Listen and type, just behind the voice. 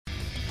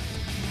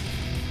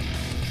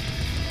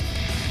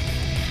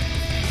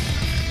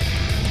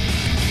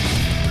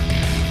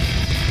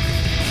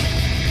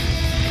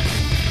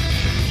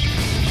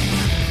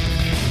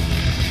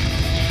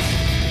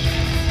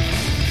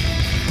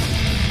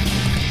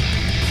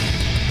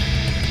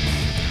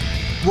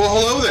Well,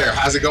 hello there.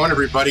 How's it going,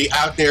 everybody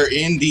out there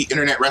in the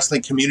internet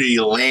wrestling community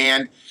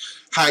land?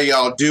 How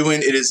y'all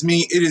doing? It is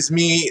me,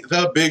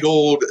 the big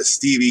old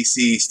Stevie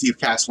C, Steve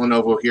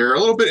Castellanovo here. A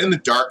little bit in the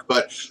dark,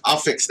 but I'll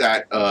fix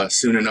that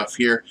soon enough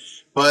here.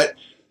 But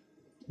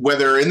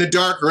whether in the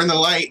dark or in the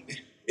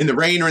light, in the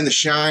rain or in the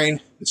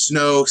shine, the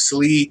snow,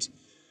 sleet,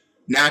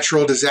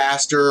 natural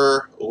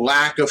disaster,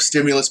 lack of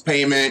stimulus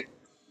payment,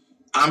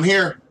 I'm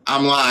here,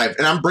 I'm live,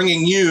 and I'm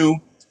bringing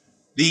you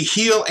the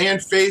Heel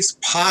and Face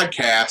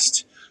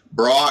podcast,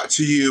 brought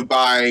to you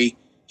by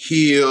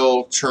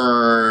Heel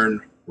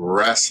Turn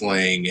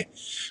Wrestling.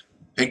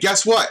 And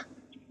guess what?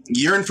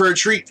 You're in for a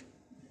treat.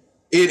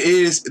 It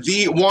is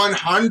the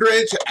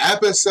 100th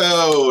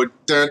episode.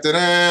 Dun, dun,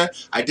 dun.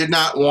 I did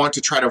not want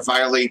to try to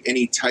violate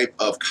any type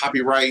of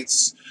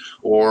copyrights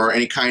or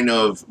any kind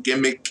of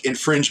gimmick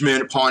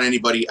infringement upon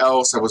anybody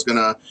else. I was going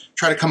to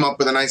try to come up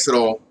with a nice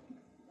little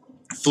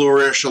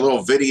flourish, a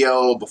little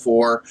video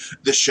before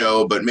the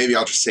show, but maybe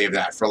I'll just save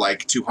that for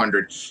like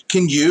 200.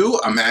 Can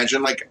you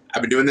imagine, like,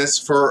 I've been doing this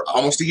for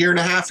almost a year and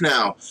a half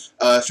now,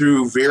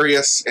 through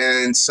various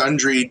and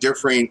sundry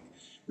different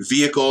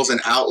vehicles and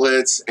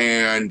outlets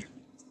and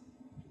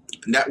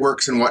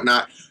networks and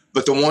whatnot,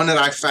 but the one that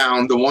I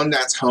found, the one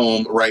that's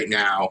home right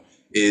now,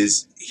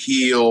 is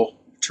Heel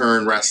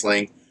Turn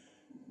Wrestling.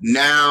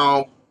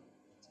 Now,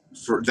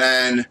 for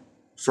then,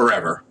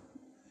 forever.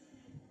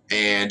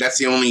 And that's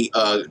the only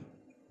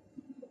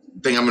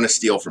thing I'm going to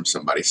steal from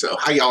somebody. So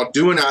how y'all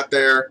doing out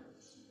there?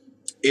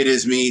 It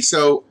is me.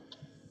 So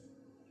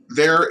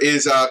there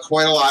is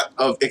quite a lot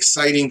of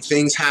exciting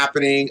things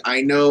happening.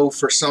 I know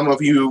for some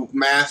of you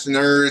math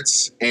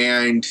nerds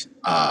and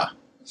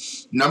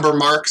number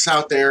marks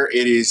out there,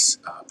 it is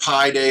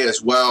Pi Day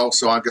as well.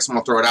 So I guess I'm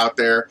going to throw it out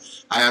there.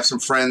 I have some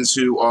friends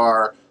who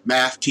are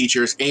math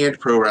teachers and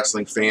pro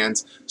wrestling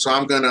fans. So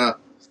I'm going to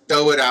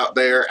throw it out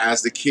there,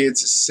 as the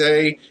kids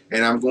say,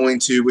 and I'm going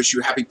to wish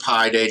you happy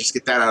Pi Day. Just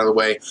get that out of the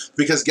way,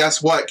 because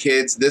guess what,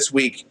 kids? This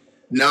week,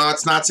 no,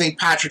 it's not St.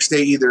 Patrick's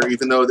Day either,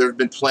 even though there have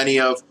been plenty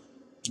of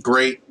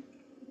great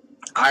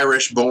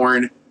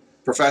Irish-born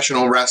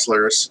professional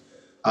wrestlers.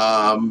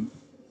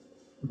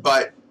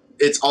 But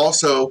it's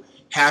also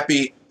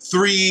happy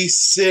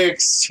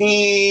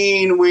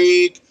 3/16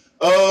 week.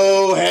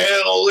 Oh,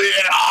 hell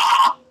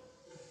yeah!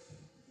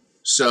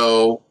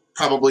 So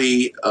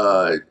probably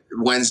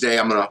Wednesday,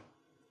 I'm going to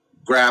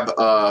grab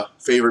a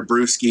favorite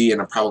brewski,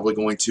 and I'm probably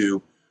going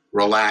to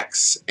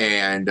relax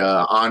and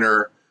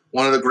honor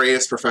one of the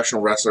greatest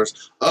professional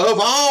wrestlers of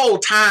all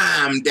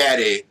time,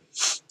 Daddy,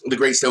 the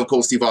great Stone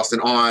Cold Steve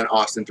Austin, on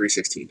Austin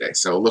 3/16 Day.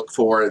 So look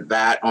for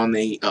that on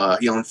the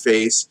Heel and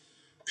Face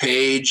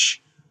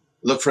page.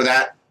 Look for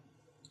that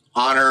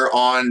honor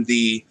on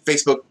the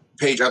Facebook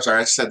page. I'm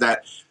sorry, I said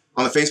that.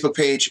 On the Facebook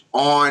page,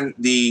 on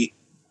the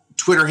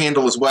Twitter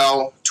handle as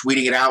well,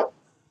 tweeting it out.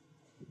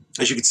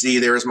 As you can see,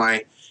 there is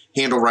my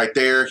handle right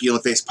there, Heel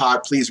and Face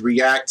Pod. Please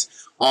react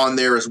on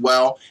there as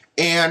well.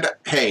 And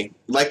hey,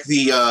 like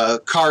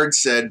the card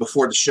said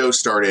before the show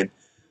started,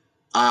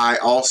 I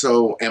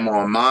also am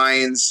on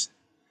Minds.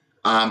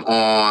 I'm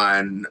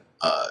on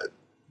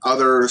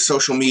other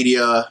social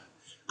media.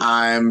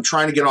 I'm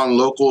trying to get on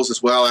Locals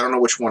as well. I don't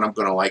know which one I'm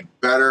going to like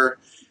better.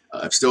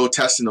 I'm still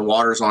testing the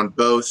waters on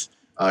both.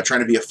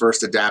 Trying to be a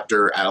first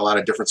adapter at a lot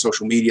of different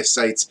social media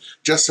sites,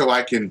 just so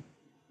I can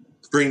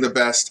bring the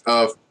best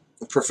of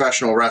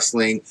professional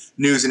wrestling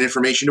news and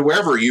information to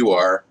wherever you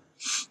are,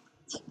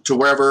 to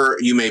wherever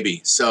you may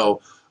be.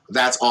 So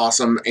that's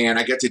awesome, and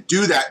I get to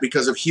do that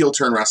because of Heel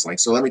Turn Wrestling.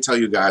 So let me tell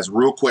you guys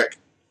real quick,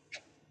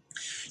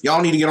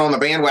 y'all need to get on the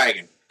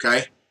bandwagon,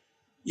 okay?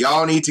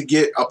 Y'all need to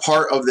get a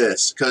part of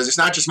this, because it's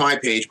not just my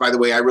page. By the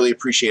way, I really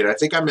appreciate it. I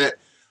think I'm at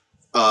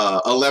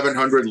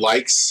 1,100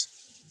 likes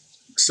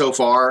so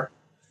far.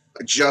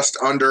 Just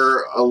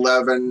under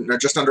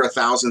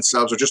 1,000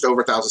 subs, or just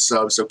over 1,000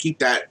 subs. So keep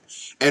that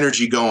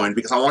energy going,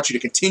 because I want you to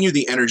continue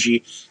the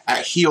energy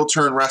at Heel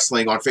Turn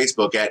Wrestling on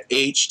Facebook at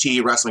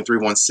HT Wrestling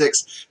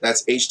 316.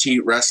 That's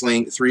HT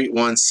Wrestling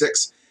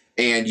 316.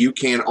 And you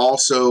can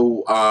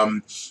also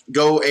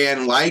go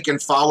and like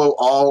and follow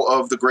all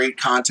of the great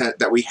content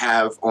that we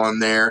have on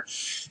there.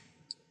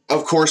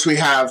 Of course, we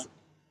have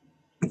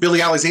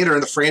Billy Alexander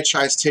and the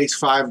Franchise Takes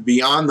 5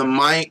 Beyond the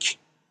Mic.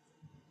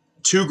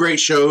 2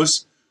 great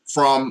shows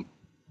from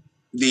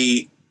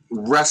the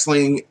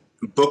wrestling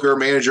booker,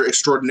 manager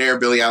extraordinaire,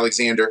 Billy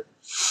Alexander.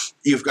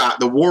 You've got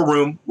the War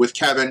Room with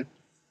Kevin.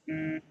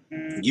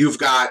 You've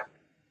got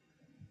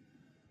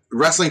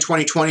Wrestling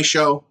 2020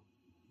 show,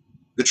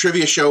 the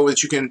trivia show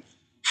that you can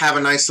have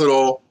a nice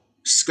little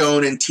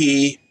scone and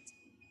tea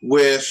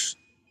with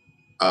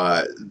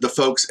the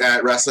folks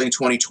at Wrestling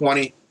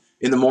 2020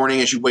 in the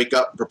morning as you wake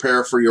up and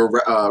prepare for your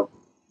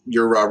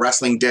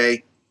wrestling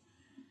day.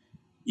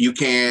 You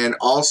can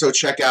also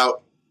check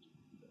out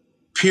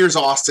Piers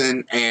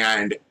Austin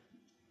and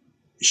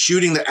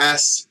Shooting the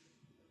S,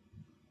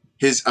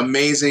 his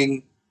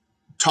amazing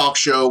talk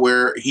show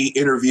where he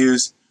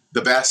interviews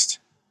the best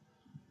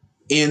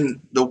in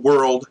the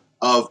world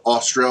of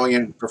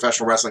Australian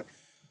professional wrestling.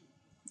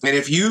 And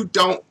if you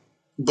don't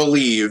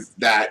believe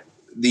that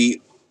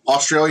the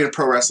Australian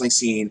pro wrestling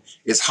scene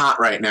is hot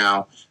right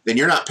now, then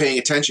you're not paying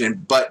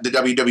attention, but the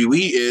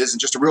WWE is. And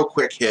just a real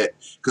quick hit,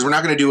 because we're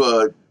not going to do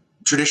a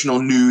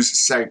traditional news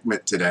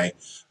segment today,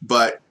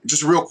 but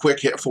just a real quick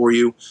hit for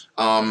you.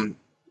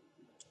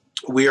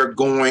 We are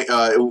going,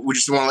 we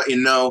just want to let you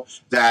know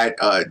that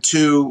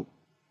two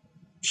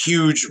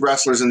huge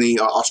wrestlers in the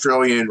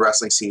Australian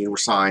wrestling scene were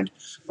signed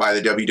by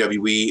the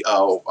WWE.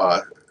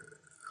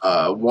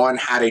 One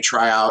had a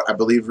tryout. I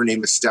believe her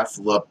name is Steph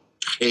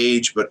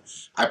LePage, but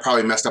I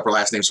probably messed up her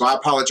last name. So I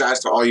apologize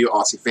to all you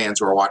Aussie fans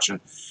who are watching.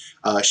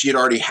 She had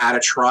already had a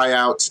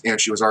tryout, and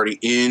she was already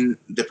in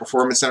the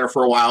Performance Center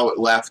for a while. It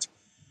left.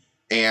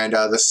 And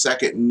the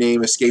second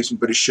name escapes me,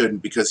 but it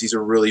shouldn't, because he's a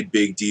really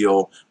big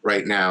deal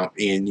right now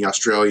in the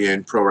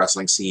Australian pro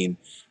wrestling scene.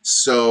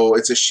 So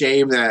it's a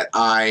shame that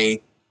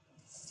I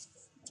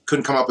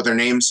couldn't come up with their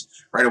names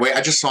right away.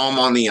 I just saw them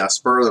on the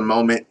spur of the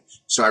moment,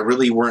 so I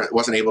really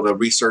wasn't able to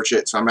research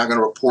it. So I'm not going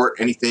to report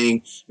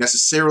anything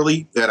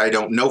necessarily that I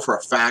don't know for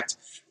a fact,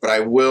 but I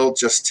will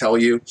just tell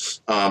you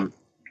that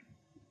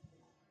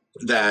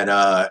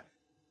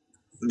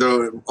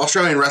the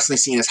Australian wrestling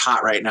scene is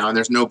hot right now, and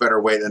there's no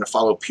better way than to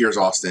follow Piers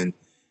Austin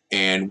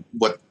and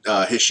what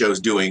his show's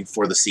doing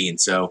for the scene.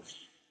 So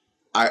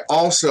I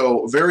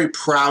also very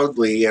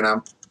proudly, and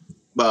I'm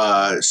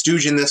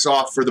stooging this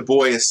off for the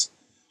boys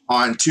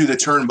on To the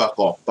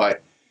Turnbuckle,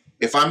 but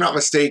if I'm not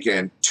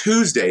mistaken,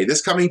 Tuesday,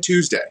 this coming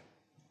Tuesday,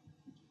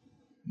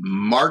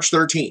 March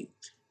 13th,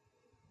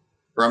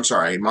 or I'm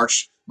sorry,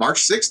 March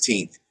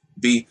 16th,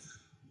 be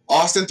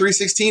Austin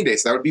 316 Day,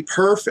 so that would be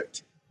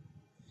perfect.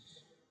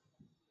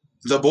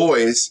 The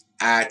boys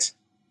at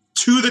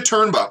To the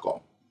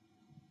Turnbuckle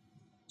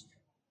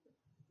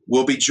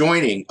will be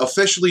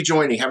officially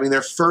joining, having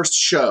their first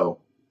show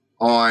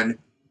on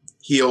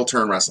Heel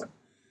Turn Wrestling.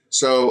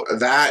 So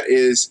that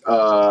is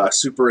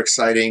super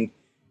exciting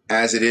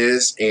as it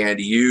is, and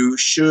you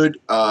should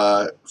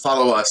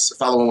follow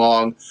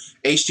along.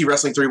 HT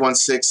Wrestling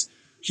 316,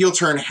 Heel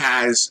Turn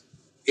has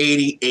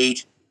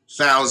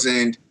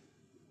 88,000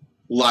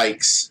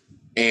 likes,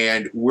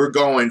 and we're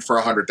going for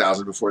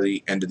 100,000 before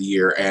the end of the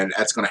year, and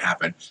that's going to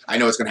happen. I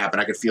know it's going to happen.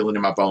 I can feel it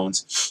in my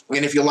bones.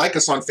 And if you like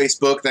us on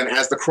Facebook, then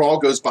as the crawl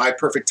goes by,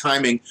 perfect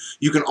timing,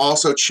 you can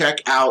also check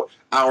out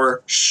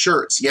our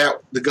shirts. Yeah,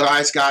 the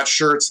guys got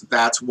shirts.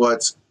 That's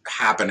what's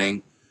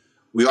happening.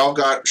 We all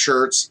got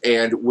shirts,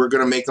 and we're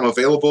going to make them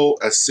available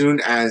as soon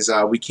as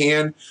we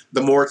can.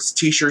 The more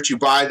t-shirts you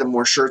buy, the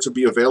more shirts will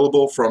be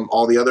available from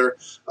all the other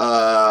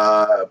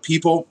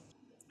people,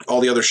 all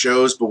the other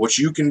shows. But what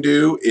you can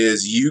do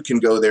is you can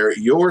go there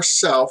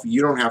yourself.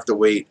 You don't have to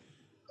wait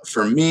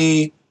for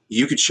me.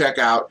 You could check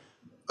out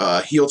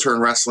Heel Turn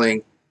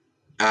Wrestling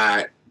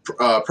at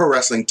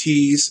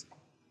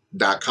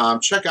ProWrestlingTees.com.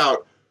 Check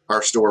out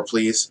our store,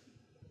 please.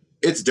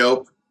 It's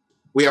dope.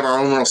 We have our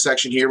own little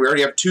section here. We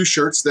already have 2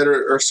 shirts that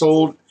are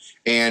sold,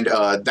 and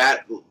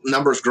that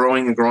number is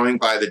growing and growing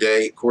by the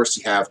day. Of course,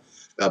 you have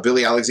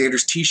Billy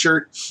Alexander's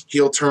t-shirt,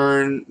 Heel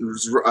Turn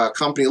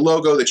company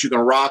logo that you can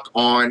rock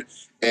on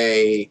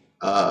a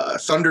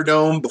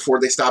Thunderdome before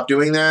they stop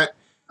doing that.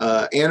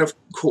 And of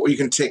course, you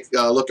can take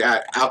a look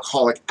at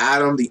Alcoholic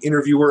Adam, the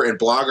interviewer and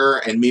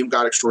blogger and meme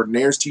god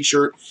extraordinaire's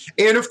t-shirt.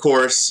 And of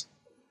course,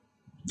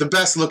 the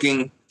best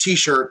looking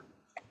t-shirt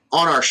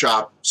on our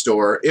shop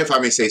store, if I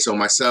may say so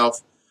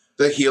myself,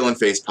 the Heel and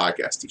Face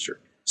podcast t-shirt.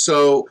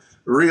 So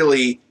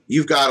really,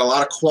 you've got a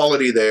lot of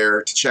quality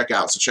there to check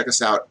out. So check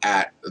us out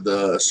at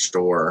the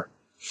store.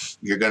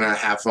 You're going to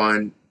have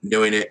fun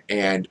doing it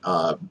and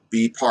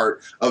be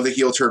part of the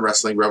Heel Turn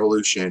Wrestling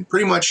revolution.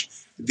 Pretty much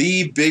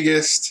the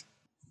biggest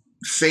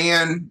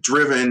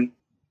fan-driven,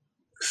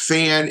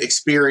 fan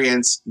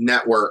experience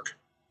network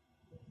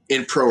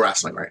in pro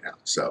wrestling right now.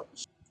 So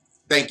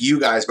thank you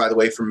guys, by the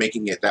way, for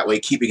making it that way,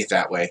 keeping it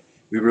that way.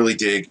 We really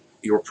dig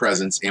your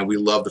presence, and we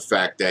love the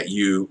fact that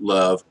you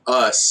love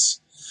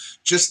us.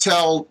 Just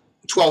tell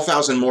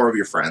 12,000 more of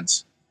your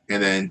friends,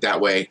 and then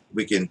that way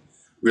we can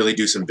really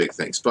do some big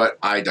things. But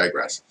I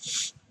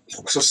digress.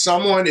 So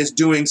someone is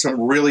doing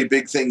some really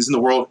big things in the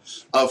world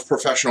of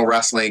professional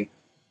wrestling,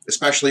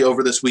 especially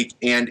over this week.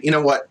 And you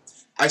know what?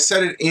 I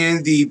said it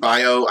in the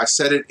bio. I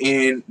said it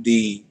in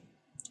the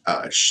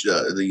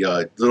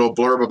little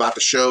blurb about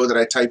the show that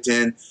I typed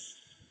in.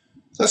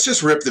 Let's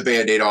just rip the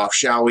Band-Aid off,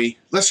 shall we?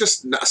 Let's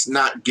just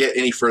not get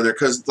any further,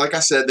 because like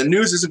I said, the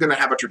news isn't going to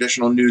have a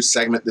traditional news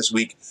segment this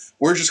week.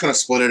 We're just going to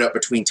split it up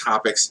between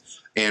topics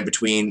and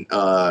between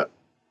the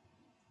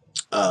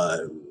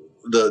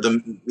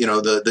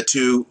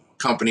 2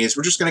 companies.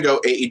 We're just going to go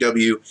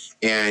AEW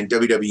and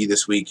WWE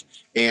this week,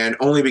 and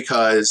only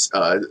because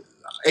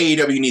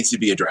AEW needs to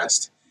be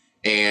addressed,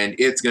 and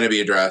it's going to be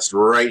addressed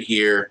right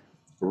here.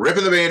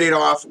 Ripping the Band-Aid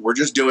off. We're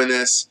just doing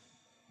this.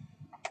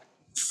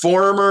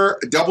 Former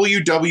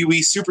WWE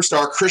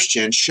superstar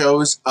Christian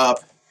shows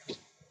up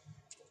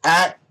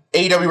at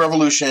AEW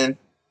Revolution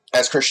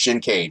as Christian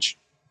Cage.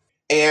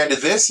 And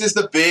this is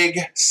the big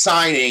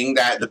signing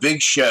that the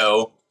Big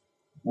Show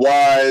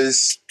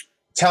was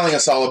telling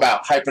us all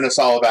about, hyping us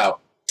all about.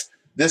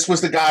 This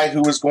was the guy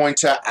who was going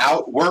to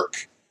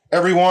outwork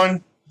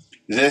everyone.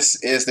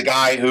 This is the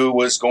guy who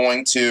was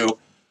going to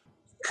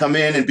come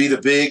in and be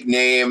the big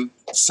name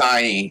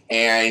signee.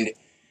 And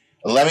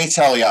let me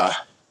tell ya,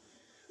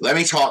 let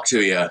me talk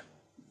to you.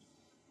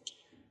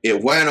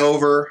 It went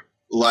over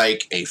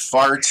like a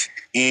fart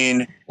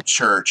in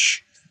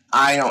church.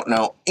 I don't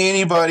know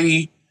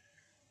anybody,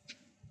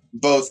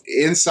 both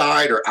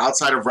inside or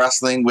outside of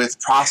wrestling, with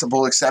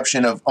possible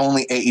exception of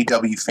only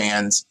AEW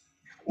fans,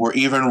 were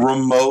even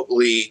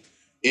remotely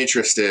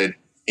interested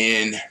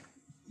in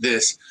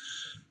this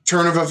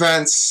turn of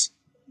events.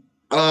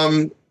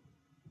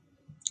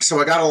 So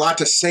I got a lot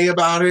to say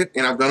about it,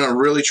 and I'm going to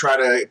really try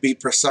to be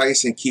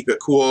precise and keep it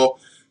cool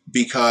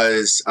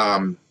because,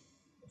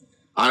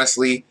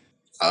 honestly,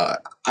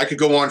 I could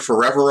go on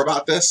forever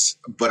about this,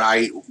 but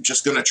I'm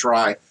just going to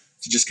try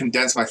to just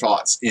condense my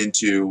thoughts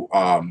into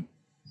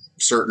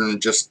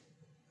certain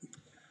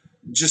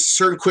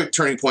certain quick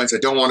turning points. I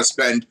don't want to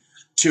spend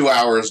 2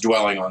 hours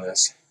dwelling on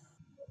this.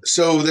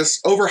 So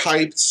this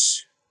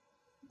overhyped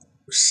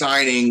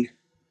signing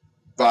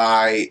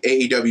by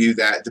AEW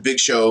that the Big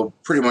Show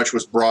pretty much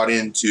was brought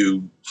in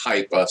to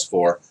hype us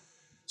for.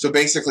 So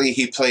basically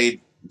he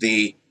played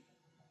the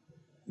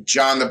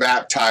John the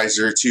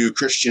Baptizer to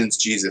Christian's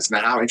Jesus. Now,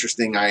 how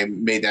interesting I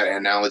made that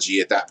analogy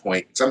at that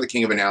point. So I'm the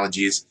king of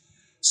analogies,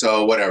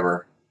 so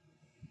whatever.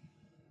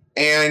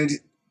 And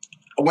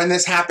when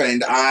this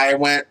happened, I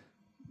went,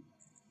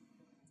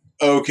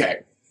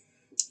 okay,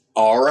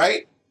 all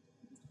right,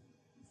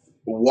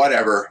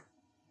 whatever.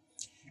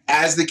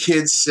 As the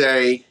kids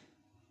say,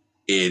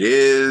 it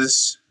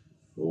is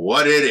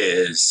what it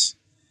is.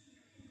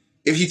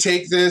 If you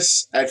take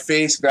this at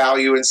face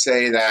value and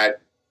say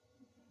that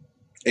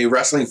a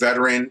wrestling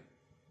veteran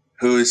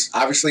who's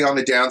obviously on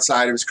the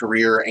downside of his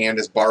career and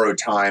his borrowed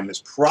time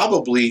is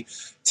probably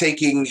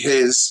taking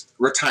his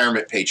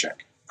retirement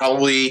paycheck.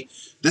 Probably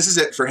this is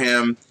it for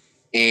him,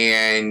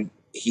 and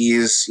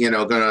he's,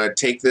 going to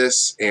take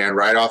this and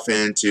ride off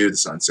into the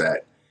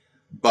sunset.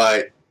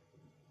 But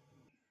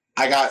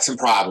I got some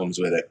problems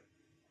with it.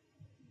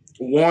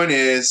 One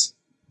is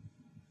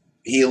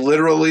he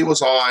literally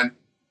was on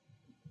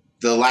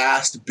the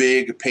last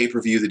big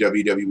pay-per-view the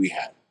WWE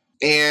had.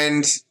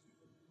 And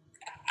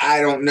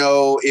I don't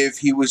know if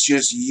he was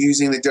just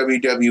using the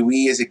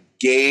WWE as a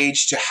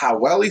gauge to how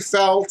well he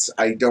felt.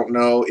 I don't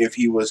know if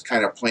he was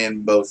kind of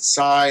playing both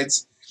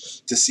sides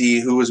to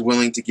see who was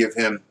willing to give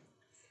him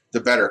the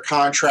better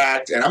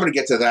contract. And I'm going to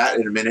get to that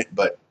in a minute,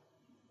 but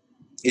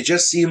it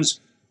just seems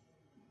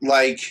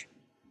like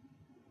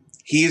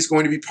he's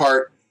going to be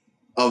part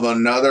of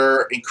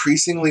another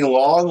increasingly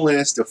long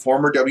list of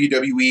former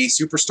WWE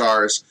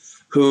superstars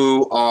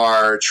who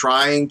are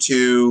trying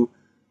to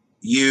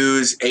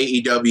use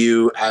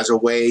AEW as a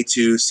way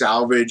to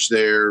salvage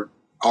their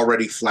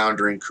already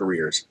floundering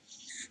careers.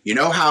 You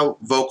know how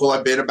vocal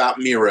I've been about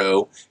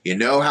Miro. You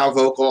know how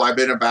vocal I've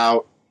been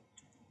about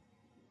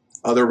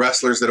other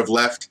wrestlers that have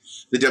left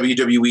the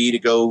WWE to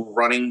go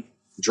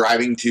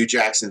driving to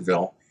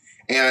Jacksonville.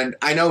 And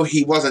I know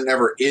he wasn't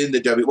never in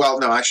the well,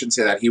 no, I shouldn't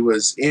say that. He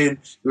was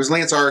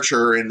Lance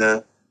Archer in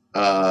the,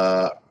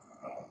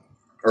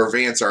 or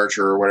Vance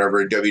Archer or whatever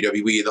in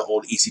WWE, the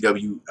old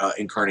ECW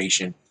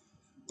incarnation.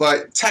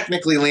 But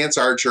technically Lance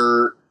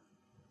Archer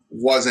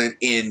wasn't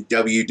in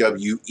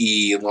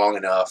WWE long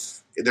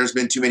enough. There's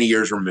been too many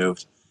years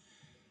removed.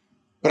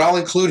 But I'll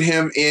include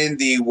him in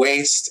the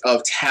waste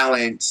of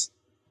talent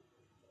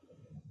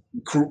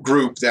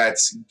group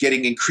that's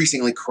getting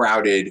increasingly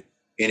crowded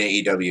in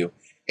AEW.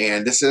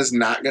 And this is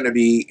not going to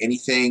be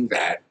anything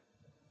that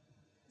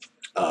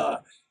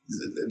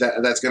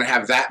that's going to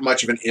have that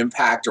much of an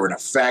impact or an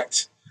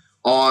effect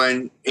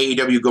on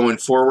AEW going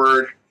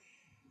forward,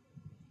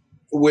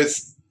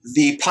 with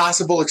the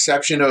possible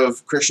exception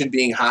of Christian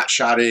being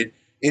hot-shotted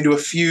into a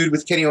feud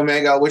with Kenny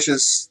Omega, which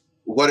is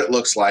what it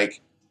looks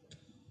like.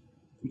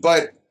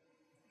 But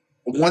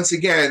once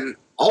again,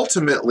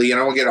 ultimately, and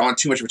I won't get on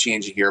too much of a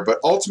tangent here, but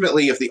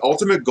ultimately, if the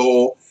ultimate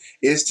goal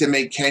is to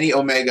make Kenny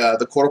Omega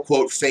the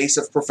quote-unquote face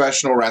of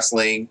professional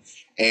wrestling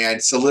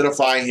and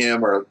solidify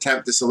him, or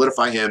attempt to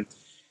solidify him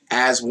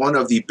as one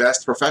of the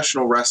best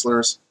professional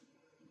wrestlers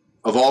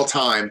of all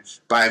time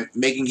by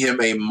making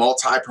him a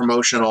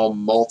multi-promotional,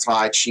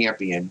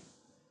 multi-champion,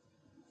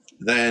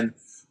 then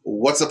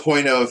what's the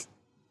point of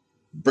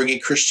bringing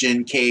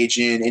Christian Cage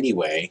in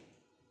anyway?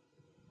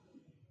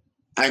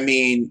 I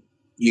mean,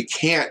 you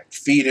can't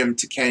feed him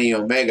to Kenny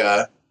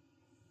Omega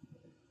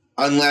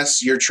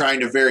unless you're trying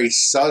to very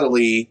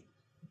subtly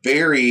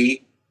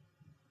bury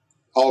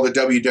all the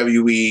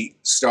WWE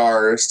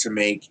stars to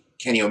make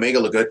Kenny Omega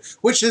look good,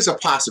 which is a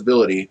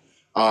possibility.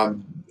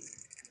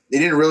 They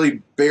didn't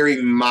really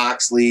bury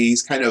Moxley.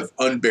 He's kind of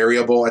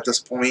unburyable at this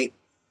point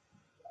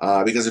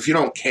because if you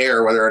don't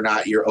care whether or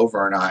not you're over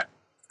or not,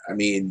 I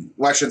mean,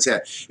 well, I shouldn't say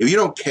that. If you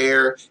don't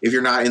care if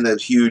you're not in the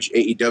huge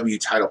AEW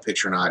title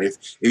picture or not,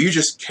 if you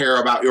just care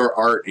about your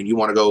art and you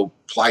want to go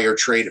ply your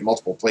trade at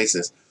multiple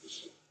places,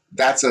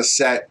 that's a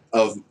set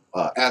of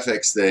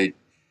ethics that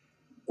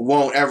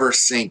won't ever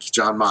sink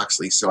Jon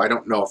Moxley, so I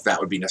don't know if that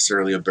would be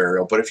necessarily a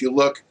burial. But if you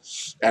look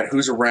at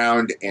who's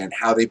around and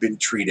how they've been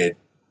treated,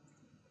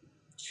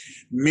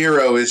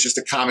 Miro is just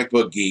a comic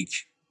book geek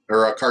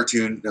or a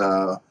cartoon,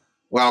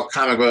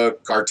 comic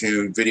book,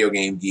 cartoon, video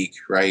game geek,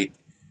 right?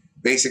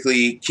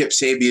 Basically, Kip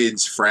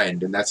Sabian's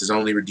friend, and that's his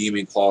only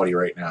redeeming quality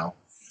right now.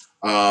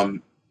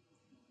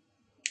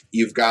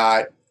 You've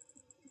got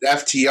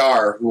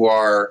FTR, who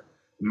are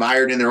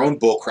mired in their own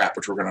bullcrap,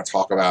 which we're going to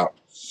talk about.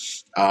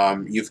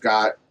 You've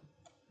got,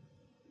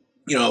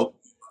 an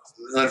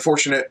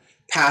unfortunate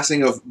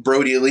passing of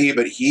Brody Lee,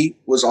 but he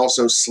was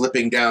also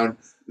slipping down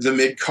the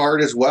mid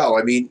card as well.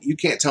 I mean, you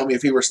can't tell me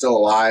if he were still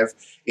alive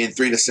in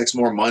 3 to 6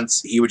 more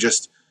months, he would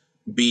just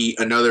be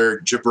another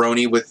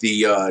jabroni with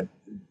the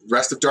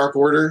rest of Dark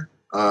Order,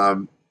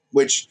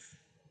 which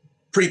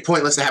pretty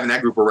pointless to having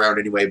that group around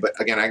anyway. But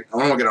again, I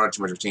don't want to get on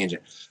too much of a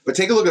tangent. But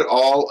take a look at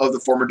all of the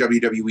former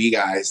WWE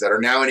guys that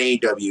are now in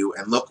AEW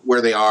and look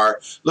where they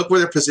are. Look where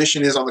their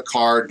position is on the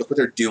card. Look what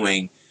they're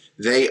doing.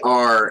 They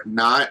are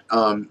not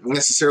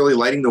necessarily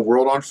lighting the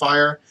world on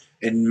fire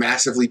and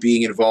massively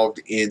being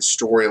involved in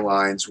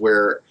storylines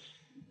where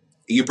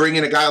you bring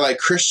in a guy like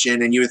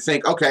Christian and you would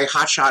think, okay,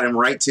 hotshot him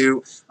right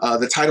to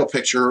the title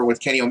picture with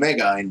Kenny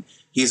Omega, and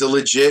he's a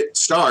legit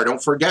star.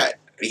 Don't forget,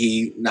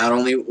 he not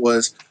only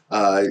was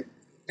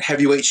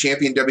heavyweight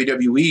champion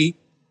WWE,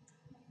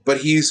 but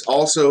he's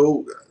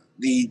also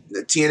the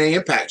TNA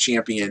Impact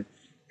champion,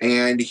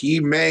 and he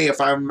may, if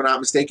I'm not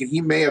mistaken,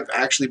 he may have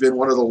actually been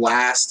one of the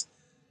last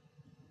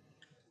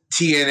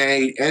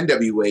TNA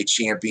NWA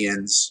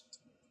champions.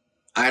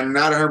 I'm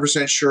not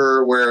 100%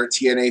 sure where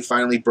TNA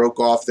finally broke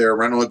off their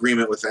rental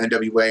agreement with the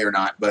NWA or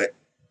not, but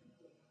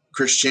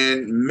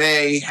Christian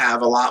may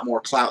have a lot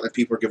more clout than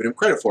people are giving him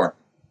credit for.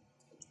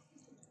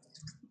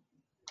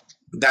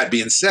 That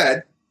being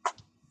said,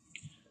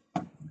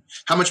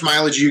 how much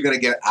mileage are you going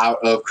to get out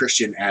of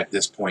Christian at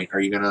this point? Are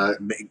you going to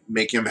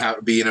make him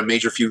be in a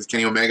major feud with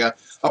Kenny Omega?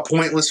 A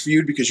pointless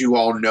feud because you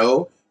all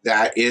know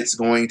that it's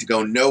going to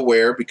go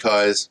nowhere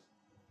because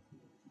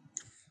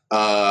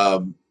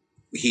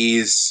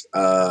he's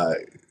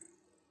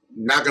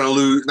not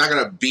going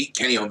to beat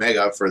Kenny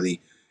Omega for the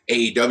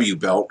AEW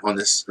belt on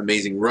this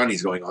amazing run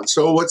he's going on.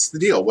 So what's the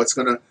deal? What's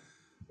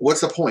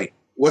the point?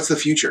 What's the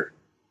future?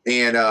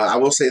 And I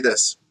will say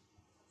this.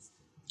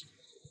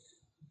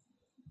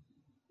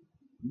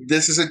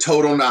 This is a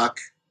total knock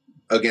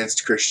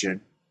against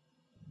Christian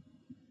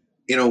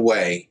in a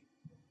way.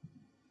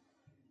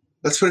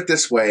 Let's put it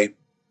this way.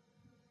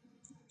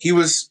 He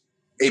was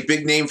a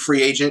big name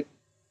free agent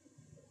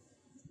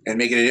and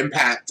making an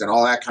impact and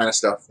all that kind of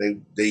stuff.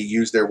 They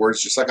use their words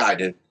just like I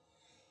did.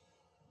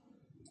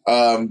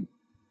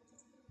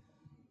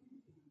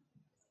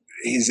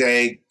 He's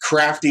a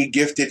crafty,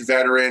 gifted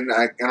veteran.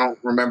 I don't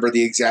remember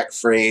the exact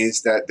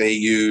phrase that they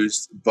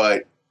used,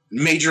 but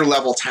major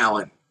level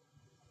talent,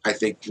 I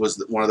think,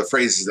 was one of the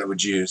phrases that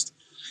was used.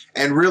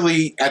 And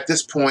really, at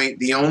this point,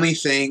 the only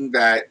thing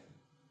that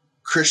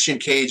Christian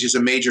Cage is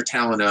a major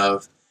talent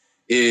of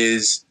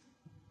is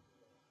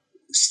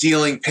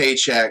stealing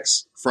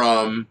paychecks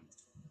from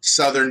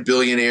Southern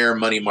billionaire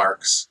money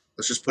marks.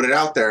 Let's just put it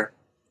out there.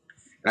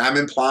 And I'm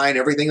implying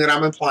everything that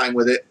I'm implying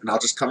with it, and I'll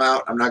just come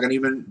out. I'm not going to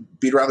even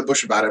beat around the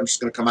bush about it. I'm just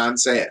going to come out and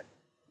say it.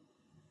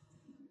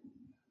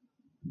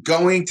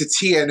 Going to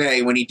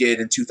TNA when he did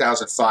in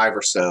 2005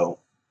 or so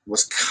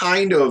was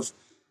kind of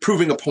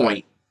proving a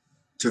point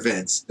to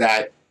Vince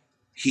that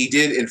he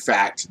did, in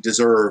fact,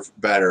 deserve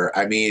better.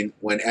 I mean,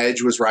 when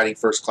Edge was riding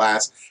first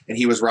class and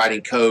he was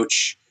riding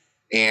coach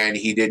and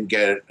he didn't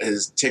get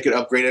his ticket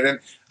upgraded, and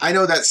I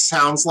know that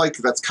sounds like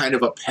that's kind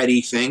of a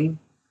petty thing,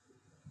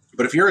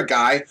 but if you're a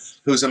guy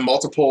who's a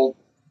multiple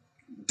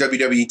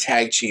WWE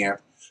tag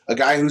champ, a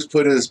guy who's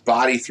put his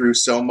body through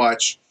so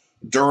much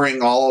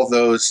during all of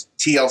those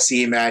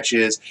TLC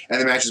matches and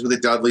the matches with the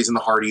Dudleys and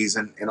the Hardys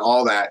and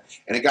all that,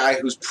 and a guy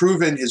who's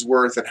proven his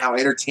worth and how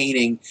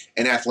entertaining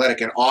and athletic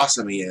and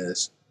awesome he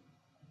is,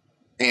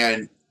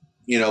 and,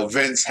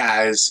 Vince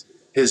has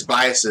his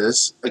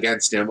biases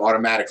against him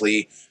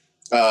automatically,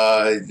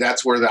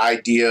 that's where the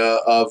idea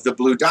of the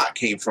blue dot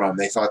came from.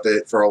 They thought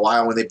that for a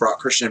while when they brought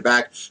Christian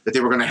back that they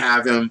were going to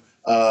have him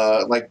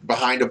like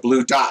behind a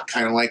blue dot,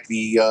 kind of like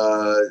the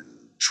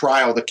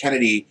the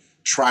Kennedy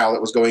trial that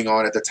was going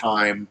on at the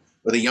time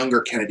with a younger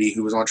Kennedy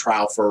who was on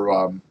trial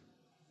for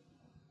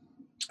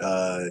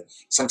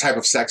some type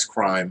of sex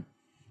crime.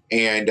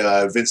 And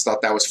Vince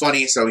thought that was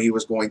funny, so he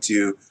was going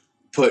to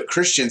put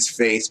Christian's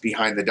face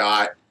behind the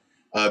dot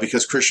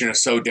because Christian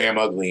is so damn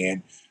ugly.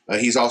 And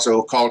he's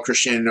also called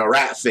Christian a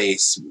rat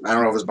face. I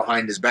don't know if it was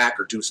behind his back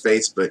or to his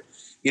face, but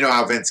you know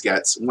how Vince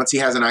gets. Once he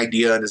has an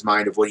idea in his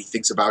mind of what he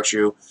thinks about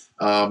you,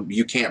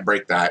 you can't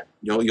break that.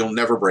 You'll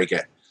never break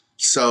it.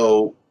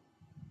 So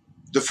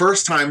the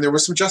first time there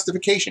was some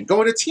justification.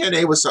 Going to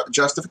TNA was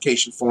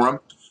justification for him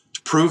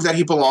to prove that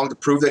he belonged, to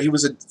prove that he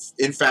was,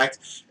 in fact,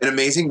 an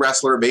amazing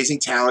wrestler, amazing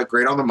talent,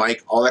 great on the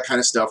mic, all that kind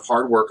of stuff,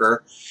 hard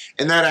worker.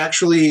 And that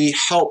actually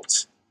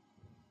helped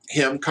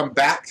him come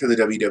back to the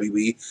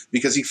WWE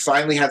because he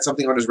finally had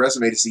something on his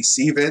resume to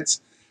see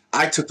Vince,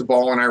 I took the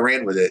ball and I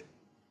ran with it.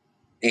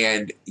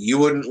 And you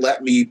wouldn't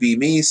let me be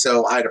me,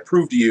 so I had to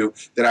prove to you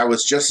that I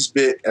was just as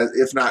bit,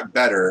 if not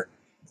better,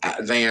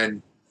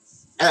 than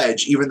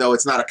Edge, even though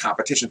it's not a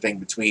competition thing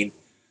between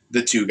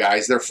the two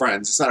guys. They're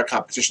friends. It's not a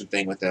competition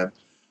thing with them.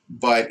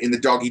 But in the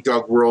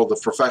dog-eat-dog world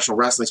of professional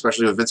wrestling,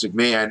 especially with Vince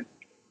McMahon,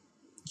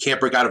 you can't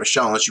break out of a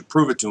shell unless you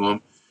prove it to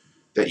him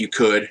that you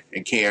could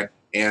and can.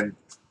 And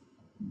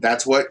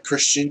that's what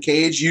Christian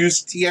Cage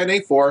used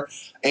TNA for,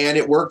 and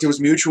it worked. It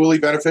was mutually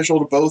beneficial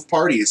to both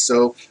parties,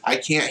 so I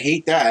can't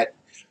hate that.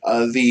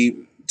 The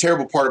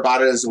terrible part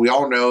about it is we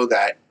all know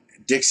that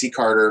Dixie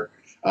Carter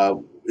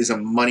is a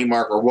money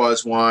mark, or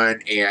was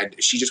one, and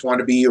she just wanted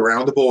to be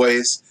around the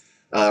boys.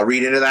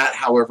 Read into that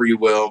however you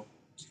will.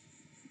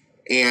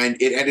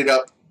 And it ended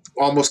up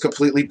almost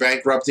completely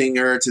bankrupting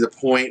her to the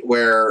point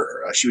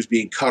where she was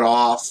being cut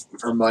off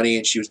of her money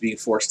and she was being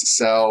forced to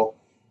sell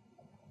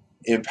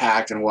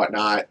Impact and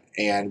whatnot.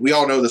 And we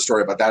all know the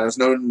story about that. There's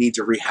no need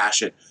to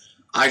rehash it.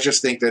 I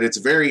just think that it's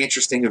very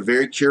interesting and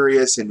very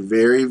curious and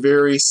very,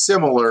 very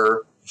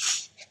similar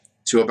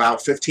to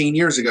about 15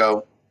 years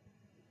ago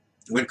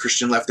when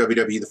Christian left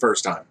WWE the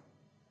first time.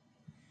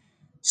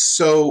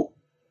 So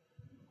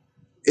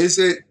is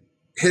it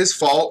his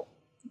fault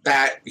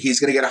that he's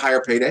going to get a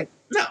higher payday?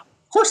 No,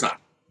 of course not.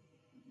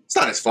 It's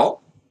not his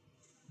fault.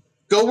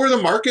 Go where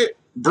the market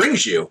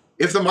brings you.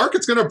 If the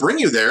market's going to bring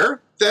you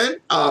there, then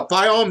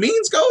by all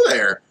means go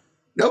there.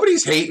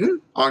 Nobody's hating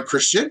on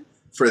Christian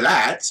for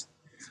that.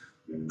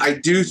 I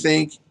do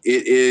think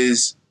it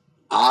is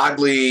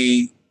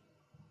oddly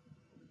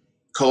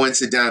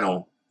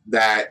coincidental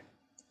that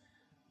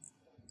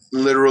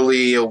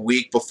literally a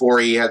week before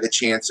he had the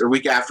chance, or a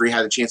week after he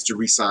had the chance to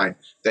re-sign,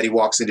 that he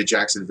walks into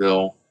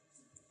Jacksonville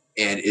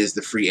and is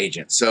the free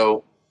agent.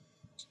 So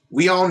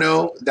we all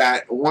know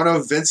that one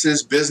of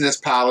Vince's business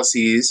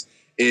policies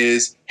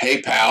is,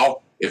 hey,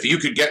 pal, if you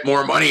could get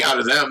more money out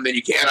of them than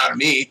you can out of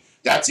me,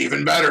 that's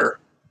even better.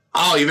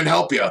 I'll even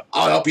help you.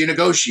 I'll help you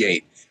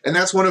negotiate. And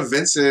that's one of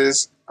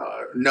Vince's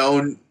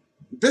known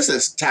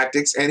business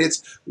tactics, and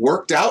it's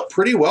worked out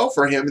pretty well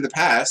for him in the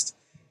past.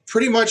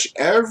 Pretty much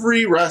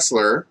every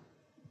wrestler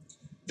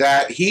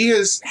that he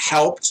has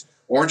helped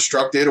or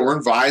instructed or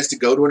advised to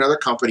go to another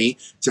company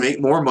to make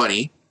more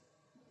money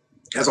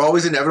has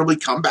always inevitably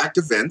come back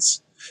to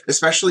Vince,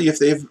 especially if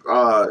they've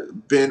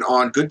been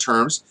on good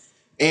terms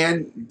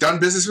and done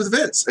business with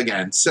Vince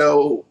again.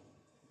 So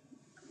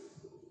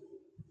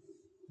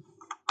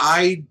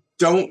I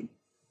don't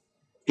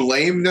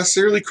blame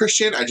necessarily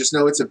Christian. I just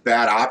know it's a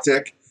bad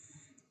optic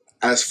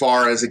as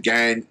far as,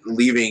 again,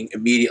 leaving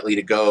immediately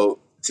to go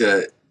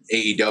to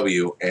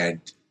AEW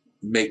and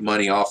make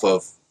money off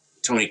of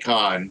Tony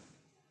Khan.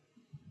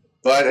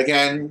 But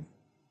again,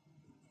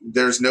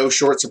 there's no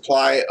short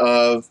supply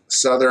of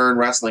Southern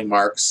wrestling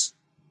marks.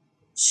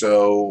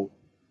 So,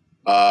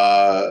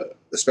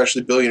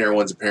 especially billionaire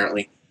ones,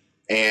 apparently.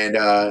 And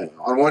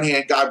on one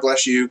hand, God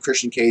bless you,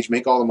 Christian Cage,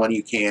 make all the money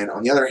you can.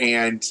 On the other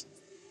hand,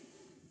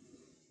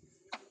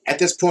 at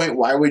this point,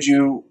 why would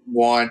you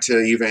want to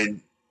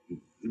even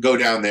go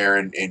down there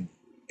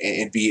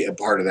and be a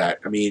part of that?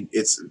 I mean,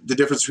 it's the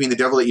difference between the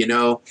devil that you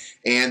know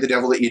and the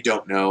devil that you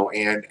don't know.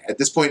 And at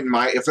this point in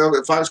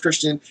if I was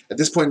Christian, at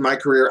this point in my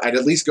career, I'd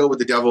at least go with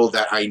the devil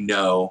that I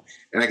know,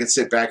 and I could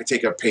sit back and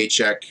take a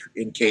paycheck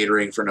in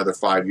catering for another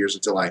 5 years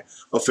until I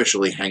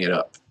officially hang it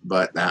up.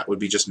 But that would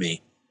be just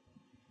me.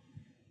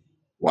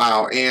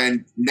 Wow.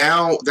 And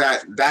now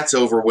that that's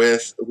over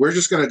with, we're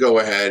just going to go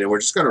ahead and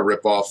we're just going to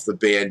rip off the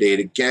Band-Aid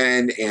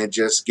again and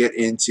just get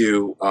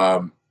into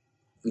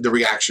the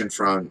reaction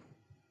from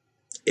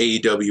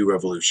AEW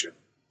Revolution.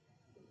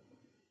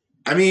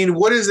 I mean,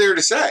 what is there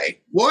to say?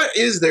 What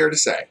is there to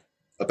say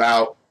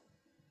about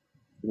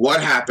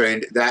what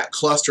happened, that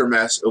cluster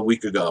mess a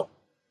week ago,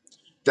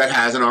 that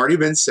hasn't already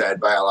been said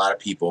by a lot of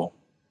people?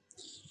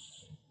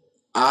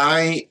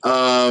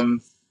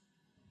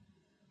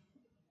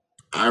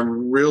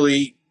 I'm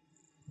really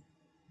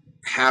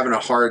having a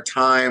hard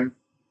time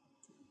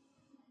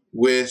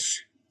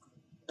with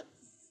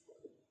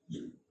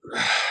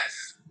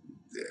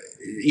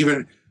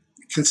even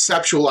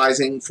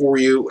conceptualizing for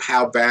you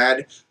how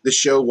bad the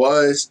show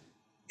was.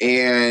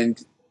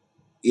 And,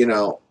 you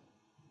know,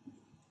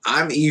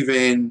 I'm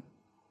even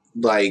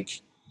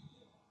like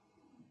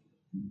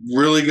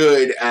really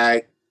good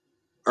at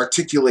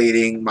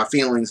articulating my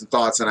feelings and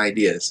thoughts and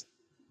ideas.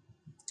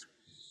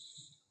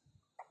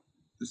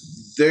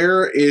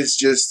 There is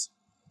just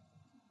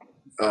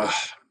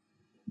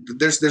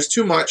there's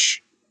too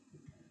much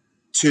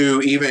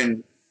to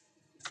even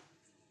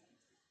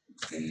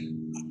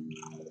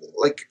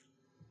like.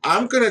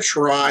 I'm gonna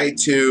try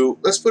to,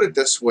 let's put it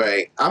this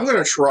way, I'm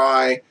gonna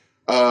try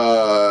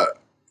to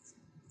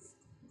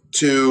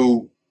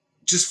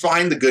just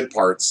find the good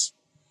parts,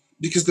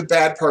 because the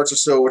bad parts are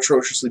so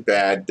atrociously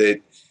bad that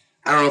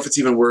I don't know if it's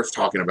even worth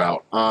talking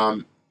about.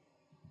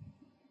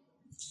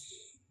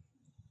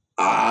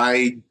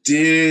 I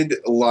did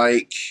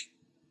like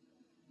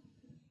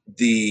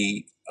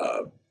the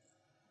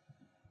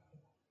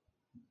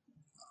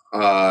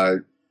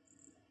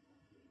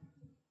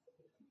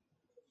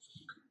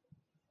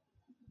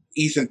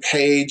Ethan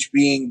Page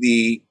being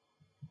the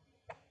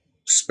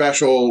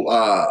special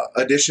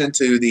addition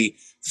to the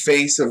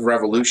Face of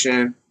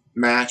Revolution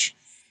match.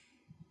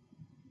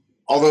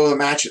 Although the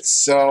match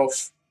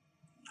itself,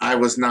 I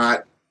was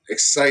not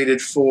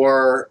excited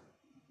for.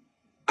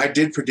 I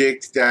did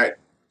predict that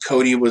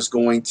Cody was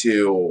going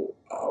to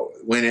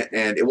win it,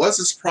 and it was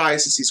a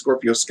surprise to see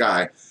Scorpio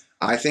Sky.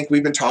 I think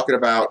we've been talking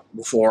about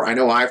before. I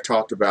know I've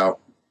talked about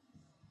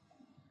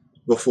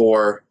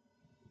before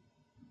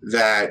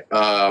that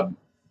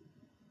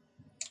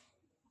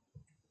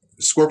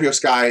Scorpio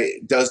Sky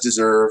does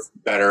deserve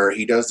better.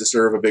 He does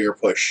deserve a bigger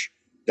push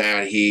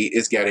than he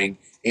is getting.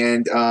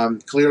 And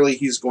clearly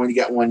he's going to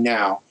get one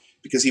now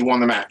because he won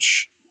the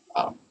match.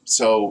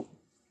 So,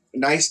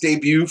 nice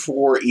debut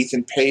for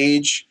Ethan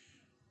Page.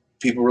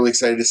 People are really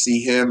excited to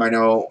see him. I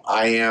know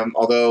I am,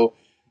 although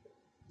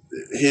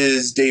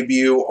his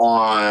debut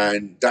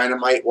on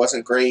Dynamite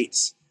wasn't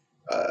great.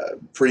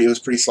 It was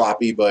pretty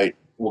sloppy, but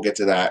we'll get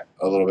to that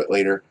a little bit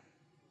later.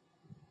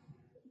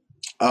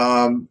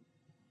 I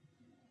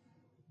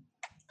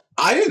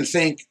didn't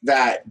think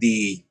that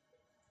the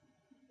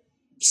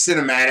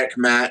cinematic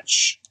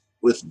match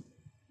with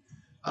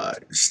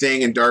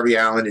Sting and Darby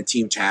Allin and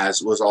Team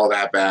Taz was all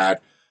that bad.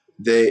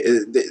 They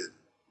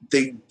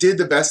did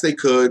the best they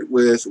could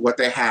with what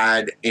they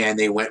had, and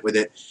they went with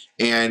it.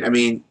 And, I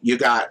mean, you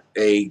got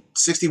a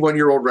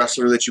 61-year-old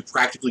wrestler that you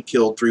practically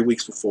killed 3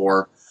 weeks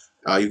before.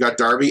 You've got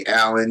Darby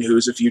Allin,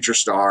 who's a future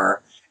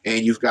star,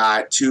 and you've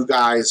got two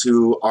guys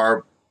who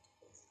are,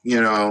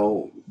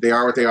 they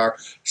are what they are.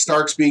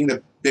 Starks being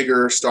the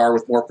bigger star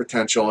with more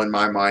potential in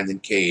my mind than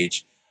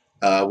Cage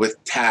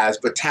with Taz.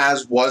 But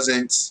Taz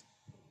wasn't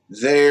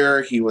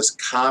there. He was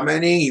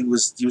commenting. He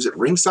was at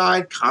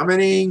ringside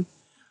commenting.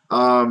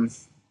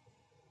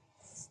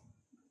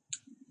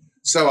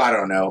 So I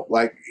don't know.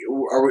 Like,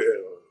 were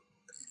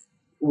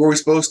we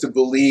supposed to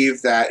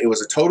believe that it was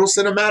a total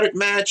cinematic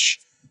match,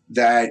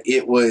 that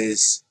it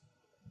was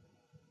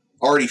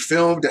already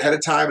filmed ahead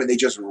of time and they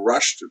just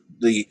rushed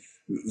the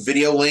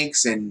video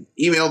links and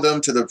emailed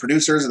them to the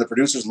producers and the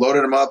producers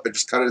loaded them up and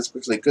just cut it as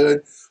quickly as they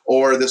could?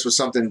 Or this was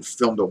something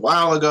filmed a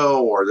while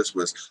ago, or this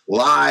was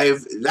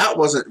live? That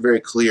wasn't very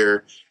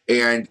clear,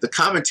 and the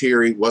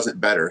commentary wasn't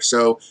better.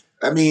 So,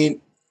 I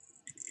mean,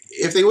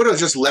 if they would have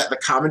just let the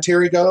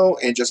commentary go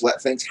and just let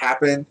things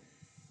happen,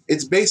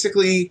 it's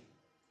basically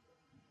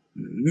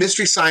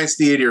Mystery Science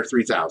Theater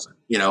 3000.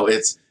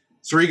 It's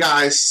three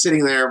guys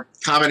sitting there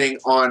commenting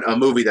on a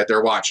movie that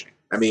they're watching.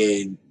 I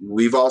mean,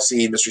 we've all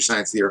seen Mystery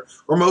Science Theater,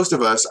 or most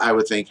of us, I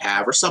would think,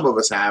 have, or some of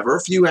us have, or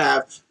a few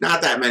have,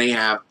 not that many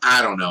have.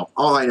 I don't know.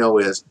 All I know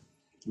is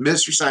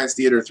Mystery Science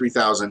Theater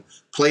 3000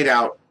 played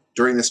out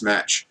during this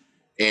match,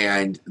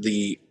 and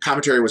the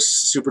commentary was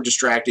super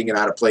distracting and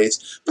out of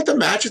place, but the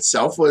match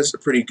itself was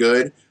pretty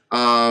good.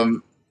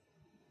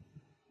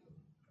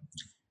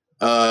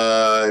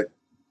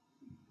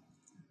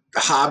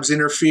 Hobbs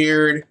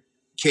interfered.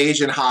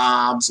 Cage and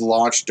Hobbs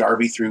launched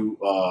Darby through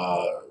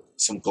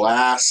some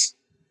glass.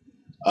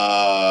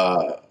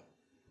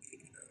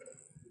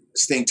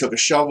 Sting took a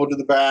shovel to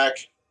the back.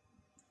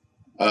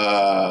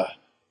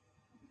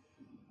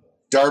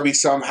 Darby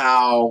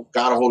somehow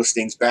got a hold of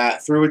Sting's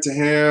bat, threw it to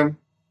him,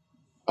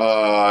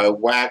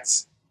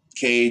 whacked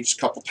Cage a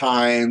couple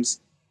times.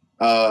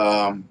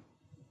 There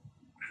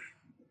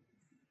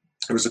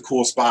was a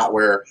cool spot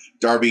where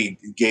Darby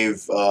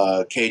gave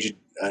Cage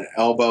an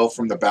elbow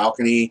from the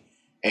balcony,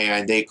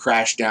 and they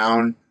crashed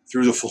down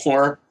through the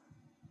floor,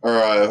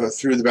 or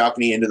through the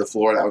balcony into the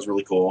floor. That was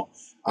really cool.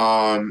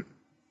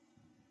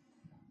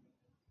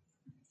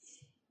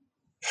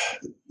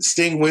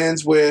 Sting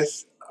wins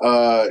with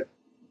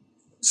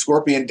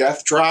Scorpion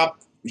Death Drop.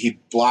 He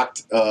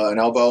blocked an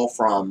elbow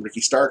from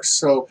Ricky Starks.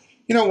 So,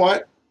 you know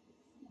what?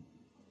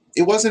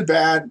 It wasn't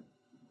bad.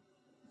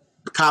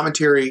 The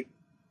commentary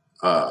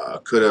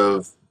could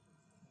have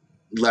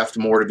left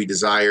more to be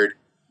desired.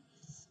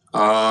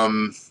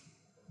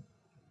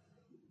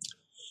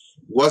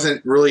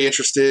 Wasn't really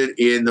interested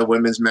in the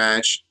women's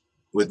match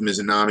with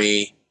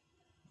Mizunami.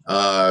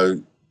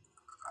 The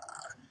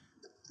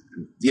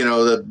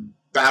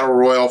Battle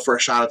Royal for a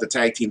shot at the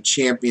Tag Team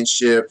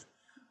Championship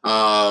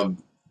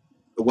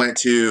went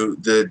to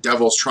the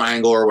Devil's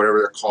Triangle, or whatever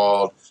they're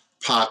called.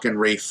 Pac and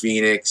Rey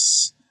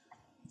Fenix,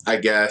 I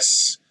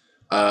guess,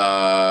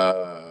 fighting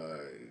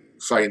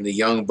the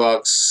Young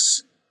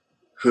Bucks,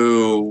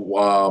 who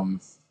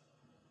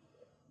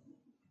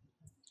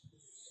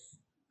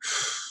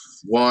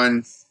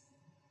won,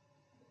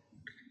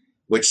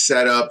 which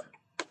set up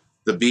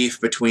the beef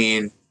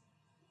between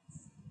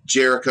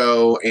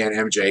Jericho and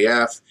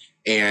MJF.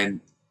 And,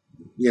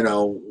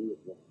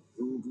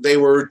 they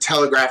were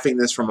telegraphing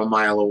this from a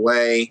mile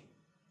away.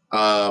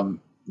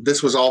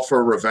 This was all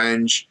for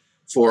revenge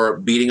for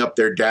beating up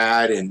their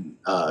dad and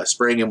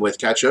spraying him with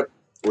ketchup,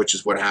 which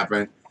is what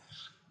happened.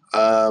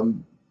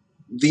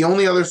 The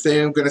only other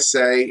thing I'm going to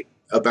say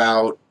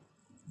about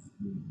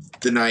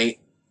the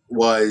night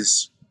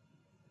was,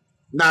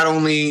 not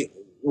only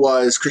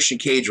was Christian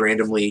Cage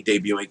randomly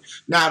debuting,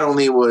 not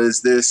only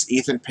was this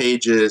Ethan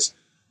Page's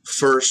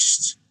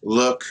first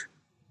look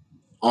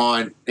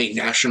on a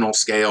national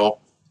scale.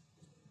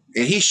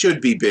 And he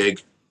should be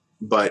big,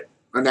 but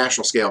a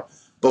national scale.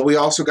 But we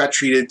also got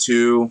treated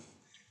to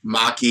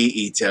Maki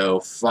Ito.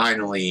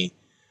 Finally,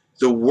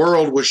 the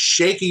world was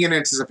shaking in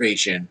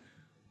anticipation,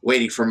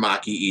 waiting for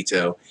Maki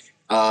Ito.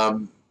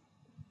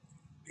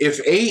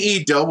 If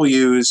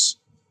AEW's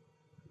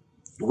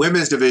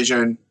women's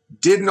division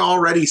didn't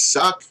already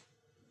suck,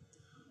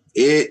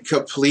 it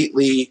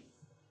completely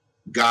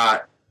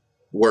got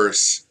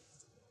worse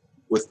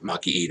with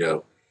Maki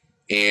Ito.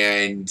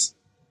 And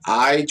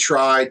I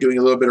tried doing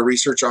a little bit of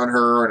research on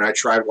her, and I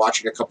tried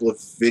watching a couple of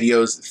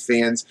videos that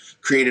fans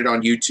created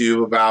on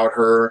YouTube about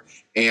her,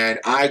 and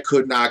I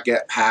could not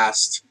get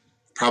past,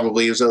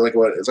 probably, it was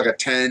like a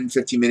 10,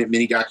 15-minute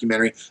mini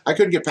documentary. I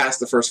couldn't get past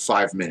the first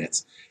 5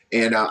 minutes.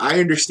 And I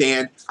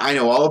understand, I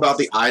know all about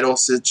the idol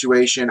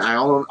situation.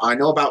 I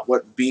know about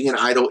what being an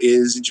idol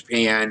is in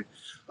Japan.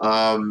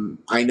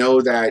 I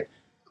know that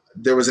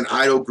there was an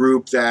idol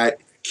group that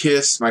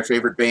Kiss, my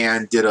favorite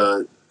band, did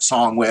a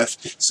song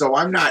with. So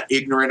I'm not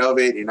ignorant of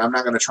it, and I'm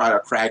not going to try to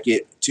crack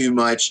it too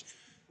much.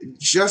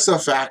 Just the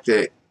fact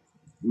that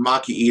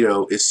Maki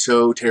Ito is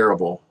so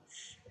terrible.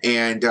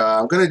 And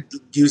I'm going to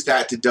use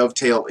that to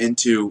dovetail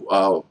into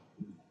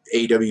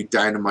AEW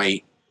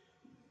Dynamite.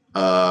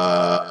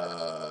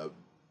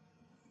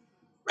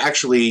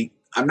 Actually,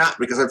 I'm not,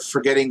 because I'm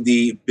forgetting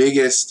the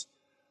biggest,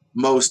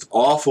 most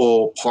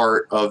awful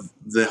part of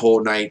the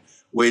whole night,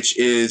 which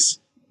is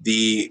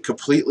the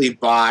completely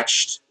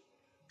botched,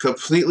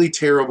 completely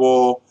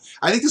terrible.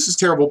 I think this was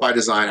terrible by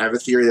design. I have a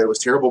theory that it was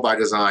terrible by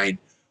design.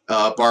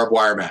 Barbed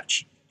wire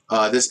match.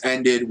 This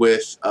ended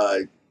with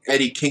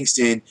Eddie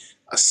Kingston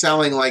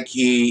selling like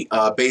he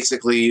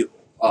basically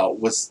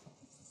was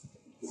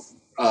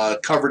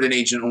covered in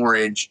Agent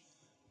Orange,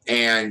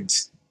 and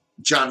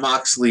Jon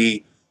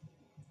Moxley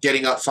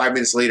getting up 5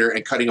 minutes later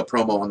and cutting a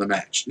promo on the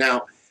match.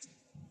 Now,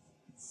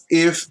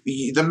 if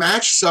the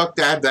match sucked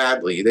that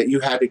badly that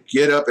you had to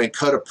get up and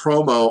cut a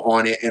promo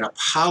on it and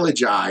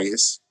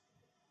apologize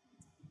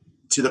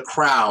to the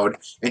crowd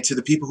and to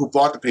the people who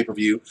bought the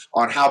pay-per-view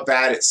on how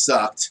bad it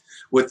sucked,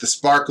 with the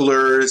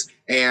sparklers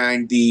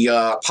and the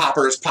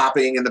poppers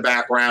popping in the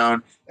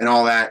background and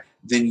all that,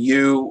 then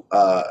you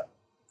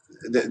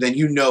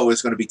know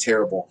it's going to be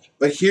terrible.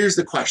 But here's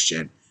the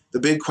question. The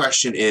big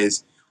question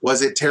is,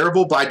 was it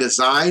terrible by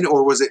design,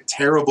 or was it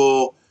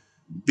terrible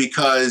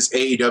because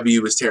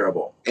AEW was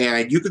terrible?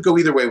 And you could go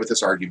either way with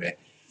this argument.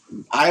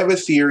 I have a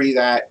theory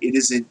that it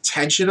is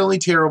intentionally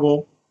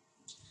terrible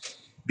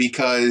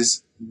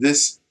because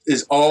this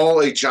is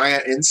all a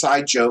giant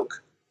inside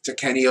joke to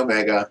Kenny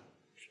Omega.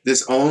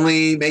 This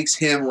only makes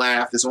him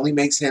laugh. This only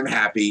makes him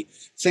happy.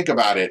 Think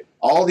about it.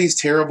 All these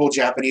terrible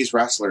Japanese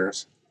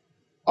wrestlers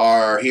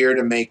are here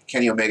to make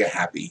Kenny Omega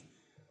happy.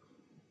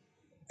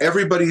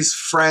 Everybody's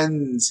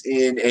friends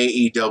in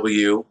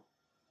AEW,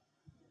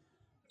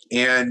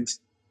 and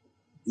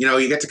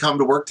you get to come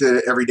to work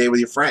every day with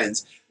your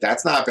friends.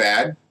 That's not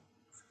bad.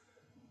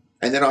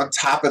 And then on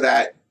top of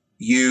that,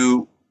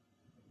 you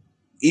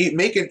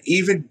make an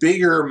even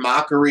bigger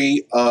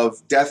mockery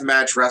of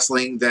deathmatch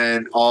wrestling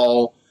than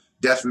all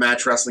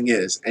deathmatch wrestling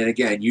is. And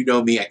again, you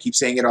know me, I keep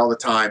saying it all the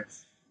time.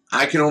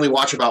 I can only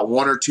watch about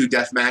 1 or 2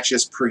 death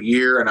matches per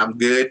year, and I'm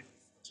good.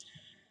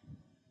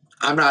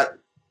 I'm not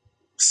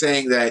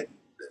saying that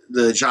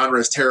the genre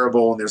is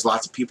terrible and there's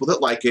lots of people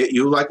that like it.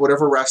 You like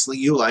whatever wrestling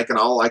you like, and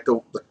I'll like the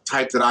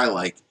type that I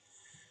like.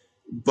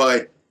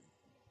 But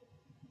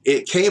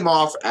it came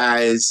off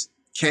as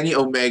Kenny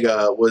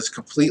Omega was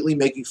completely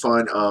making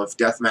fun of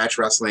deathmatch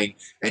wrestling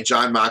and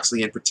Jon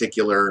Moxley in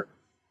particular,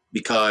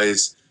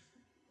 because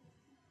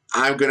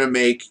I'm going to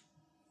make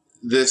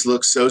this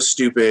look so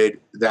stupid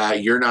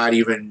that you're not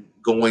even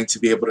going to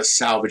be able to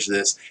salvage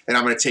this, and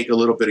I'm going to take a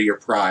little bit of your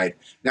pride.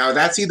 Now,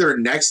 that's either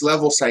next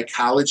level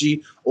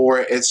psychology, or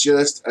it's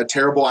just a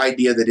terrible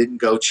idea that didn't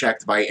go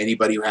checked by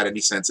anybody who had any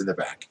sense in the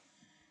back.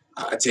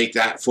 Take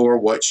that for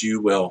what you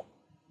will.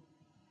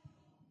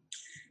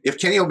 If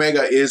Kenny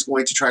Omega is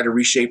going to try to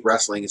reshape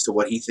wrestling as to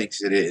what he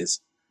thinks it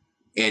is,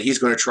 and he's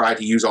going to try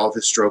to use all of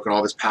his stroke and all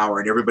of his power,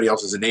 and everybody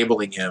else is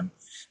enabling him,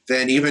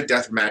 then even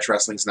deathmatch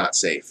wrestling is not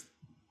safe.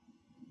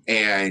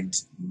 And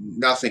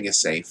nothing is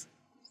safe.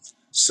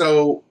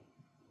 So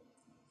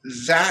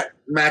that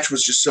match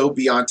was just so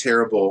beyond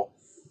terrible.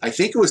 I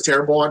think it was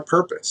terrible on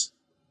purpose.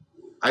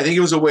 I think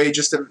it was a way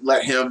just to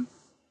let him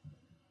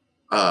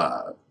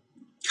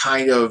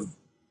kind of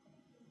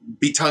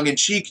be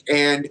tongue-in-cheek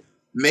and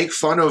make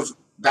fun of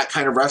that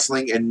kind of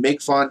wrestling and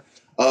make fun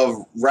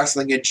of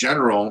wrestling in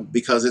general,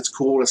 because it's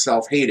cool to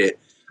self-hate it.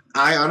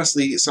 I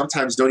honestly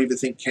sometimes don't even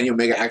think Kenny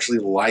Omega actually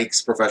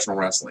likes professional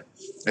wrestling.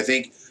 I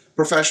think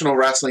professional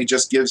wrestling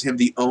just gives him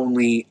the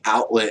only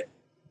outlet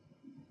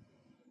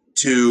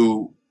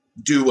to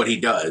do what he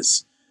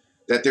does.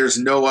 That there's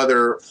no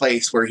other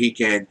place where he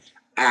can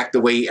act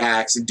the way he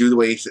acts and do the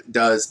way he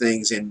does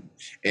things and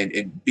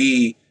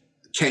be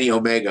Kenny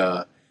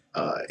Omega.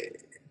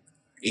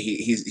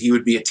 He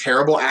would be a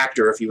terrible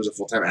actor if he was a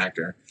full-time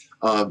actor.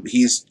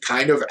 He's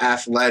kind of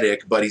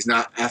athletic, but he's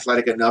not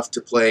athletic enough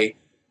to play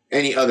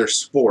any other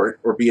sport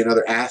or be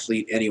another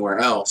athlete anywhere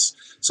else.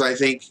 So I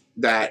think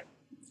that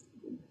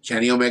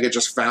Kenny Omega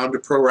just found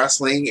pro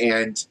wrestling,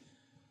 and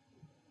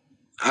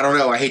I don't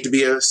know, I hate to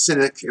be a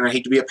cynic and I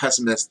hate to be a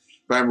pessimist,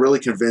 but I'm really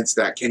convinced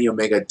that Kenny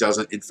Omega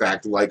doesn't in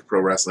fact like pro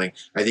wrestling.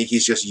 I think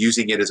he's just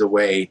using it as a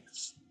way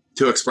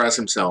to express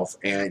himself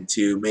and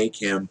to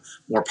make him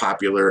more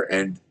popular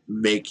and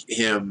make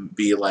him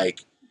be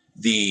like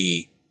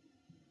the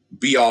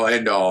be-all,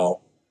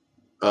 end-all,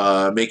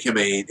 make him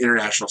an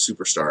international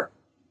superstar.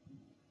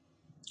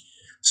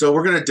 So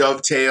we're going to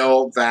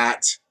dovetail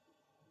that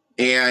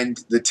and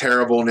the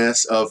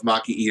terribleness of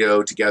Maki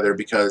Ito together,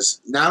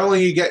 because not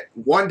only you get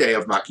 1 day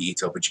of Maki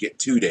Ito, but you get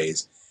 2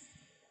 days.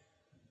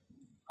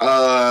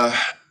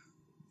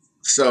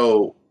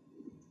 So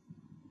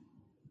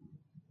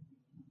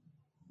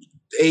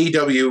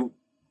AEW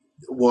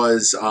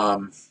was,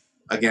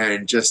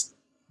 again, just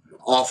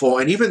awful.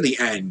 And even the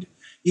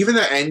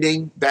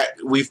ending that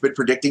we've been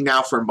predicting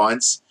now for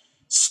months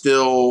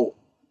still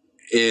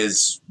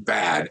is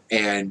bad.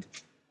 And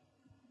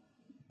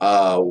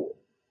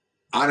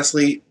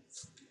honestly,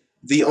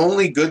 the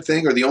only good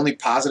thing or the only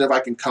positive I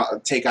can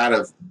take out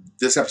of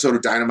this episode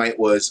of Dynamite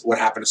was what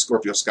happened to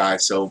Scorpio Sky.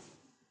 So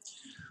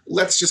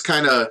let's just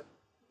kind of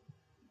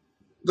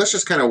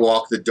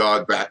walk the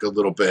dog back a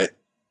little bit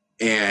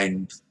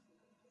and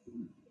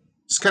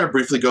just kind of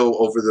briefly go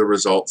over the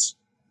results.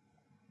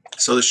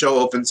 So the show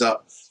opens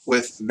up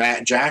with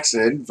Matt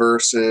Jackson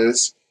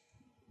versus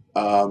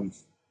Rey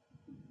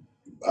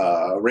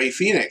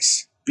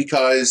Fenix,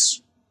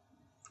 because,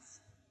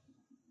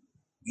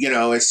 you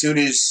know, as soon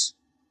as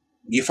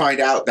you find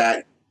out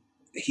that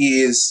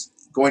he is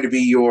going to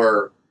be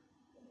your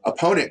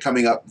opponent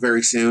coming up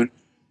very soon,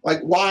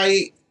 like,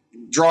 why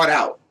draw it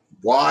out?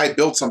 Why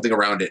build something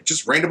around it?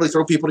 Just randomly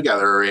throw people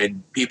together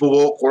and people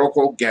will, quote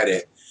unquote, get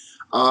it.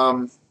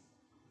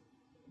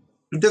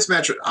 This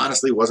match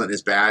honestly wasn't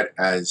as bad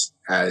as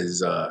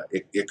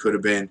it could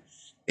have been,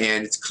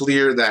 and it's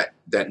clear that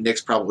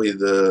Nick's probably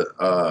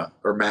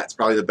or Matt's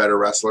probably the better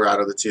wrestler out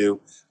of the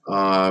two.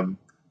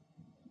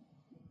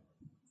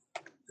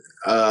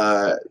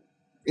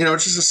 You know,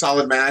 it's just a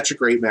solid match, a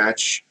great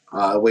match,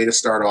 way to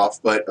start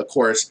off. But of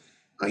course,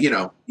 you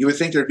know, you would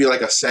think there'd be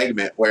like a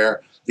segment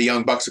where the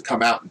Young Bucks would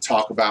come out and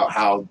talk about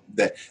how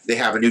that they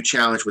have a new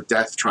challenge with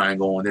Death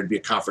Triangle, and there'd be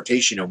a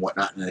confrontation and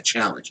whatnot and a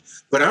challenge.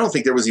 But I don't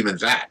think there was even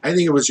that. I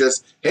think it was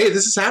just, hey,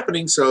 this is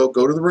happening, so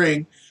go to the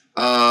ring.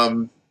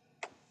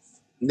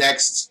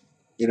 Next,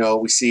 you know,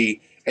 we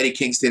see Eddie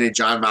Kingston and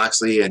Jon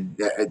Moxley,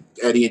 and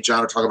Eddie and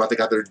John are talking about they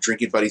got their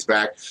drinking buddies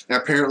back. Now,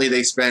 apparently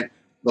they spent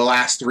the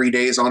last 3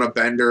 days on a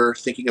bender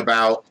thinking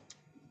about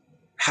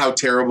how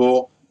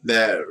terrible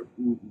the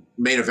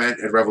main event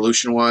at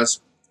Revolution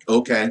was.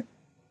 Okay.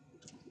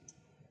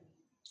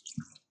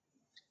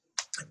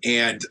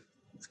 And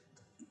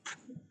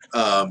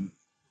I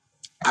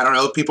don't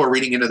know if people are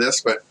reading into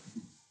this, but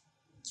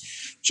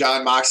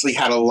Jon Moxley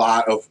had a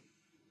lot of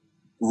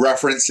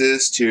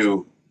references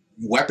to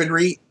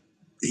weaponry.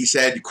 He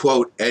said,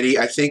 quote, Eddie,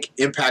 I think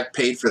Impact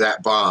paid for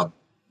that bomb.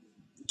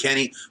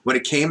 Kenny, when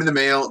it came in the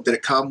mail, did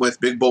it come with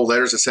big bold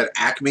letters that said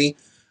Acme?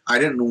 I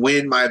didn't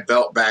win my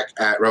belt back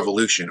at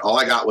Revolution. All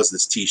I got was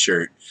this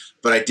t-shirt.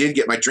 But I did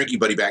get my drinking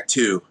buddy back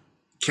too.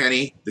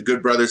 Kenny, the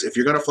Good Brothers, if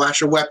you're going to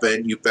flash a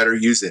weapon, you better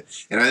use it.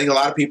 And I think a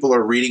lot of people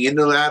are reading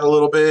into that a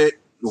little bit.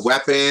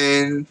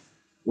 Weapon.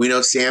 We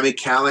know Sami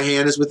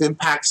Callihan is with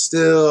Impact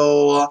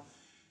still.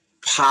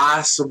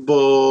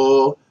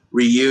 Possible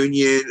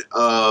reunion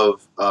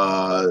of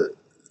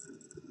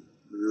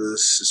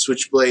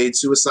Switchblade,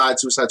 Suicide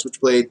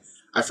Switchblade.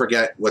 I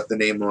forget what the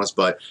name was,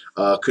 but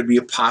could be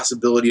a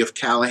possibility of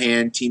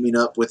Callihan teaming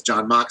up with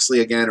Jon Moxley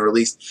again, or at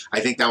least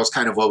I think that was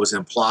kind of what was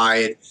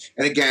implied.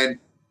 And again,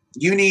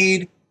 you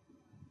need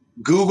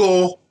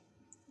Google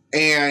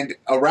and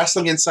a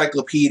wrestling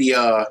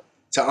encyclopedia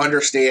to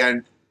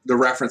understand the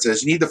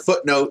references. You need the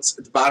footnotes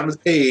at the bottom of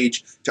the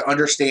page to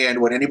understand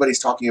what anybody's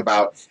talking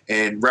about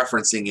and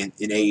referencing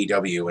in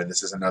AEW. And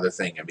this is another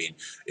thing. I mean,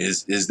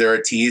 is there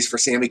a tease for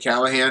Sami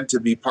Callihan to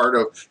be part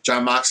of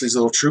Jon Moxley's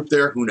little troupe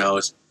there? Who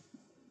knows?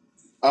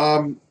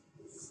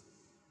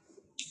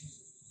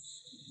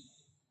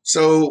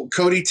 So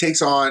Cody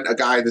takes on a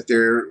guy that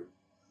they're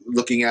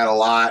looking at a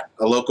lot,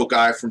 a local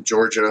guy from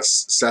Georgia,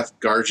 Seth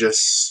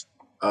Gargis,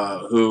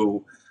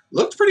 who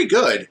looked pretty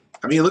good.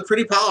 I mean, he looked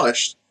pretty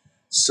polished.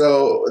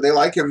 So they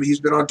like him. He's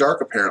been on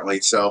Dark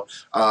apparently. So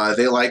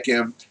they like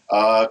him.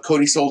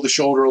 Cody sold the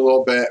shoulder a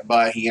little bit,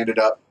 but he ended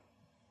up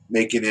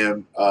making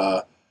him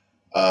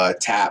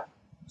tap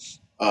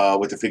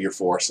with the figure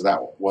four. So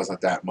that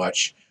wasn't that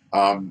much.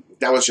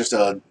 That was just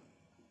a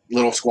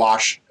little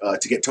squash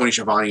to get Tony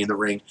Schiavone in the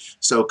ring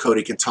so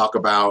Cody can talk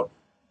about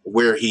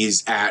where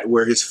he's at,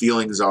 where his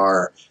feelings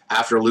are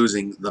after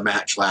losing the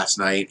match last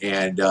night.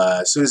 And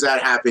as soon as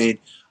that happened,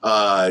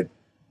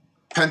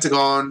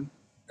 Pentagon,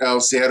 El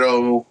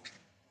Cero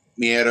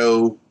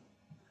Miedo,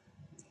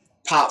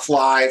 Pop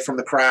Fly from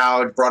the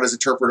crowd, brought his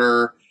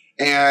interpreter,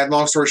 and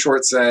long story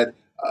short said,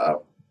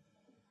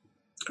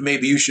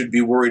 maybe you should be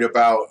worried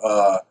about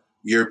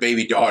your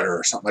baby daughter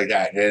or something like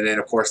that. And then,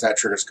 of course, that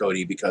triggers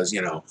Cody because,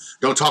 you know,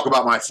 don't talk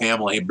about my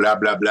family, blah,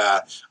 blah, blah.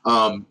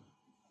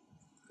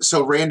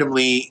 So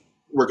randomly,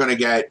 we're going to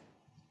get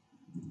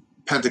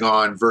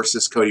Pentagon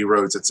versus Cody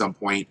Rhodes at some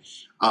point.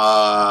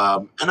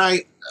 And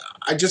I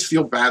just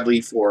feel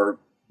badly for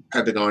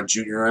Pentagon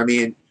Jr. I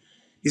mean,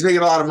 he's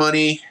making a lot of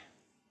money.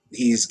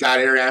 He's got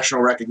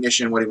international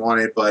recognition, what he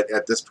wanted, but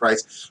at this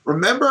price.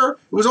 Remember,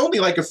 it was only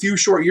like a few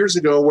short years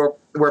ago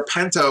where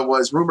Penta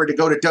was rumored to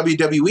go to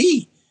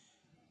WWE.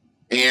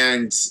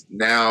 And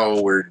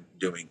now we're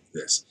doing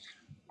this.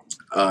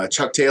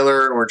 Chuck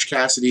Taylor and Orange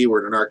Cassidy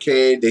were in an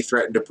arcade. They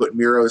threatened to put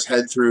Miro's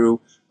head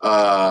through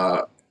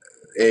a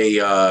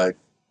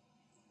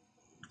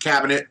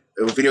cabinet,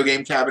 a video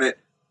game cabinet.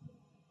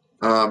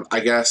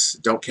 I guess.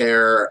 Don't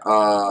care.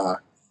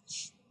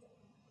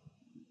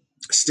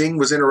 Sting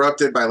was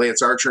interrupted by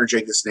Lance Archer and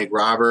Jake the Snake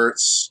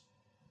Roberts.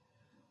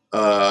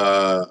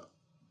 And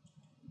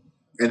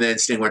then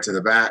Sting went to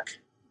the back.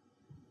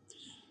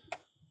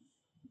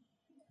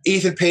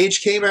 Ethan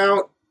Page came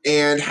out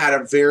and had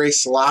a very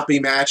sloppy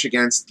match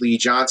against Lee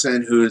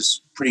Johnson,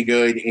 who's pretty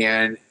good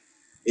and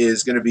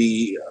is going to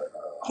be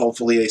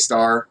hopefully a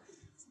star.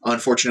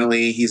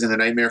 Unfortunately, he's in the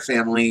Nightmare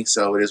family,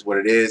 so it is what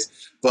it is.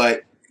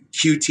 But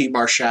QT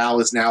Marshall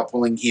is now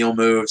pulling heel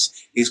moves.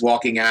 He's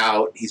walking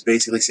out. He's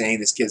basically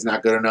saying this kid's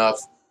not good enough.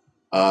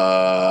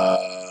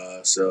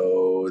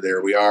 So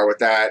there we are with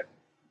that.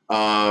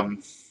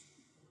 You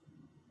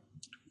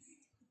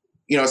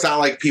know, it's not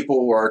like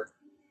people are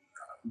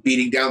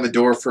beating down the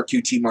door for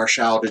QT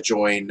Marshall to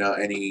join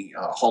any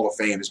Hall of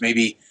Fames.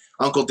 Maybe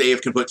Uncle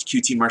Dave can put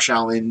QT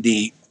Marshall in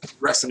the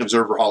Wrestling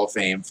Observer Hall of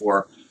Fame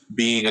for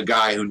being a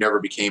guy who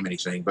never became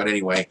anything. But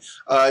anyway,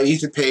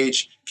 Ethan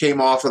Page came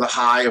off with a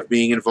high of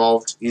being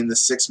involved in the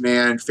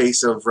six-man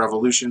Face of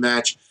Revolution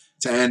match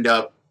to end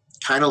up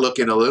kind of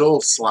looking a little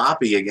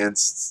sloppy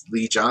against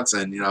Lee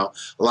Johnson. You know,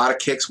 a lot of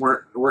kicks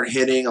weren't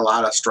hitting, a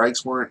lot of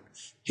strikes weren't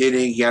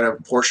hitting. He had a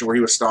portion where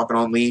he was stomping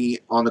on Lee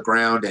on the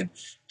ground, and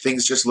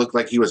things just looked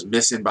like he was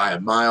missing by a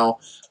mile.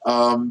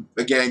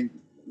 Again,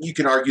 you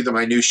can argue the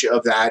minutia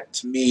of that.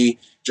 To me,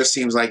 just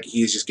seems like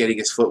he's just getting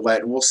his foot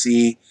wet, and we'll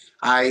see.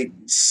 I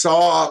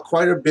saw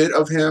quite a bit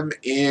of him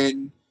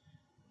in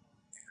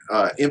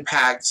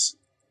Impact,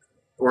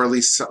 or at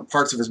least some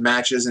parts of his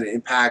matches in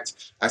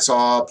Impact. I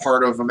saw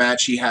part of a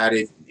match he had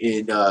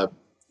in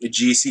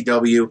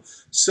GCW.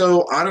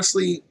 So,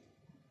 honestly,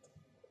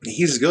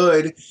 he's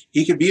good.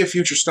 He could be a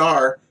future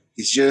star.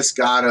 He's just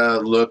got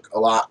to look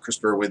a lot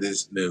crisper with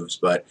his moves,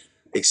 but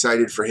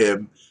excited for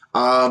him.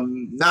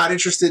 Not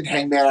interested in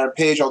Hangman Adam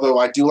Page, although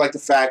I do like the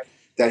fact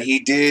that he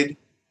did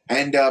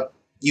end up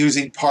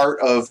using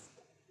part of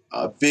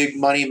Big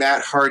Money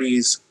Matt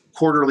Hardy's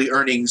quarterly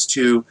earnings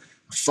to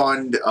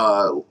fund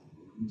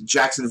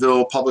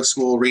Jacksonville public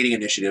school reading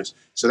initiatives.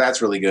 So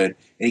that's really good.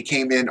 And he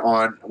came in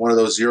on one of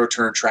those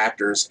zero-turn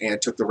tractors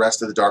and took the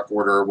rest of the Dark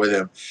Order with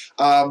him.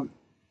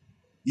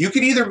 You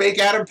can either make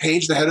Adam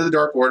Page the head of the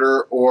Dark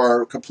Order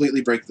or completely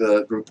break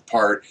the group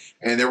apart.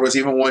 And there was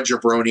even one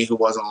jabroni who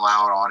wasn't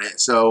allowed on it.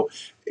 So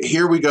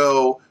here we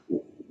go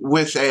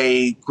with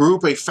a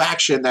group, a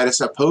faction that is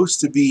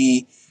supposed to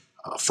be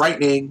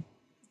frightening,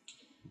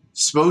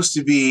 supposed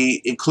to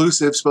be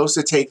inclusive, supposed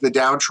to take the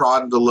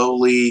downtrodden, the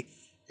lowly,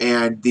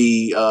 and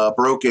the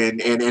broken,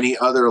 and any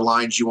other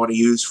lines you want to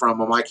use from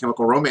a My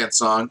Chemical Romance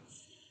song,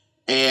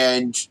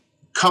 and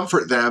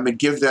comfort them and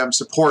give them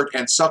support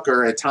and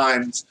succor at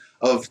times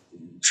of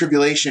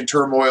tribulation,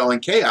 turmoil,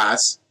 and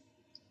chaos.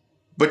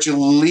 But you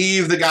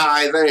leave the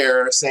guy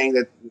there saying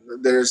that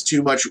there's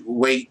too much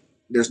weight,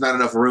 there's not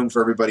enough room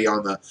for everybody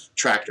on the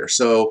tractor.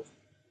 So,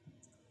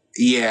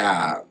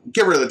 yeah,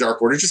 get rid of the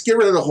Dark Order. Just get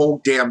rid of the whole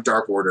damn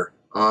Dark Order.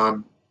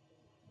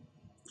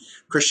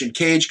 Christian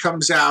Cage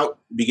comes out,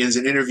 begins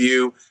an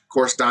interview. Of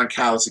course, Don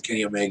Callis and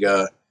Kenny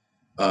Omega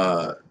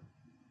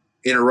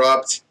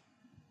interrupt.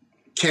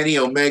 Kenny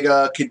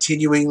Omega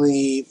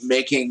continually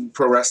making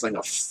pro wrestling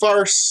a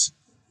farce.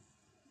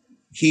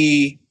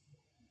 He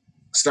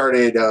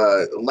started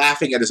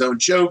laughing at his own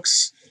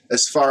jokes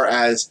as far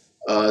as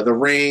the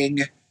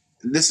ring.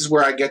 And this is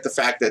where I get the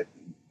fact that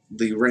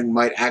the ring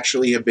might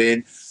actually have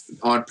been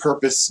on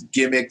purpose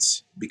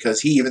gimmicked,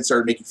 because he even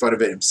started making fun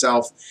of it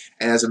himself.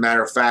 And as a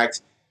matter of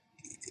fact,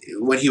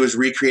 when he was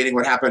recreating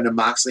what happened to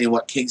Moxley and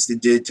what Kingston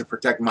did to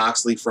protect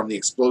Moxley from the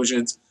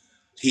explosions,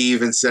 he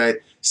even said,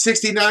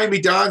 69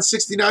 me, Don,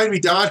 69 me,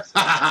 Don.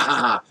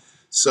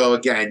 So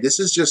again, this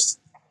is just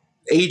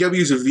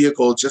AEW's a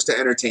vehicle just to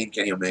entertain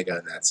Kenny Omega,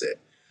 and that's it.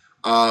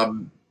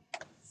 The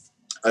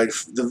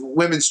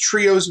women's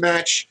trios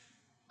match,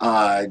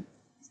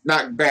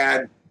 not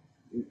bad.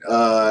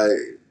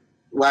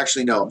 Well,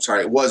 actually, no, I'm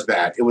sorry. It was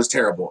bad. It was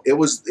terrible. It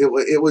was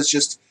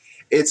just,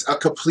 it's a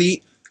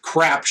complete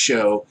crap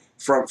show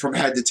from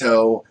head to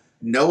toe.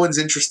 No one's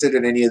interested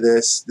in any of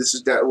this.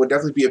 Would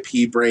definitely be a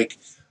pee break.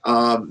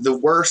 The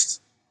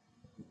worst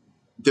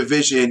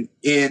division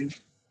in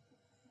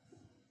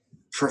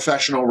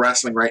professional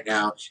wrestling right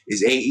now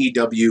is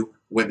AEW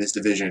women's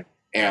division.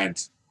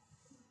 And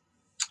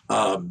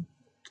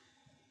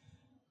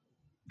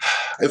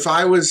If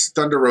I was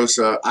Thunder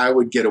Rosa, I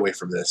would get away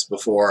from this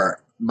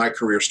before my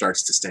career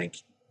starts to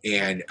stink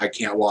and I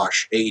can't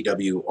wash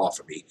AEW off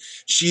of me.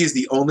 She is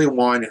the only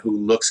one who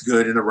looks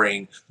good in the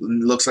ring,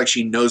 looks like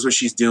she knows what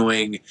she's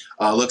doing,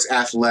 looks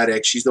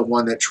athletic. She's the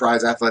one that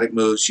tries athletic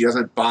moves. She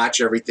doesn't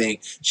botch everything.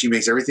 She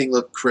makes everything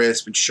look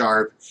crisp and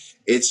sharp.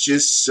 It's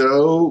just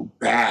so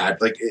bad.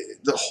 Like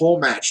the whole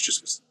match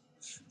just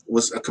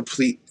was a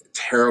complete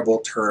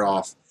terrible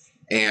turnoff.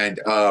 And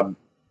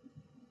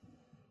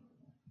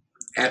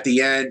at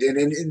the end,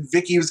 and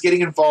Vicky was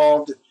getting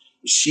involved.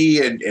 She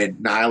and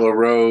Nyla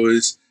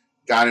Rose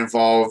got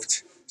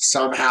involved.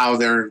 Somehow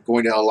they're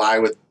going to ally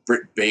with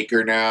Britt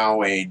Baker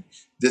now, and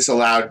this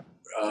allowed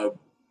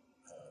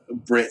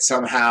Britt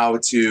somehow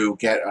to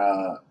get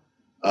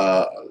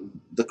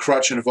the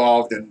crutch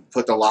involved and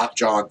put the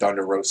lockjaw on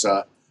Thunder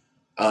Rosa.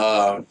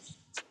 I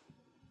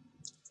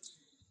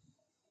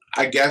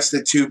guess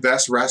the two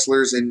best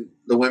wrestlers in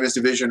the women's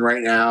division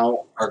right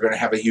now are going to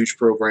have a huge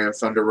program,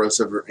 Thunder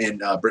Rosa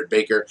and Britt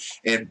Baker.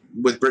 And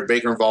with Britt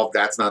Baker involved,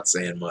 that's not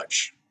saying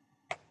much.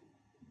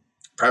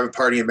 Private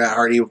Party and Matt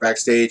Hardy were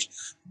backstage.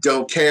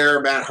 Don't care.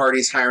 Matt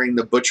Hardy's hiring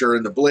the Butcher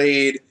and the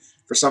Blade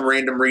for some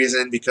random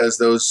reason because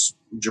those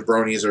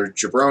jabronis are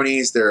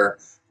jabronis. They're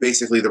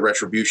basically the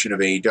retribution of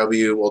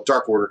AEW. Well,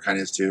 Dark Order kind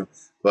of is too,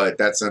 but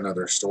that's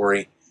another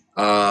story.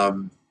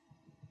 Darby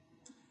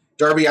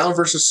Allin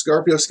versus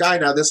Scorpio Sky.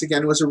 Now, this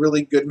again was a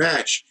really good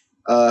match.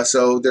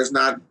 So there's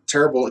not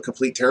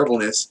complete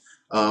terribleness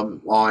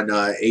on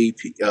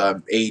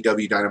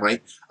AEW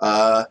Dynamite.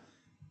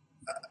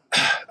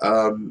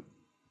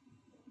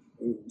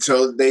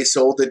 So they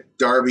sold that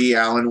Darby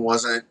Allin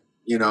wasn't,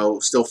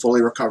 still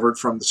fully recovered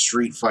from the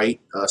street fight,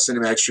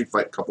 cinematic street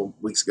fight a couple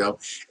weeks ago.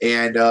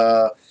 And,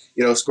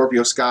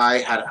 Scorpio Sky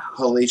had a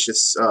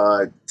hellacious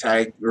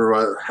tag or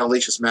a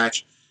hellacious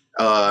match.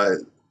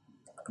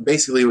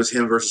 Basically, it was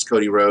him versus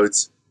Cody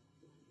Rhodes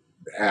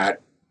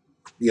at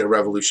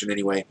Revolution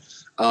anyway.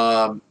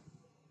 I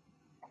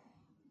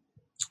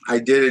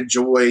did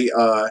enjoy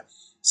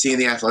seeing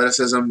the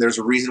athleticism. There's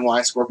a reason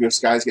why Scorpio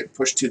Sky is getting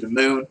pushed to the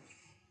moon.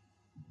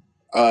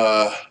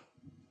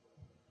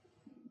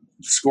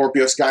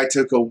 Scorpio Sky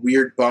took a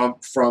weird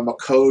bump from a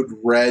code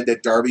red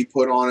that Darby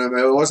put on him.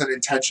 It wasn't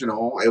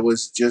intentional. It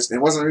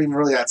wasn't even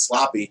really that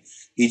sloppy.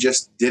 He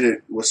just did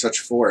it with such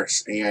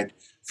force. And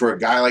for a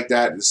guy like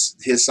that,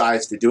 his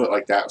size, to do it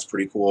like that was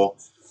pretty cool.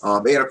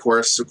 And of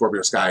course,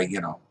 Scorpio Sky,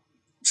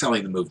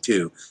 selling the move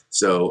too.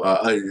 So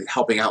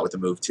helping out with the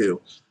move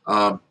too.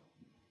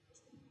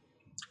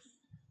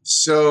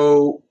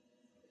 So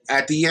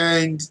at the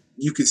end,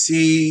 you could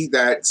see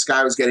that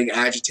Sky was getting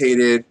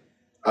agitated.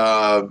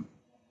 So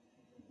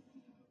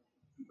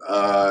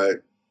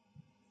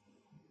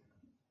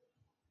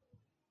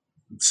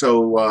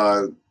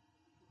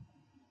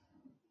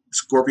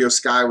Scorpio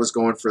Sky was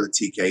going for the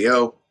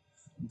TKO,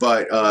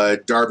 but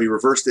Darby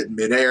reversed it in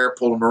midair,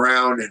 pulled him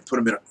around, and put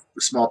him in a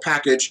small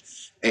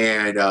package,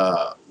 and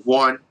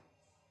won.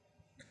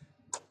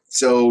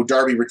 So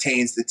Darby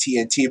retains the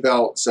TNT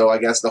belt. So I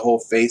guess the whole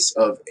face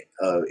of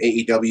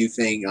AEW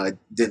thing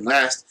didn't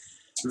last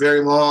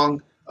very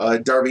long.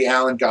 Darby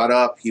Allin got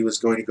up. He was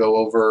going to go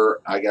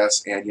over, I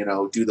guess, and,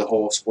 do the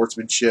whole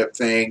sportsmanship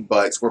thing.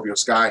 But Scorpio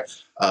Sky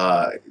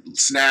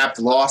snapped,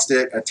 lost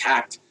it,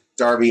 attacked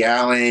Darby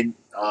Allin,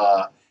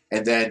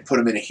 and then put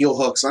him in a heel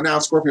hook. So now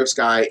Scorpio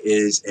Sky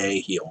is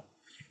a heel.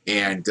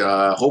 And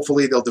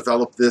hopefully they'll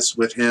develop this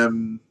with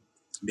him,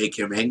 make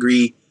him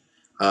angry,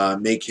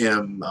 make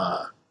him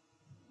a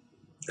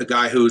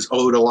guy who's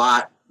owed a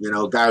lot,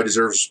 a guy who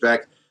deserves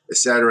respect,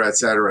 etc.,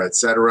 etc.,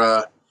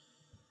 etc.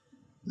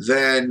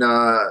 Then,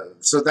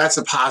 so that's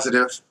a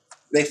positive.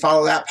 They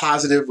follow that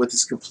positive with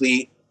this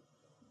complete,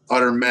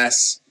 utter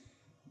mess.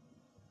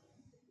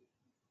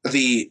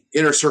 The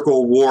Inner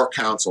Circle War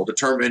Council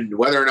determined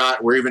whether or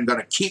not we're even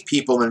going to keep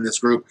people in this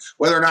group,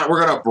 whether or not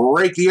we're going to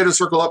break the Inner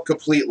Circle up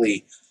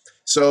completely.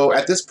 So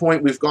at this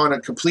point, we've gone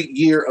a complete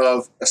year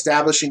of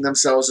establishing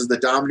themselves as the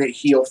dominant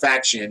heel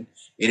faction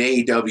in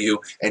AEW,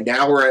 and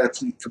now we're at a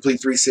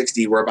complete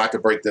 360. We're about to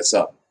break this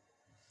up.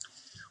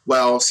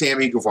 Well,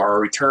 Sammy Guevara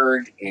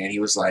returned, and he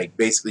was like,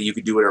 basically, you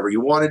can do whatever you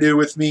want to do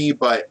with me,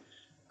 but,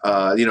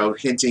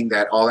 hinting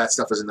that all that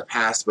stuff is in the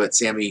past. But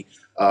Sammy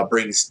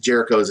brings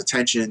Jericho's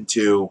attention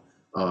to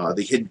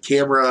the hidden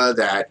camera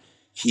that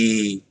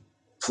he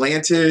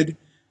planted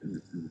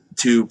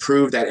to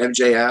prove that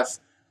MJF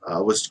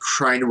was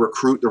trying to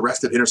recruit the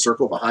rest of Inner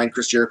Circle behind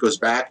Chris Jericho's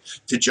back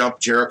to jump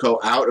Jericho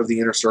out of the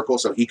Inner Circle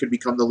so he could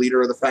become the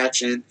leader of the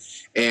faction.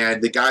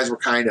 And the guys were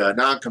kind of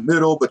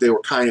non-committal, but they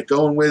were kind of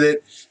going with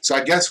it. So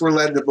I guess we're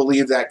led to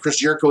believe that Chris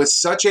Jericho is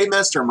such a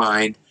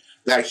mastermind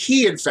that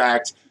he, in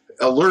fact,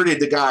 alerted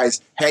the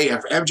guys, hey,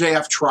 if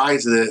MJF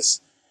tries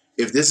this,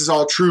 if this is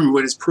all true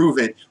and it's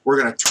proven, we're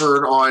going to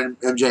turn on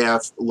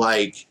MJF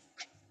like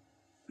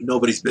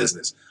nobody's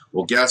business.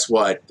 Well, guess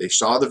what? They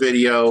saw the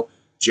video.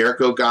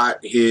 Jericho got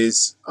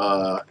his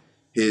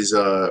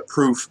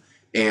proof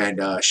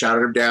and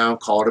shouted him down,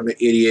 called him an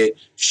idiot,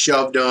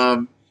 shoved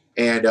him,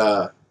 and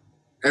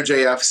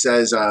MJF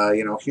says,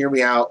 hear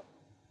me out.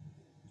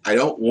 I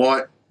don't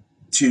want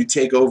to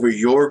take over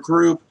your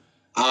group.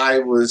 I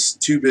was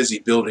too busy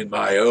building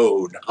my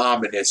own.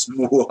 Ominous.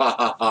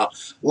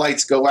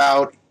 Lights go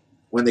out.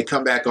 When they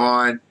come back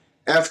on,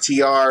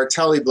 FTR,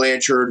 Tully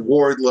Blanchard,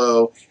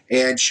 Wardlow,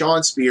 and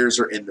Shawn Spears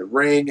are in the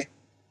ring.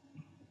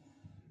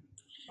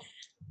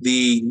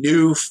 The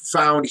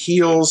newfound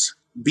heels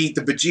beat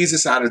the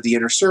bejesus out of the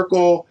Inner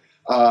Circle.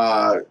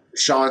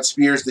 Shawn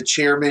Spears, the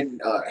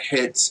chairman,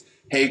 hits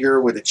Hager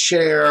with a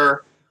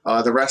chair.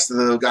 The rest of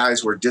the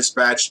guys were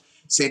dispatched.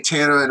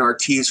 Santana and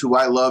Ortiz, who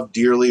I love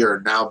dearly,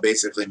 are now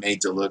basically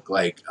made to look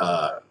like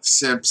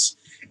simps.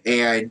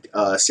 And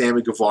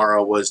Sammy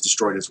Guevara was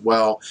destroyed as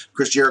well.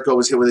 Chris Jericho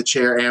was hit with a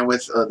chair and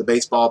with the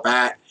baseball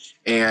bat.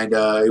 And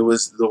it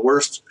was the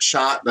worst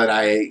shot that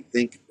I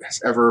think has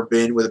ever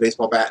been with a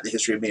baseball bat in the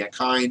history of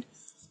mankind.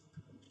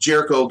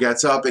 Jericho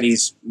gets up and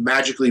he's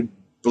magically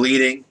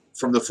bleeding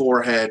from the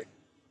forehead.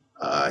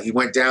 He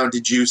went down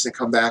to juice and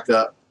come back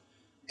up.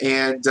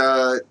 And,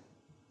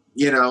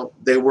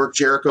 they worked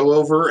Jericho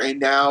over, and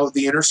now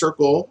the Inner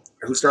Circle,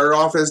 who started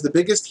off as the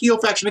biggest heel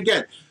faction.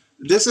 Again,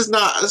 this is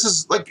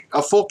like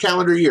a full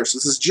calendar year. So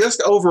this is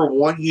just over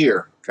 1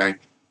 year, okay?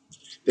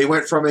 They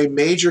went from a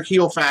major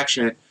heel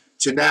faction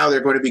to now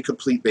they're going to be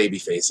complete baby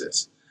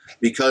faces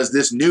because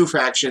this new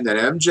faction that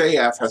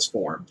MJF has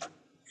formed.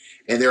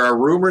 And there are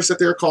rumors that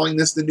they're calling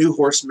this the New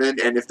Horsemen,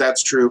 and if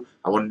that's true,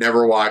 I will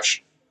never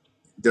watch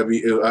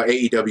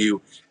AEW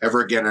ever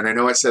again. And I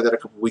know I said that a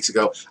couple weeks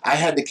ago. I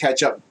had to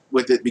catch up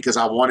with it because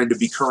I wanted to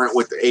be current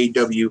with the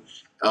AEW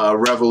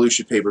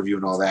Revolution pay-per-view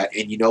and all that.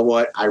 And you know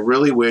what? I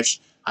really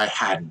wish I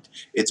hadn't.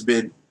 It's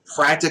been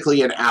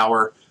practically an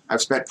hour.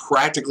 I've spent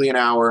practically an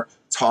hour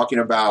talking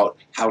about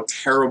how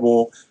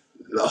terrible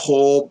the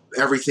whole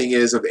everything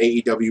is of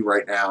AEW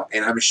right now,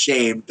 and I'm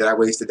ashamed that I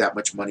wasted that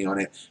much money on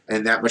it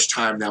and that much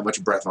time, that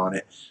much breath on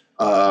it.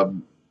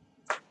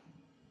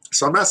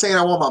 So I'm not saying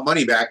I want my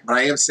money back, but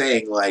I am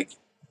saying, like,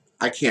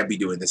 I can't be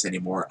doing this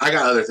anymore. I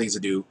got other things to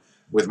do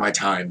with my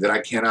time that I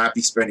cannot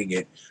be spending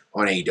it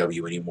on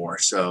AEW anymore.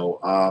 So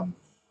I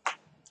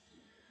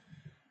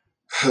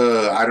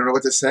don't know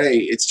what to say.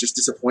 It's just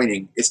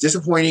disappointing. It's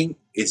disappointing.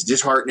 It's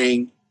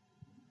disheartening.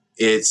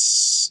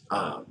 It's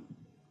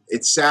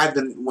sad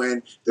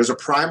when there's a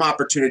prime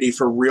opportunity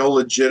for real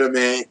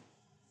legitimate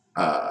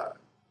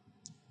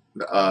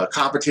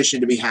competition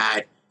to be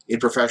had in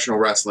professional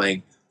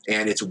wrestling,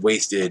 and it's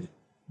wasted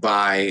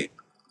by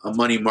a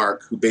money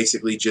mark who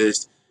basically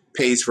just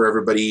pays for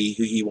everybody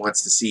who he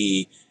wants to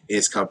see in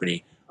his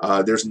company.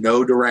 There's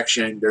no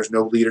direction. There's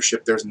no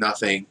leadership. There's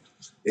nothing.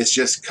 It's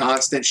just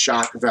constant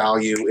shock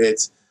value.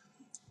 It's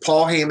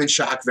Paul Heyman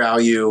shock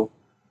value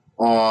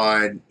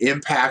on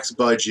Impact's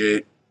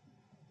budget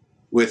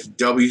with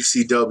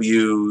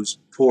WCW's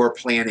poor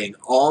planning,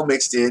 all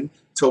mixed in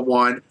to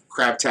one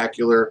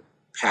craptacular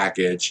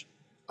package.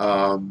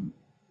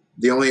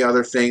 The only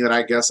other thing that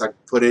I guess I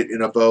put it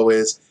in a bow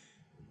is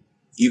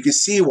you can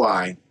see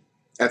why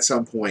at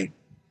some point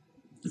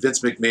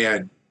Vince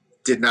McMahon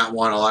did not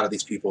want a lot of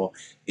these people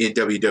in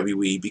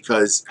WWE,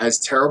 because as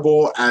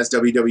terrible as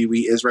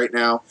WWE is right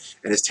now,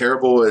 and as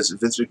terrible as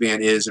Vince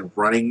McMahon is in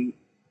running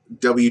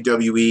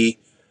WWE,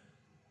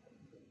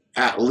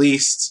 at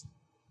least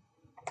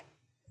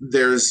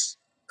there's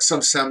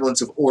some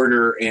semblance of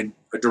order and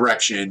a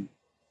direction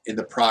in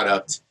the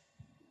product,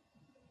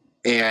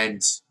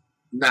 and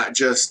not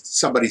just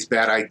somebody's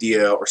bad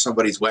idea or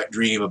somebody's wet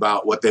dream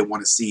about what they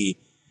want to see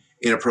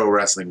in a pro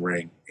wrestling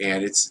ring.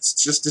 And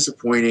it's just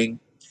disappointing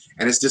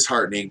and it's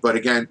disheartening. But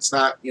again, it's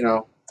not,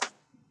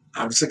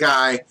 I'm just a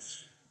guy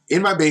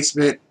in my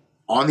basement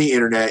on the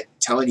internet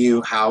telling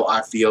you how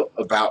I feel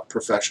about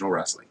professional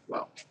wrestling.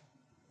 Well,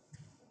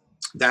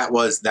 that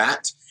was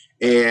that.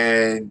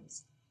 And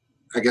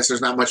I guess there's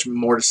not much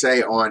more to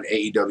say on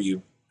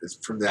AEW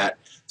from that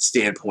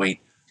standpoint.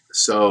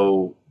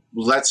 So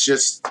let's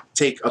just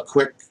take a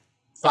quick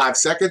 5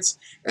 seconds,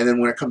 and then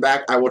when I come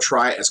back, I will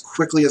try as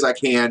quickly as I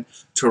can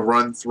to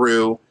run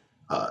through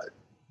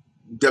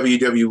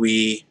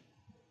WWE,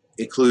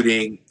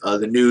 including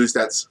the news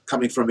that's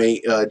coming from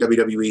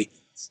WWE,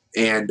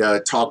 and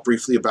talk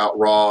briefly about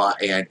Raw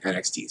and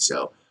NXT.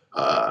 So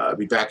I'll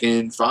be back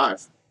in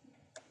 5.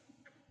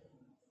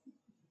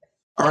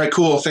 All right,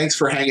 cool. Thanks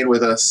for hanging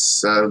with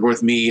us,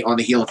 with me on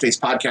the Heel and Face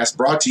podcast,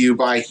 brought to you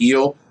by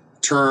Heel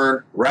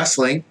Turn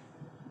Wrestling.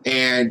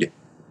 And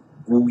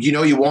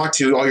you want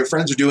to, all your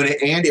friends are doing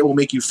it, and it will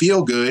make you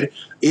feel good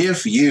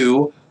if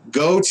you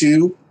go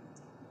to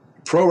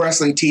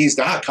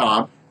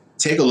ProWrestlingTees.com,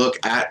 take a look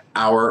at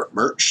our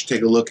merch,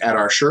 take a look at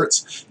our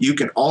shirts. You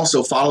can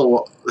also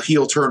follow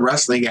Heel Turn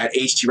Wrestling at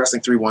HT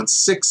Wrestling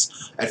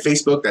 316 at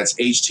Facebook. That's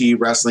HT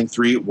Wrestling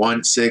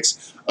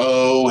 316.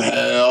 Oh,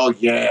 hell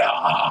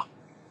yeah.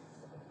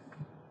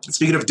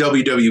 Speaking of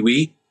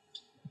WWE,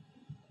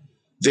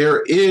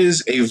 there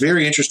is a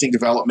very interesting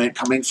development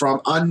coming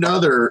from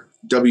another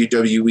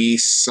WWE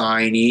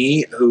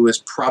signee who is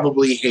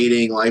probably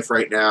hating life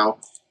right now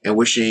and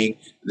wishing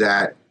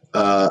that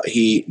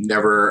he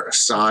never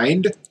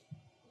signed.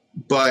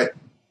 But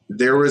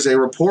there was a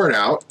report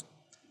out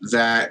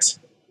that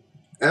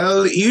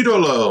El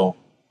Idolo.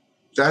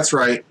 That's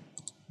right.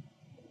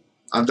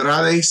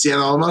 Andrade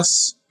Cien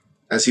Almas,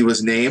 as he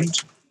was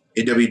named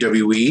in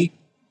WWE,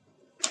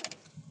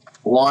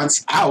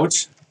 wants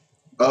out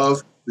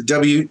of the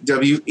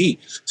WWE.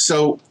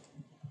 So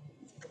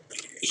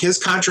his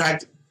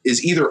contract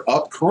is either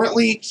up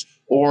currently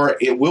or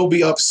it will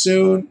be up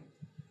soon,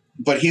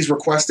 but he's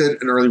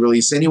requested an early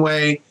release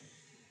anyway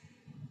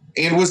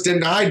and was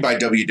denied by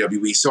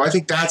WWE. So I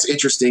think that's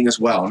interesting as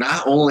well.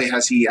 Not only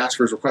has he asked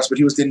for his request, but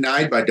he was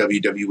denied by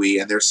WWE,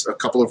 and there's a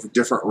couple of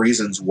different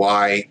reasons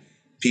why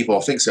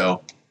people think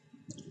so.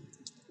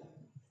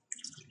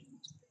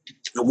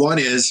 One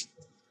is,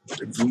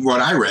 from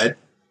what I read,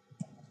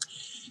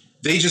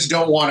 they just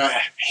don't want to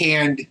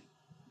hand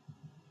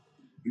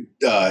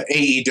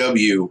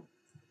AEW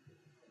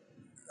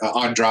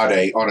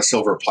Andrade on a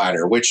silver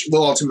platter, which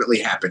will ultimately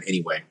happen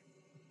anyway.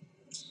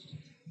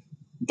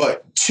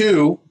 But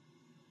two,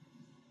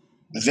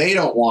 they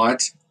don't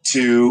want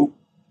to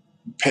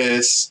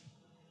piss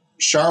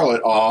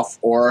Charlotte off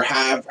or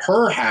have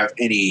her have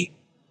any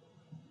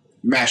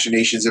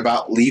machinations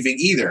about leaving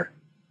either.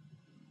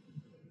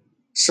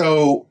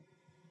 So,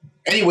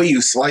 any way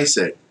you slice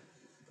it,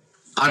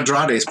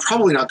 Andrade is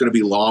probably not going to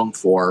be long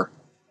for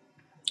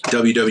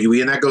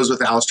WWE, and that goes with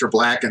Aleister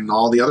Black and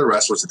all the other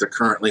wrestlers that they're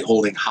currently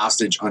holding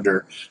hostage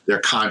under their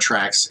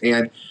contracts.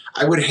 And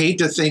I would hate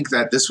to think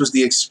that this was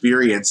the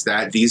experience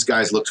that these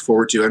guys looked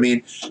forward to. I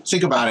mean,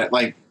 think about it.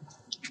 Like,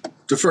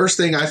 the first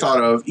thing I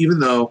thought of, even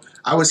though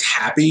I was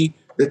happy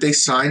that they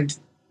signed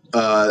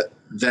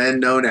then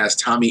known as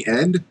Tommy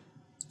End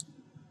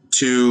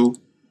to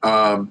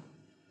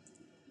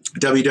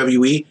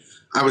WWE,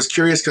 I was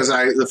curious because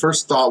the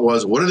first thought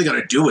was, what are they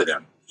going to do with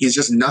him? He's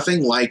just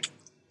nothing like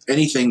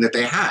anything that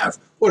they have.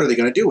 What are they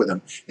going to do with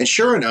him? And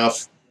sure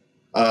enough,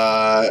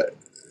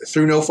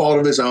 through no fault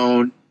of his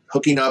own,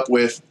 hooking up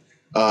with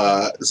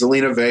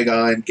Zelina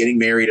Vega and getting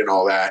married and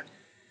all that,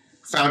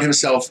 found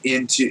himself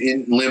in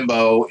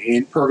limbo,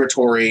 in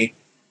purgatory,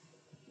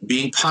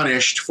 being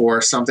punished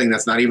for something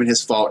that's not even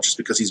his fault just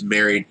because he's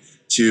married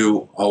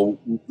to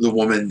the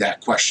woman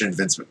that questioned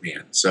Vince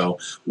McMahon. So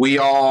we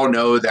all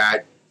know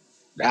that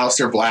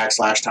Aleister Black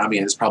 / Tommy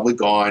End is probably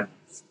gone,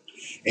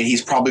 and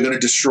he's probably going to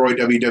destroy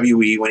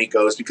WWE when he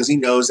goes, because he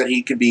knows that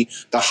he can be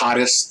the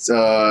hottest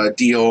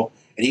deal,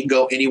 and he can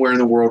go anywhere in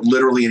the world,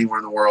 literally anywhere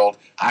in the world.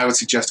 I would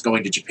suggest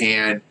going to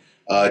Japan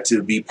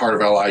to be part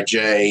of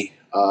LIJ,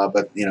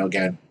 but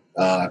again,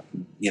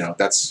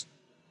 that's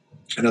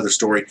another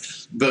story,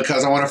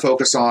 because I want to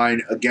focus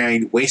on,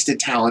 again, wasted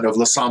talent of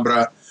La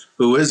Sombra,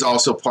 who is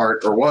also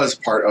was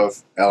part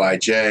of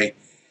LIJ.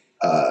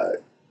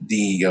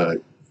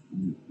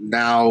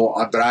 Now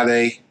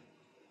Andrade,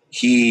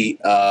 he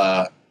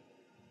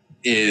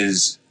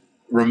is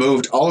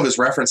removed all of his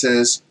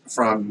references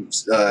from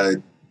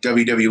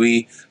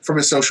WWE from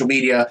his social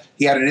media.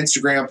 He had an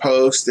Instagram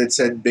post that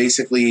said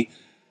basically,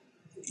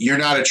 "You're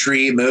not a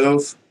tree,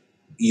 move.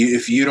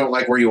 If you don't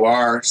like where you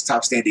are,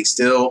 stop standing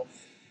still."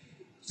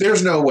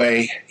 There's no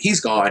way. He's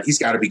gone. He's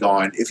got to be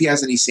gone. If he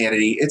has any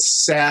sanity, it's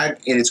sad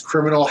and it's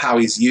criminal how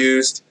he's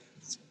used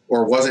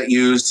or wasn't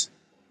used.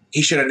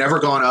 He should have never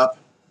gone up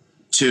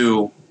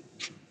to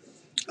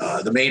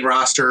the main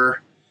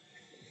roster.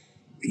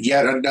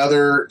 Yet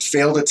another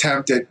failed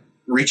attempt at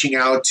reaching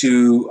out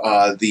to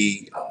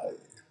the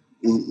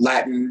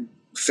Latin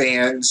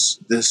fans,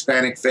 the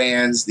Hispanic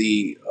fans,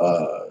 the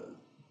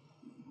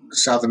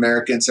South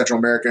American, Central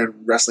American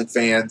wrestling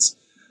fans.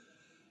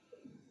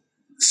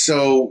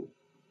 So,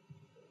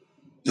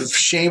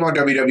 shame on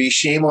WWE,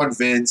 shame on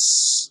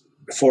Vince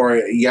for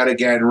yet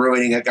again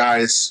ruining a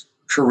guy's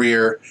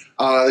career.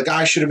 The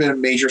guy should have been a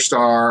major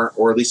star,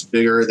 or at least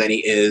bigger than he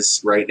is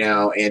right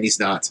now, and he's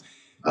not.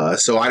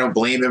 So I don't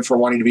blame him for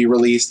wanting to be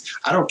released.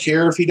 I don't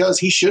care if he does.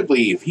 He should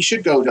leave. He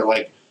should go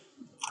to,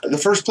 the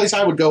first place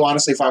I would go,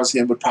 honestly, if I was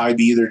him, would probably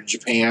be either to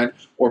Japan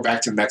or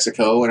back to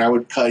Mexico, and I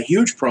would cut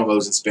huge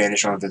promos in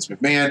Spanish on Vince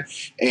McMahon,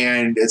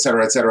 and et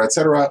cetera, et cetera, et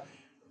cetera.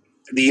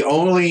 The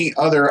only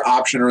other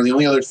option, or the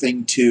only other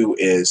thing, too,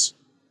 is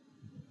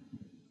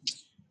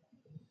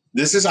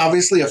this is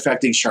obviously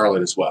affecting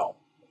Charlotte as well.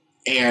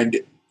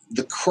 And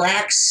the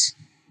cracks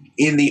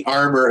in the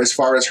armor as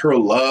far as her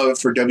love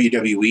for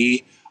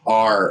WWE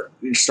are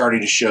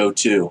starting to show,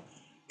 too.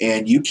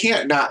 And you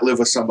can't not live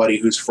with somebody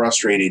who's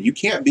frustrated. You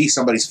can't be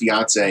somebody's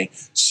fiance,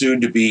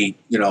 soon to be,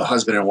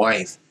 husband and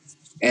wife,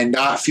 and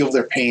not feel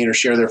their pain or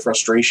share their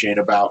frustration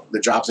about the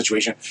job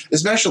situation,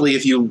 especially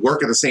if you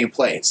work at the same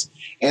place.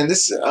 And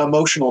this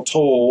emotional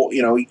toll,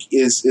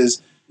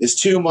 is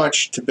too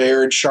much to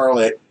bear in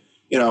Charlotte.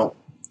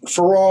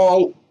 For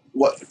all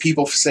what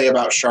people say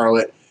about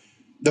Charlotte,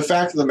 the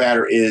fact of the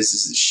matter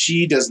is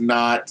she does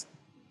not,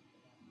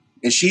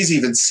 and she's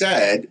even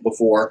said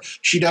before,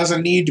 she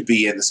doesn't need to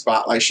be in the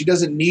spotlight. She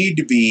doesn't need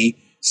to be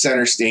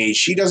center stage.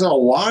 She doesn't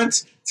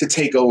want to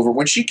take over.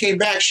 When she came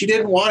back, she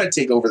didn't want to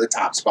take over the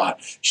top spot.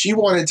 She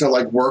wanted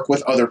to work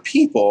with other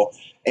people.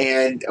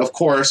 And of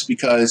course,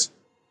 because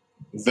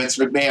Vince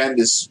McMahon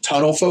is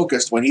tunnel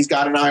focused, when he's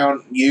got an eye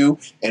on you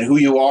and who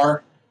you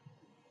are,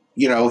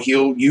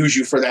 he'll use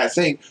you for that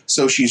thing.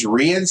 So she's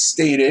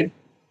reinstated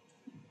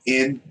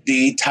in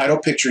the title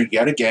picture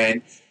yet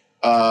again.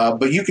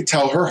 But you could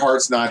tell her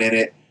heart's not in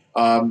it.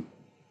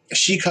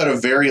 She cut a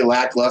very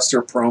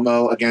lackluster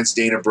promo against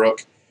Dana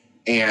Brooke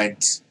and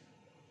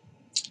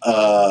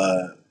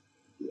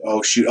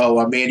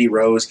Mandy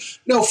Rose.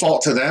 No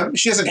fault to them.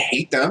 She doesn't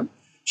hate them.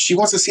 She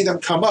wants to see them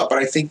come up. But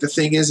I think the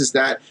thing is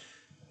that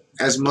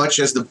as much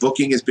as the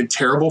booking has been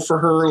terrible for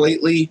her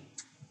lately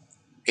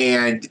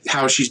and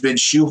how she's been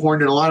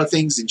shoehorned in a lot of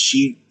things, and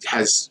she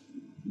has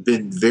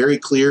been very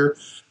clear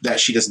that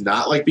she does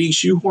not like being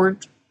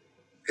shoehorned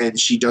and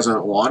she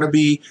doesn't want to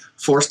be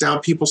forced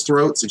down people's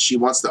throats, and she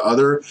wants the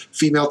other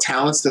female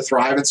talents to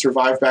thrive and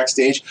survive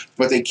backstage,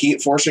 but they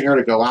keep forcing her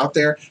to go out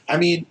there. I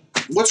mean,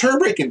 what's her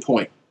breaking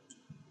point?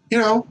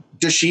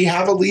 Does she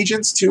have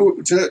allegiance to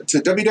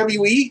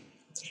WWE?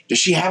 Does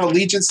she have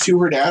allegiance to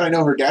her dad? I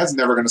know her dad's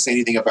never going to say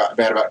anything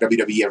bad about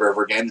WWE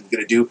ever again. He's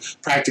going to do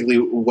practically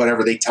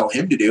whatever they tell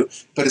him to do.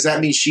 But does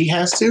that mean she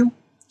has to?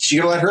 Is she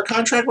going to let her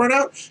contract run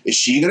out? Is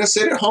she going to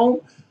sit at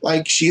home?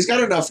 Like, she's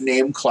got enough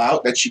name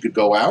clout that she could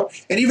go out.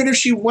 And even if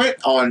she went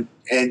on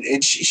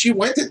and she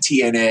went to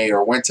TNA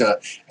or went to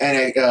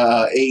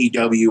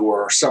AEW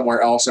or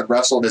somewhere else and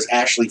wrestled as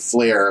Ashley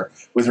Flair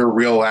with her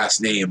real last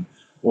name,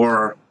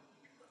 or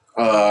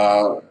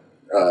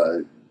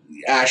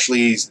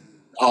Ashley's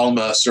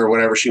Almas or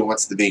whatever she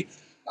wants to be,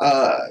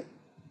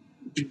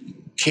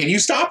 can you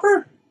stop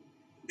her?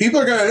 People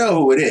are going to know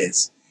who it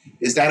is.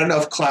 Is that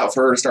enough clout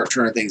for her to start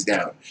turning things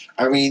down?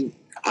 I mean,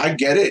 I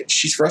get it.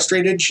 She's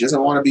frustrated. She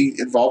doesn't want to be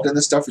involved in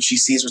this stuff, and she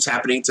sees what's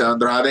happening to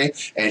Andrade,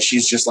 and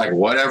she's just like,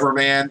 whatever,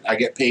 man, I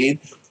get paid.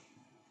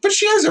 But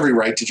she has every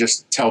right to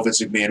just tell Vince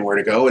McMahon where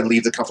to go and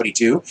leave the company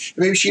too. And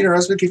maybe she and her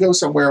husband could go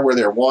somewhere where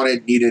they're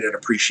wanted, needed, and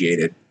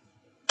appreciated.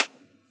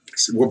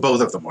 So, where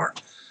both of them are.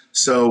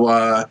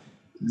 So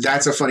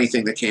that's a funny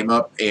thing that came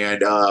up,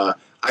 and I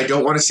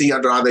don't want to see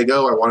Andrade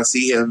go. I want to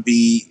see him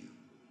be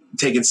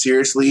taken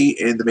seriously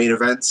in the main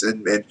events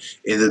and in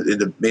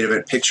the main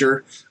event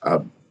picture.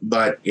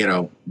 But,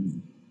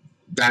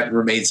 that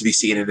remains to be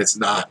seen, and it's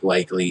not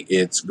likely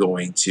it's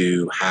going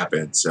to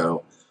happen.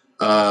 So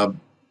then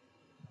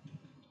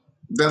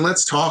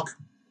let's talk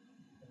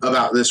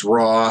about this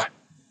Raw.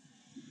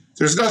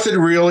 There's nothing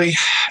really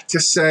to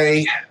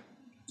say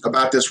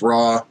about this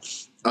Raw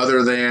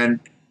other than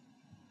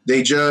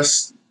they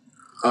just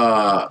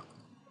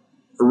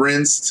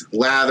rinsed,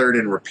 lathered,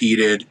 and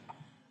repeated.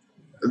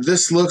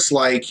 This looks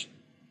like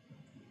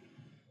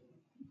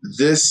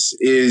this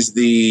is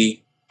the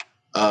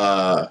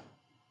I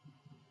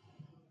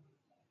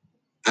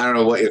don't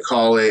know what you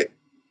call it.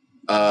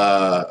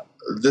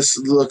 This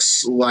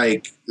looks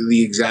like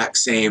the exact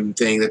same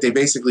thing, that they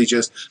basically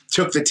just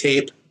took the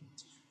tape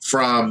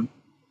from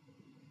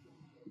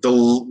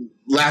the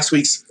last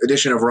week's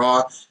edition of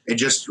Raw and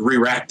just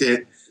re-racked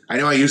it. I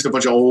know I used a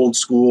bunch of old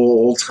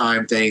school, old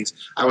time things.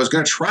 I was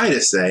going to try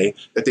to say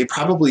that they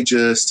probably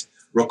just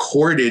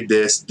recorded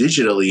this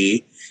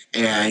digitally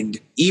and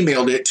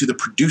emailed it to the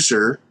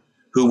producer,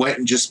 who went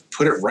and just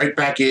put it right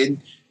back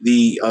in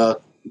the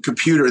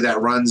computer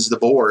that runs the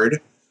board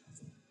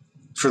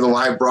for the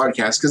live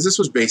broadcast, because this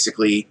was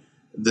basically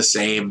the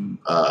same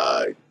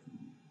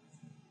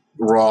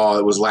Raw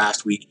it was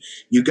last week.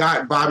 You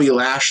got Bobby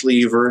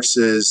Lashley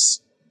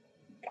versus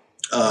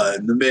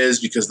The Miz,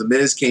 because The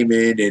Miz came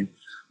in and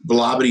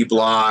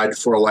blobbity-blawed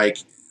for like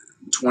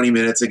 20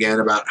 minutes again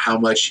about how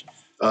much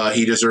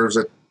he deserves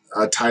a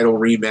title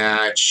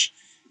rematch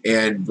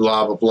and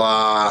blah, blah,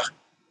 blah.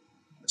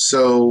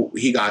 So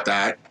he got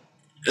that,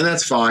 and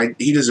that's fine.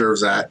 He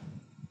deserves that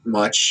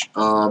much.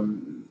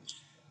 And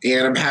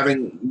I'm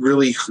having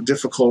really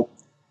difficult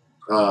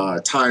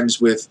times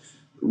with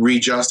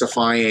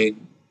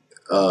re-justifying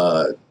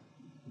The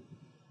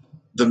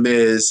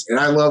Miz. And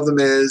I love The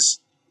Miz,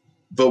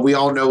 but we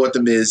all know what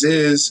The Miz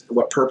is,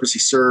 what purpose he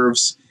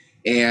serves,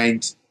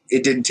 and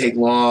it didn't take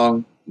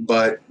long,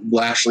 but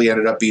Lashley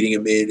ended up beating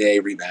him in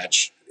a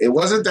rematch. It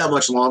wasn't that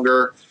much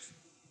longer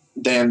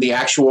than the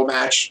actual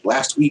match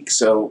last week,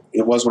 so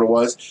it was what it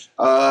was.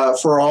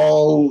 For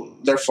all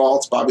their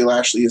faults, Bobby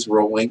Lashley is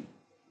rolling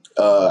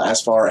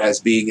as far as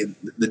being in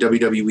the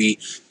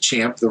WWE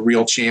champ, the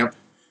real champ.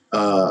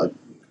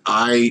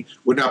 I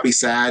would not be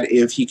sad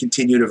if he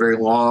continued a very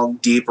long,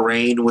 deep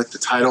reign with the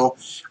title.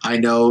 I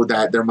know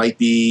that there might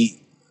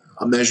be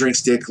a measuring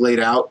stick laid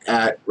out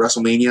at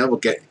WrestleMania. We'll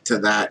get to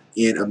that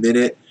in a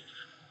minute.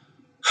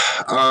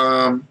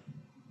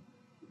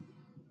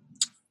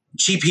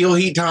 Cheap heel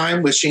heat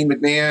time with Shane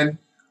McMahon.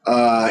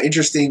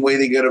 Interesting way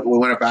they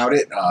went about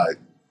it.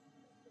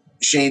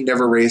 Shane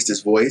never raised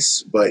his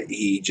voice, but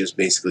he just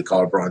basically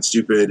called Braun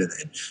stupid and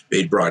then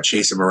made Braun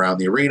chase him around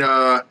the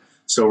arena.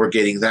 So we're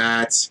getting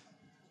that.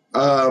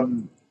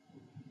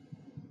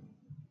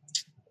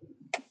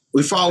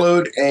 We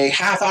followed a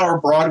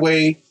half-hour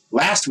Broadway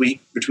last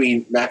week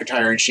between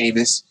McIntyre and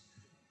Sheamus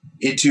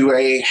into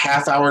a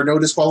half-hour no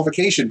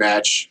disqualification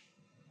match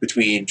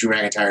between Drew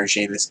McIntyre and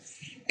Sheamus.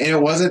 And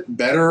it wasn't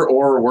better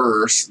or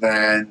worse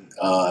than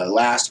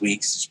last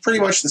week's. It's pretty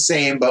much the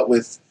same, but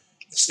with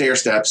stair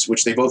steps,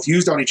 which they both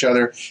used on each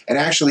other. And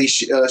actually,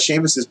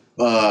 Sheamus's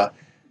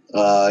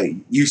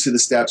use of the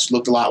steps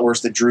looked a lot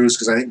worse than Drew's,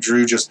 because I think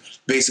Drew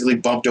just basically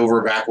bumped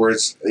over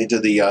backwards into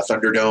the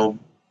Thunderdome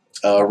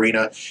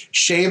arena.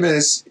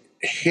 Sheamus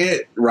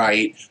hit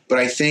right, but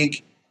I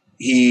think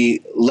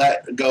he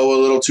let go a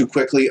little too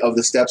quickly of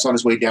the steps on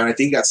his way down. I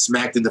think he got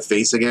smacked in the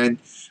face again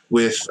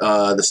with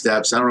the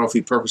steps. I don't know if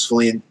he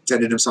purposefully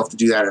intended himself to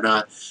do that or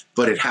not,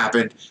 but it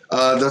happened.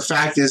 The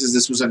fact is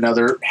this was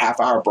another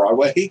half-hour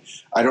Broadway.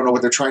 I don't know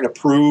what they're trying to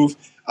prove.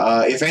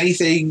 If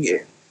anything,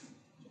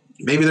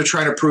 maybe they're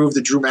trying to prove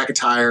that Drew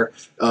McIntyre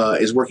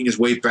is working his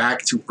way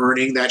back to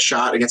earning that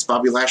shot against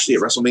Bobby Lashley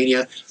at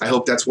WrestleMania. I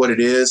hope that's what it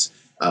is.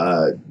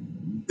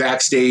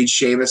 Backstage,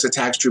 Sheamus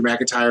attacks Drew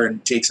McIntyre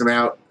and takes him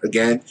out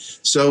again.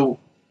 So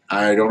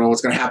I don't know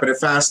what's going to happen at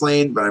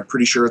Fastlane, but I'm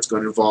pretty sure it's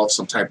going to involve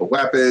some type of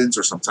weapons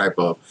or some type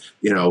of,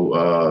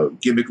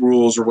 gimmick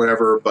rules or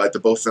whatever. But the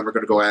both of them are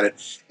going to go at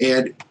it.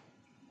 And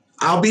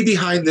I'll be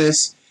behind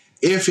this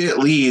if it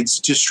leads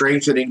to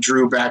strengthening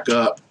Drew back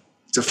up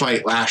to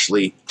fight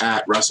Lashley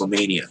at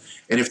WrestleMania.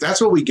 And if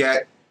that's what we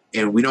get,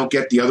 and we don't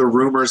get the other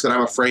rumors that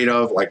I'm afraid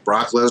of, like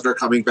Brock Lesnar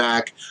coming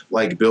back,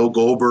 like Bill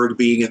Goldberg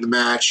being in the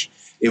match,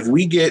 if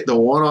we get the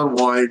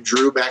one-on-one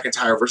Drew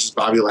McIntyre versus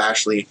Bobby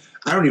Lashley,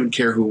 I don't even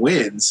care who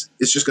wins.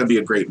 It's just going to be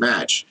a great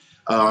match.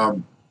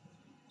 And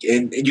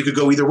you could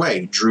go either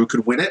way. Drew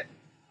could win it,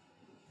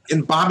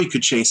 and Bobby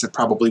could chase it,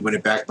 probably win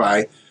it back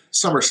by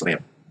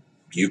SummerSlam.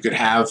 You could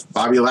have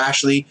Bobby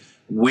Lashley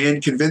win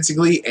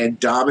convincingly and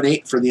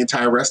dominate for the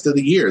entire rest of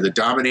the year. The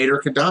Dominator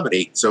can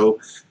dominate. So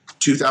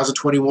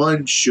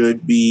 2021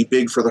 should be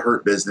big for the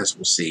Hurt Business.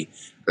 We'll see.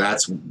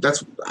 That's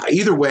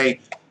either way.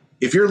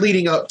 If you're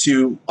leading up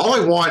to, all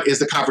I want is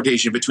the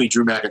confrontation between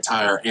Drew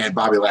McIntyre and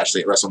Bobby Lashley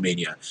at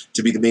WrestleMania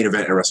to be the main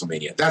event at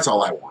WrestleMania. That's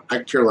all I want. I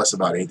care less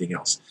about anything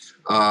else.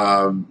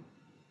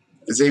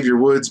 Xavier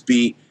Woods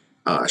beat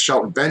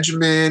Shelton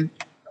Benjamin,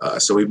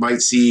 so we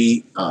might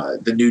see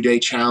the New Day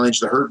challenge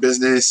the Hurt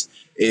Business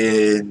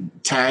in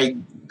tag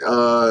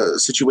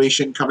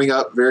situation coming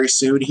up very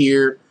soon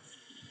here.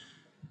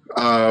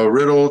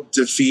 Riddle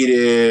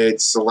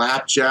defeated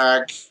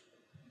Slapjack.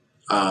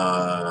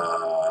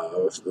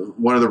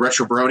 One of the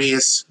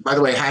Retrobronies. By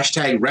the way,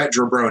 hashtag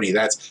Retrobroni.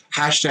 That's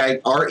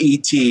hashtag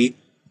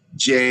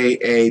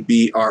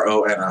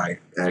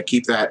RETJABRONI.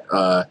 Keep that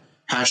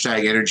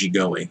hashtag energy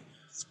going.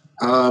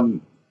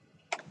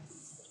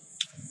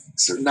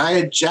 So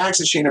Nia Jax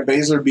and Shayna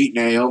Baszler beat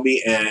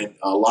Naomi and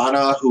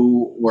Lana,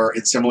 who were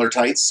in similar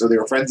tights. So they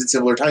were friends in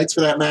similar tights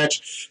for that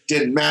match.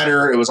 Didn't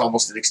matter. It was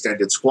almost an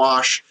extended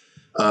squash.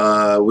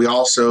 We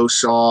also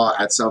saw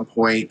at some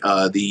point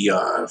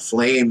the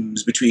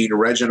flames between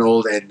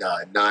Reginald and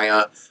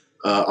Nia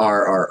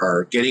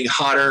are getting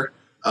hotter.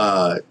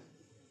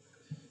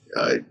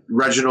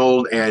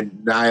 Reginald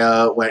and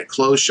Nia went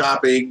clothes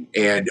shopping,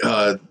 and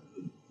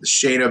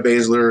Shayna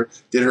Baszler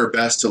did her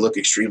best to look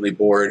extremely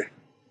bored,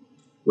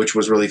 which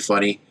was really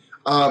funny.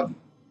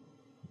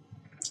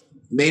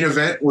 Main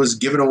event was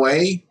given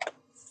away.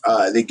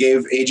 They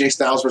gave AJ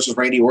Styles versus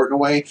Randy Orton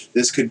away.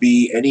 This could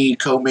be any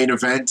co-main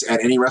event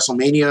at any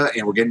WrestleMania,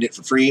 and we're getting it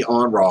for free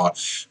on Raw.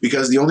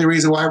 Because the only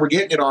reason why we're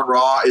getting it on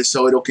Raw is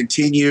so it'll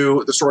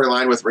continue the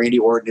storyline with Randy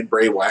Orton and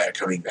Bray Wyatt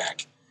coming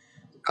back.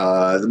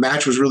 The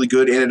match was really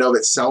good in and of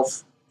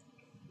itself.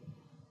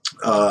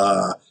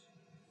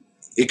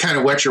 It kind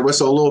of wet your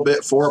whistle a little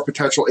bit for a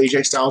potential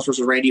AJ Styles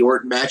versus Randy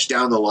Orton match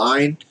down the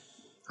line.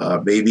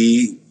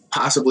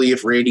 Possibly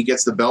if Randy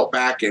gets the belt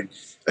back and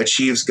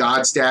achieves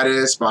God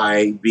status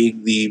by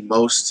being the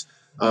most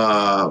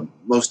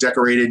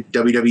decorated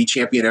WWE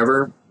champion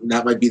ever,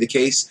 that might be the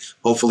case.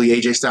 Hopefully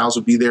AJ Styles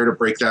will be there to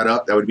break that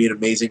up. That would be an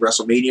amazing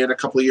WrestleMania in a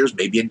couple of years,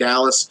 maybe in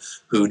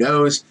Dallas. Who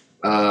knows?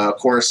 Of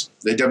course,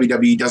 the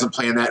WWE doesn't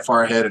plan that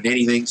far ahead of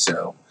anything,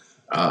 so,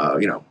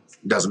 it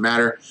doesn't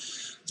matter.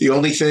 The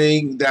only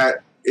thing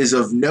that is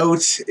of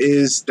note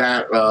is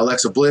that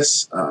Alexa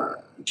Bliss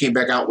came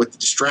back out with the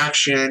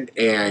distraction,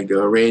 and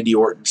Randy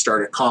Orton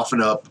started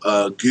coughing up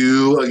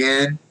goo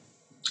again.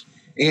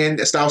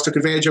 And Styles took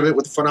advantage of it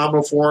with a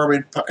phenomenal form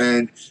and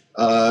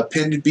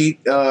pinned and beat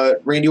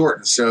Randy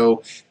Orton.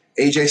 So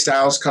AJ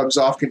Styles comes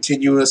off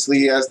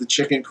continuously as the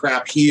chicken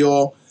crap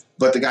heel,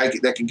 but the guy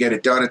that can get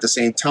it done at the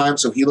same time,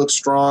 so he looks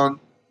strong.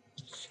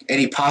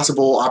 Any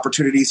possible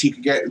opportunities he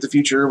could get in the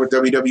future with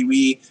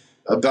WWE,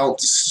 a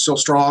belt so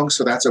strong,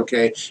 so that's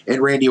okay.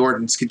 And Randy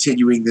Orton's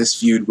continuing this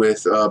feud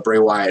with Bray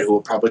Wyatt, who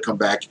will probably come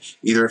back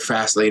either at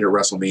Fastlane or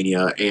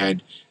WrestleMania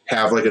and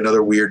have like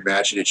another weird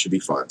match, and it should be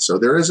fun. So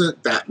there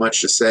isn't that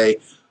much to say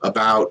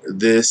about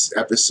this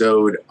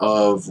episode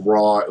of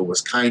Raw. It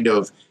was kind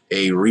of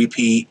a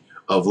repeat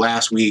of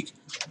last week.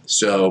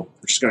 So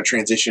we're just going to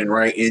transition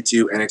right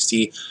into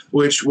NXT,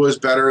 which was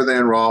better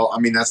than Raw. I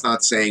mean, that's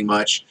not saying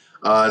much.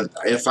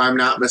 If I'm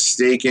not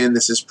mistaken,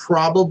 this is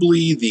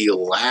probably the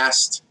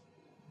last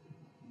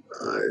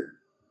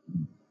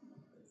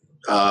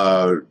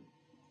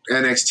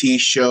NXT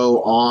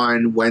show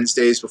on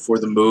Wednesdays before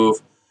the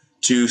move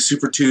to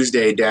Super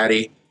Tuesday,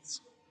 Daddy.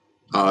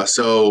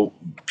 So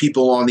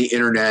people on the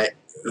internet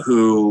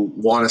who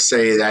want to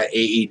say that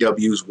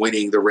AEW is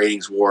winning the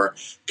ratings war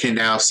can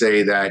now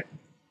say that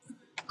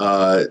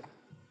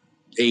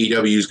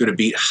AEW is going to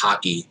beat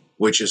hockey,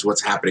 which is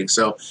what's happening.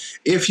 So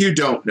if you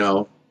don't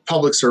know,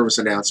 public service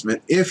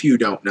announcement, if you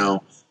don't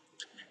know,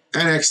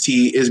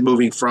 NXT is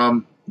moving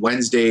from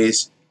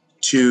Wednesdays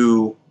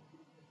to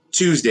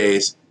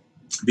Tuesdays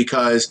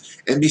because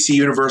NBC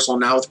Universal,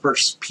 now with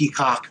purchase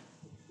Peacock,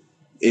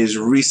 is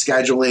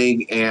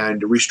rescheduling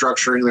and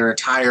restructuring their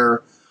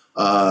entire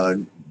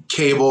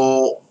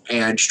cable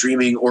and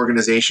streaming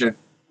organization.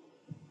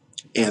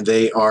 And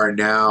they are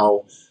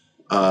now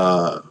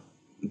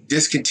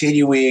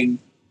discontinuing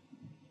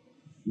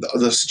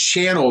the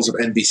channels of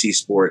NBC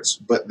Sports,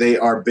 but they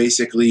are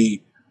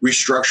basically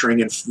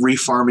restructuring and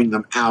refarming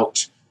them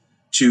out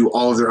to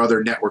all of their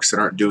other networks that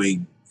aren't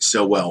doing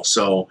so well.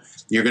 So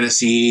you're going to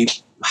see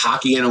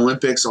hockey and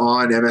Olympics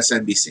on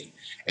MSNBC.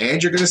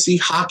 And you're going to see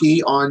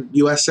hockey on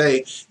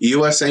USA. The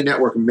USA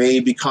Network may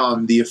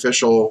become the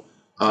official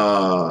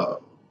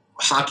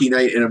hockey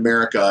night in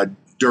America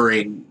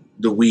during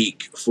the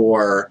week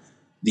for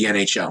the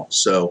NHL.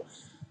 So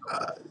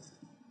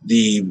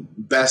the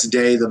best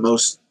day, the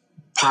most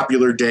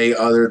popular day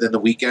other than the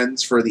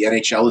weekends for the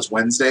NHL is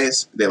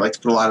Wednesdays. They like to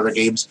put a lot of their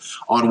games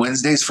on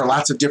Wednesdays for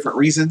lots of different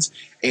reasons.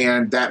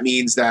 And that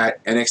means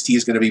that NXT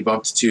is going to be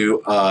bumped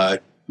to a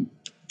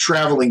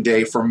traveling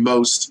day for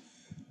most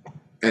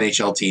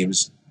NHL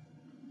teams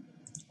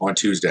on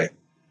Tuesday.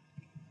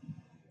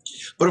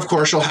 But of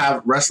course, you'll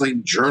have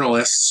wrestling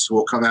journalists who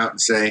will come out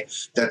and say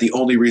that the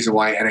only reason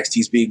why NXT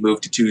is being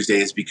moved to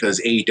Tuesday is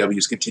because AEW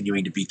is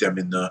continuing to beat them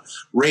in the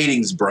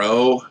ratings,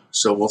 bro.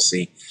 So we'll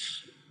see.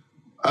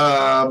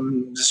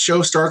 The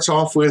show starts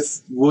off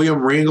with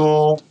William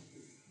Regal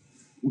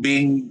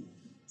being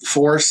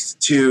forced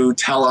to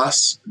tell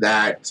us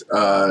that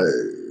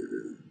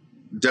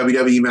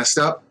WWE messed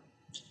up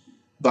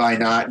by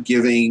not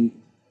giving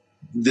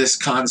this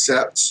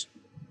concept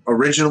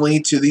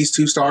originally to these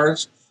two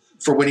stars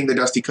for winning the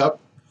Dusty Cup.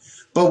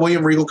 But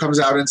William Regal comes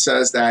out and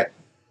says that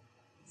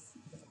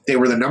they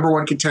were the number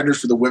one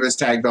contenders for the women's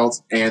tag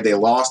belts, and they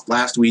lost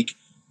last week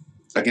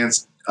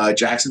against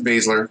Jackson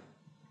Baszler.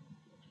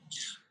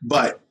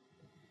 But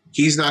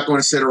he's not going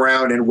to sit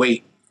around and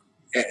wait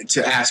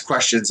to ask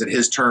questions in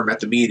his term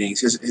at the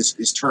meetings,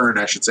 his turn,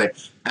 I should say,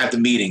 at the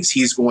meetings.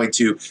 He's going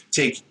to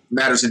take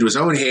matters into his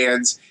own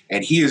hands,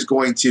 and he is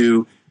going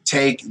to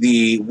take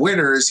the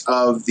winners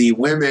of the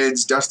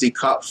Women's Dusty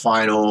Cup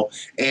final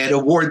and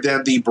award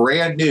them the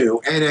brand new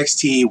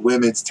NXT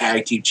Women's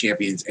Tag Team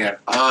Champions. And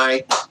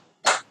I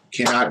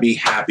cannot be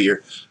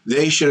happier.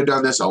 They should have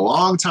done this a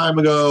long time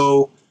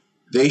ago.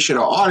 They should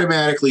have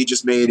automatically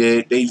just made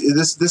it.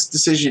 This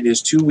decision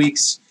is 2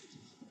 weeks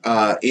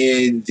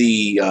in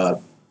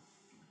the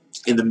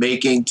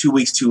making. 2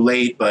 weeks too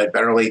late, but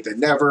better late than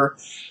never.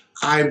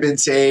 I've been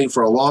saying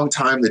for a long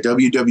time the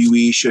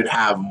WWE should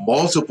have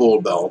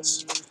multiple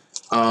belts.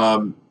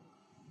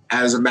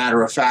 As a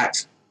matter of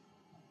fact,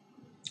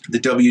 the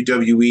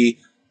WWE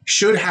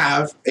should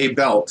have a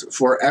belt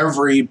for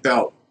every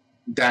belt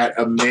that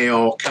a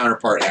male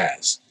counterpart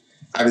has.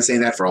 I've been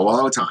saying that for a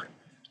long time.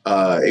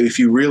 If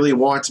you really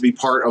want to be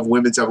part of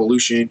women's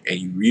evolution and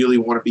you really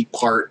want to be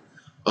part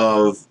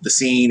of the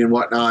scene and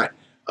whatnot,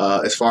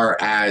 as far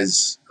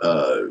as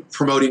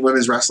promoting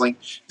women's wrestling,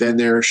 then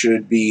there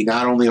should be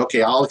not only,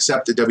 okay, I'll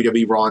accept the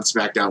WWE Raw and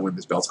SmackDown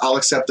women's belts. I'll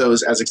accept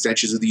those as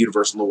extensions of the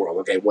Universal in the world.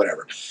 Okay,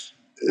 whatever.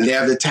 They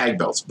have the tag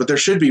belts. But there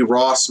should be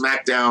Raw,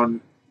 SmackDown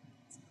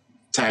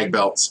tag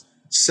belts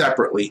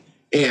separately,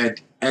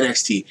 and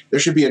NXT. There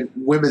should be a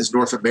women's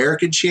North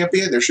American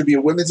champion. There should be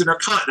a women's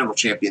Intercontinental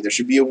champion. There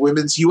should be a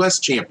women's U.S.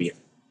 champion.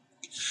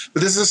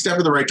 But this is a step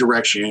in the right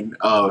direction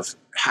of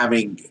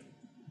having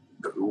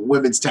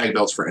women's tag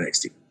belts for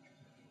NXT.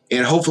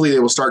 And hopefully they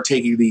will start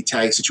taking the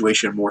tag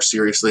situation more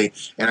seriously.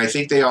 And I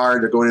think they are.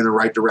 They're going in the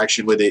right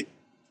direction with it.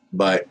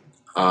 But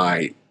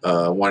I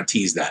want to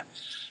tease that.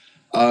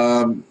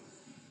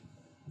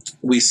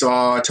 We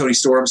saw Toni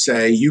Storm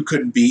say, "You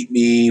couldn't beat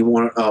me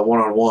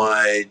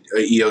one-on-one."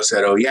 Io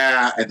said, "Oh,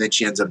 yeah." And then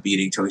she ends up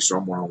beating Toni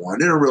Storm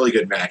one-on-one in a really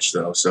good match,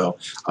 though. So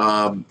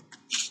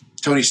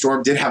Toni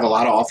Storm did have a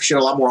lot of she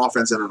had a lot more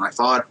offense than I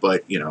thought.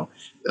 But, you know,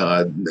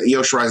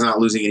 Io Shirai's not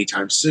losing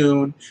anytime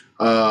soon.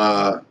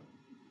 Io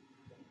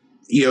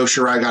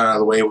Shirai got out of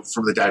the way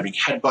from the diving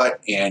headbutt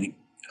and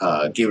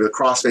gave her the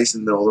crossface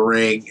in the middle of the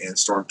ring, and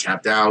Storm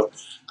tapped out.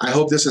 I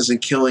hope this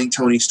isn't killing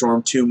Toni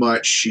Storm too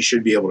much. She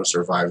should be able to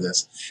survive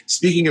this.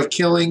 Speaking of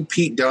killing,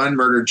 Pete Dunne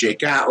murdered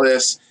Jake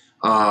Atlas.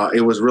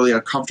 It was really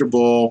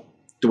uncomfortable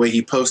the way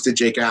he posted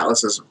Jake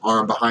Atlas's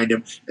arm behind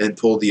him and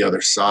pulled the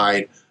other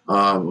side.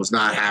 Was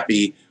not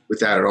happy with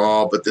that at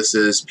all. But this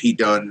is Pete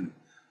Dunne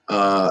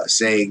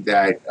saying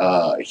that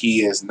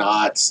he is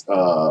not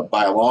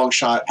by a long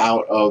shot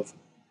out of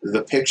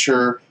the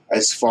picture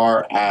as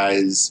far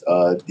as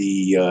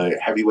the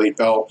heavyweight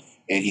belt,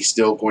 and he's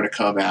still going to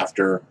come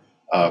after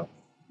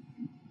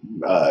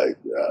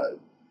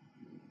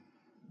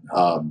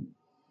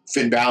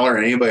Finn Balor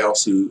and anybody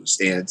else who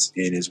stands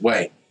in his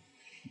way.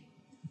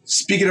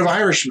 Speaking of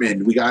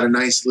Irishmen, we got a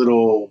nice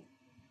little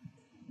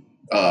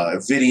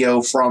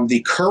video from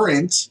the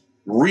current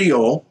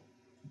real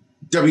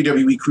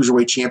WWE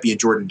Cruiserweight Champion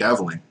Jordan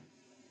Devlin,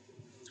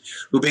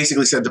 who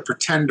basically said the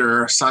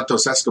pretender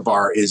Santos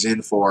Escobar is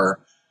in for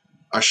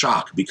a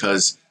shock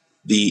because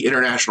the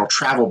international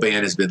travel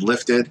ban has been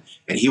lifted,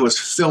 and he was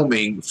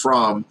filming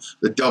from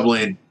the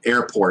Dublin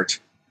airport.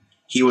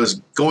 He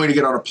was going to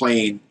get on a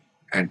plane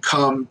and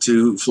come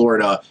to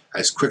Florida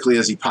as quickly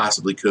as he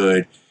possibly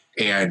could,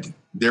 and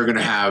they're going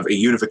to have a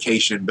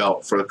unification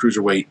belt for the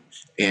Cruiserweight,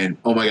 and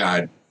oh my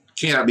God,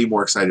 cannot be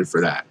more excited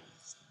for that.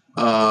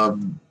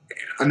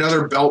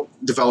 Another belt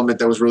development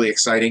that was really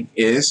exciting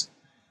is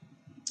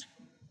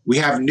we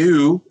have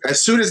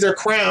as soon as they're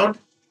crowned,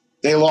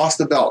 they lost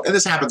the belt. And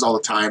this happens all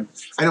the time.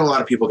 I know a lot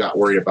of people got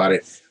worried about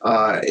it.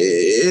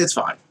 It's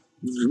fine.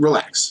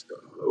 Relax.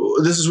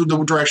 This is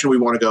the direction we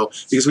want to go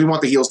because we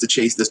want the heels to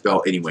chase this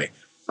belt anyway.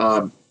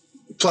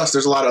 Plus,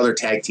 there's a lot of other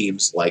tag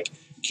teams like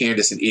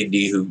Candice and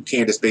Indy, who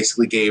Candice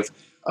basically gave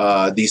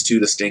these two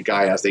the stink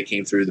eye as they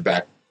came through the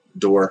back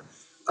door.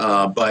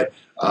 But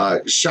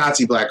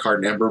Shotzi Blackheart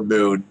and Ember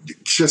Moon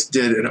just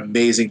did an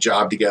amazing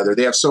job together.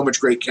 They have so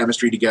much great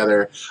chemistry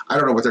together. I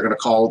don't know what they're going to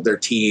call their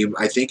team.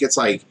 I think it's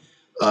like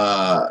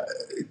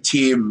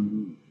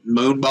Team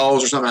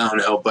Moonballs or something. I don't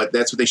know, but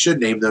that's what they should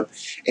name them.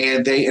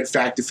 And they, in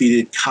fact,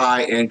 defeated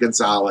Kai and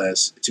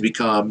Gonzalez to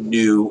become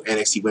new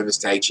NXT Women's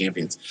Tag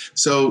Champions.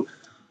 So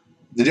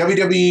the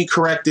WWE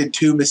corrected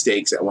two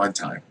mistakes at one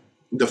time.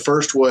 The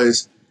first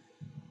was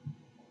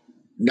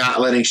not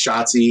letting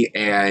Shotzi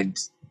and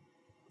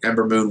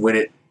Ember Moon win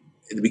it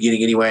in the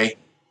beginning anyway.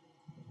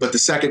 But the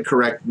second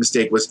correct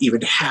mistake was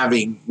even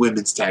having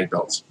women's tag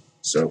belts.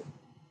 So,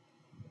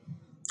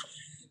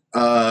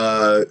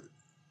 it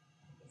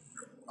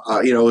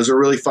was a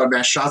really fun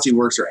match. Shotzi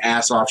works her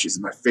ass off. She's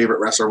my favorite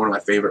wrestler, one of my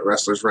favorite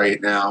wrestlers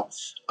right now.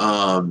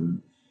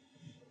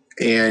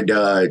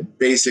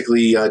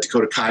 Basically,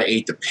 Dakota Kai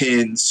ate the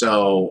pin,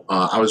 so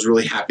I was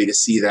really happy to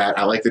see that.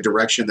 I like the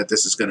direction that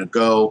this is going to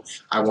go.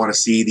 I want to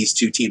see these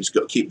two teams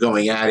keep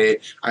going at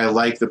it. I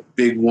like the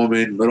big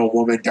woman, little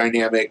woman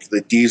dynamic,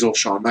 the Diesel,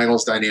 Shawn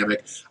Michaels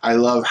dynamic. I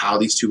love how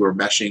these two are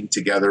meshing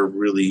together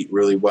really,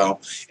 really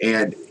well,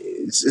 and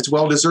it's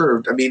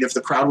well-deserved. I mean, if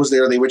the crowd was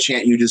there, they would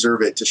chant, "You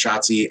deserve it," to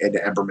Shotzi and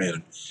to Ember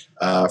Moon.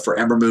 For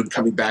Ember Moon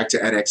coming back to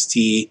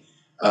NXT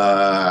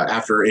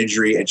after her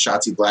injury, and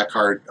Shotzi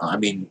Blackheart, I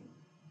mean,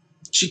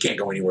 she can't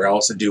go anywhere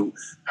else and do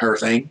her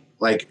thing.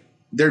 Like,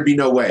 there'd be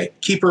no way.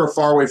 Keep her as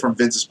far away from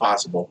Vince as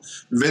possible.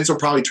 Vince will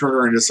probably turn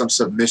her into some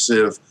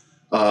submissive,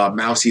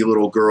 mousy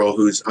little girl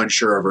who's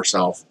unsure of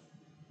herself.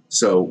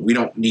 So we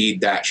don't need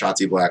that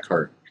Shotzi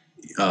Blackheart.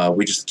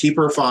 We just keep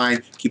her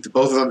fine, keep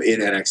both of them in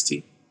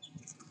NXT.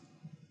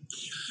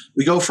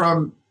 We go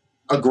from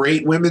a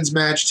great women's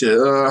match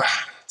to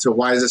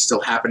why is this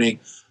still happening?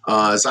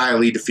 Xia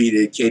Li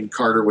defeated Kaden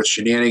Carter with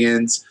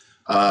shenanigans.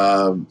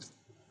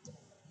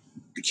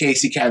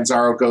 Casey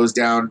Catanzaro goes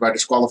down by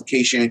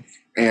disqualification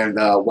and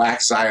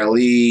whacks Xia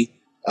Li,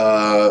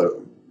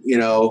 and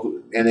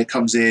then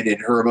comes in and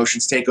her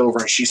emotions take over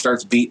and she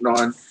starts beating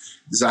on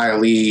Xia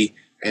Li,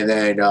 and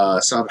then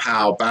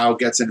somehow Bao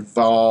gets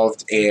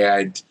involved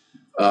and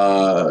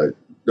the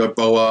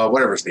Boa,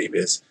 whatever his name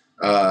is,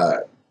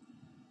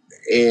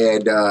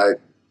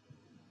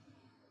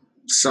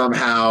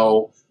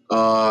 somehow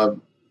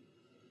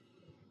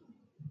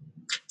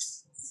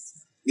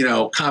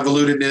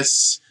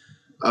convolutedness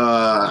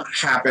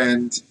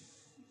happened,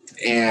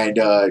 and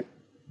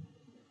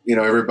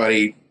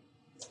everybody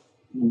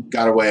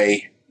got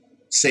away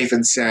safe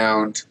and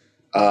sound.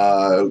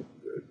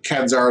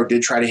 Catanzaro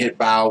did try to hit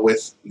Bao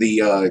with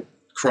the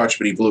crutch,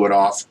 but he blew it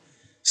off.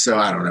 So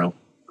I don't know.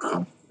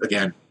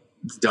 Again,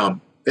 it's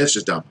dumb. It's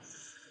just dumb.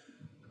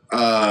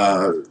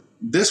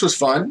 This was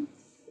fun.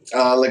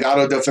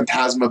 Legado del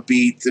Fantasma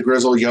beat the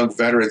Grizzled Young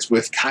Veterans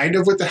with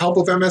the help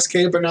of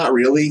MSK, but not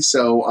really.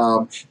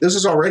 So this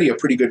was already a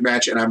pretty good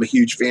match, and I'm a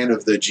huge fan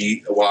of the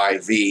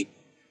GYV.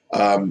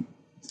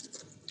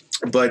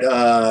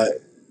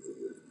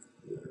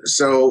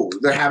 So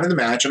they're having the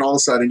match, and all of a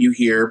sudden you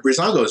hear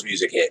Breezango's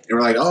music hit. And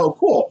we're like, oh,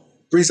 cool.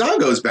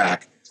 Breezango's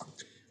back.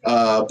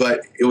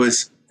 But it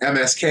was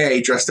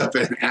MSK dressed up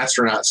in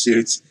astronaut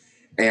suits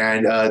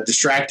and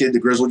distracted the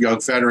Grizzled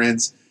Young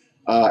Veterans.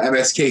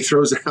 MSK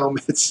throws the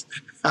helmets.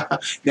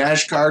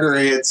 Nash Carter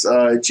hits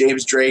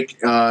James Drake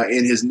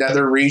in his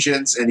nether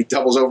regions, and he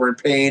doubles over in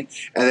pain.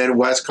 And then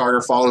Wes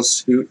Carter follows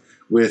suit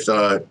with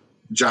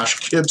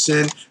Josh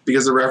Gibson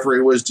because the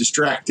referee was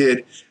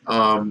distracted.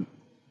 And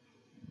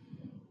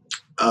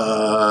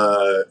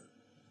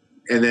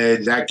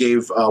then that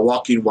gave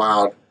Walking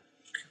Wild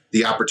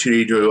the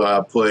opportunity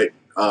to put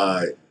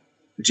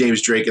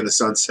James Drake in the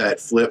Sunset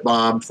Flip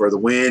Bomb for the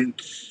win.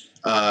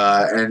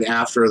 And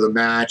after the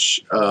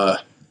match,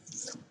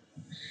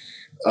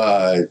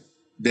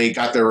 they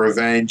got their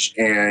revenge,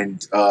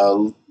 and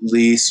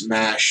Lee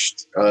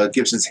smashed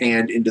Gibson's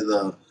hand into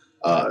the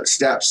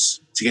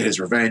steps to get his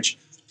revenge.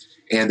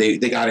 And they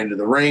got into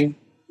the ring.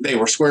 They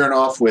were squaring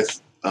off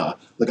with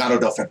Legado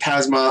del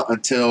Fantasma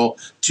until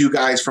two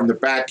guys from the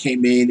back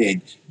came in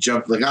and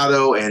jumped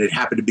Legado, and it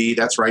happened to be,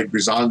 that's right,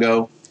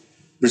 Breezango.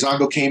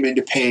 Breezango came in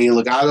to pay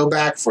Legado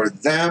back for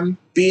them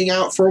being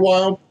out for a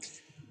while,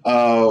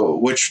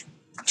 which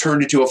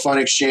turned into a fun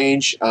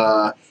exchange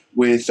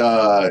with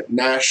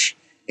Nash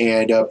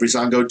and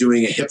Breezango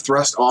doing a hip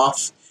thrust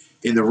off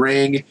in the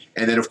ring.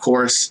 And then, of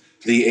course,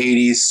 the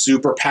 80s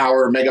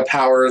superpower, mega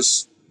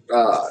powers,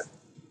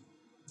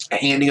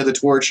 handing of the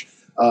torch.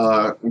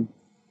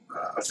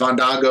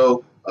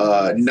 Fandango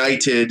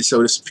knighted,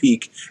 so to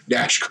speak,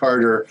 Nash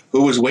Carter,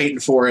 who was waiting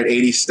for it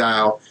 80s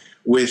style,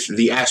 with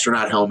the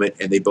astronaut helmet,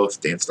 and they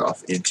both danced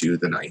off into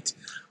the night.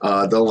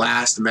 The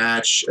last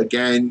match,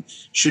 again,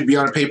 should be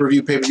on a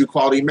pay-per-view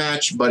quality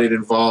match, but it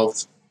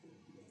involved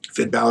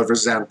Finn Balor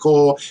versus Adam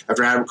Cole,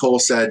 after Adam Cole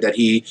said that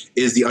he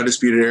is the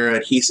Undisputed Era,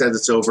 and he says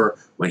it's over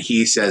when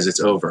he says it's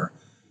over.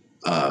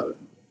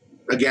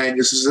 Again,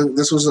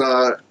 this was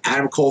a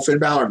Adam Cole Finn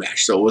Balor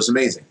match, so it was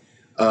amazing.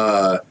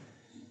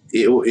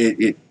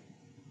 It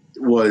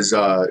was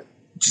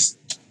just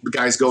the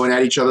guys going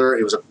at each other.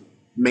 It was a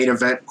main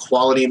event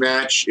quality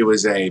match. It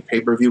was a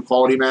pay-per-view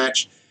quality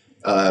match.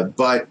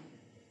 But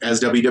as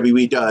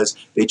WWE does,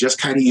 they just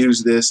kind of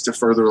use this to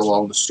further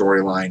along the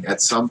storyline. At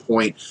some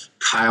point,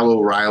 Kyle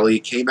O'Reilly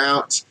came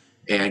out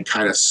and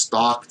kind of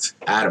stalked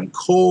Adam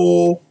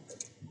Cole.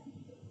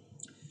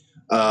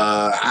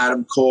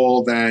 Adam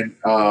Cole then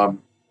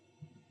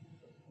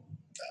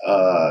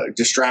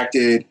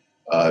distracted.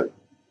 Kyle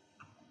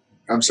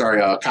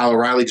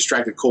O'Reilly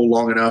distracted Cole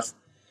long enough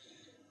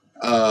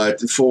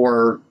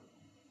for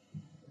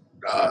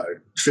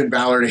Finn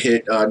Balor to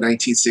hit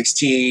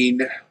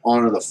 1916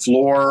 onto the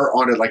floor,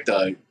 onto like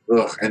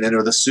and then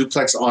the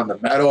suplex on the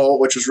metal,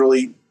 which was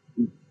really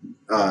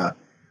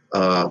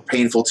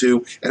painful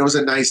too. And it was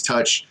a nice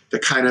touch to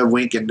kind of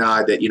wink and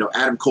nod that,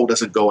 Adam Cole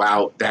doesn't go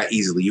out that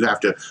easily. You have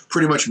to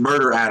pretty much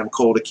murder Adam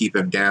Cole to keep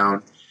him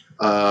down.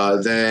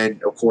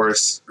 Then, of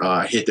course,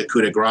 hit the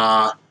coup de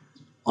grace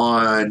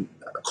on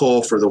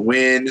Cole for the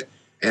win.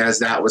 As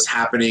that was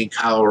happening,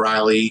 Kyle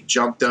O'Reilly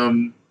jumped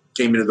him,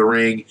 came into the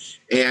ring,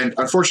 and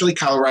unfortunately,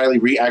 Kyle O'Reilly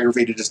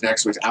re-aggravated his neck,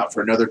 so he's out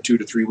for another 2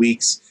 to 3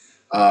 weeks.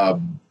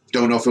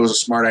 Don't know if it was a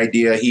smart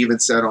idea. He even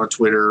said on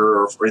Twitter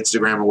or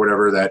Instagram or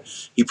whatever that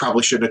he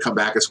probably shouldn't have come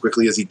back as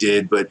quickly as he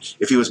did, but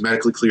if he was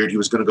medically cleared, he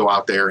was going to go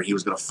out there and he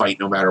was going to fight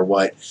no matter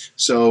what.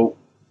 So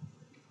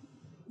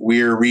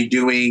we're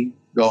redoing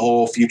the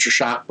whole Future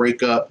Shock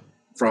breakup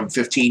from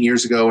 15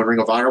 years ago in Ring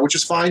of Honor, which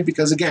is fine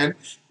because, again,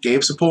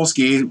 Gabe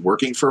Sapolsky,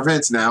 working for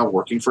Vince now,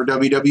 working for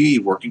WWE,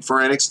 working for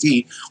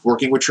NXT,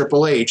 working with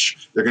Triple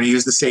H, they're going to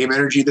use the same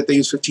energy that they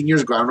used 15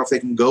 years ago. I don't know if they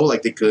can go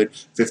like they could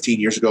 15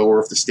 years ago or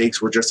if the stakes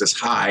were just as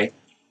high.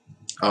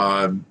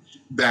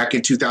 Back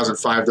in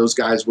 2005, those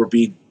guys were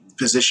being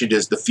positioned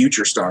as the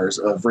future stars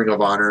of Ring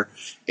of Honor,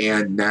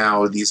 and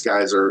now these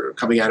guys are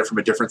coming at it from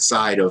a different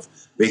side of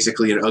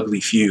basically an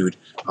ugly feud,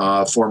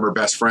 former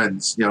best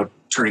friends,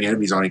 turning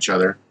enemies on each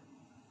other.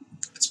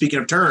 Speaking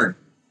of turn,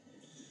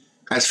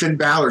 as Finn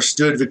Balor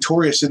stood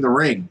victorious in the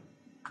ring,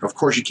 of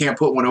course you can't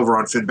put one over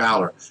on Finn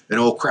Balor, an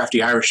old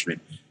crafty Irishman,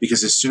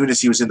 because as soon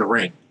as he was in the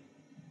ring,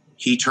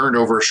 he turned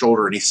over his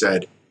shoulder and he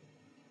said,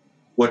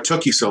 "What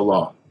took you so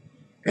long?"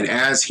 And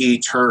as he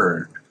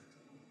turned,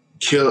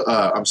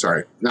 Karrion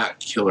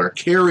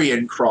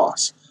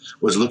Kross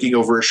was looking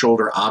over his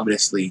shoulder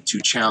ominously to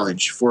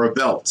challenge for a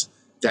belt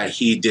that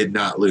he did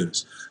not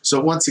lose. So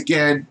once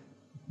again,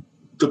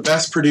 the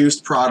best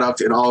produced product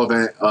in all of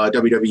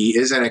WWE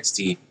is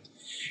NXT.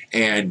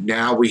 And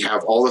now we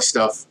have all the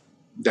stuff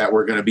that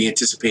we're going to be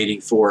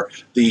anticipating for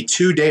the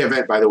 2-day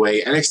event, by the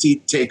way.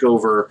 NXT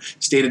TakeOver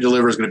State of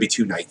Deliver is going to be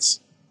 2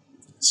 nights.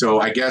 So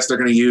I guess they're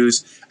going to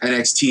use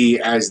NXT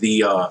as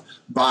the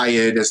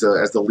buy-in, as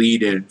the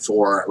lead-in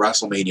for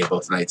WrestleMania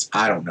both nights.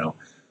 I don't know.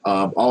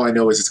 All I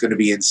know is it's going to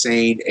be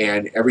insane,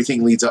 and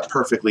everything leads up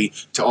perfectly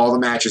to all the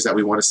matches that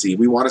we want to see.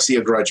 We want to see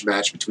a grudge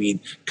match between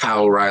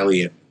Kyle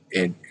O'Reilly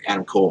and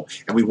Adam Cole,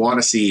 and we want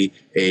to see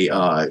a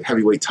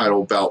heavyweight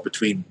title belt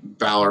between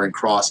Balor and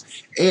Kross,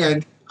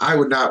 and I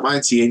would not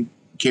mind seeing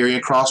Karrion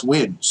Kross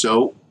win.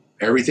 So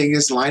everything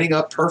is lining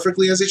up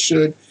perfectly as it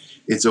should.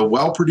 It's a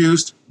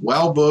well-produced,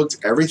 well-booked,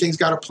 everything's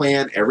got a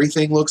plan,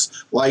 everything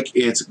looks like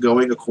it's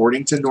going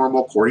according to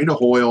normal, according to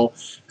Hoyle.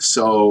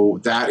 So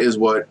that is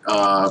why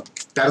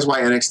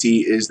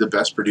NXT is the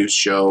best produced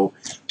show,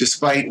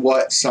 despite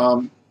what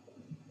some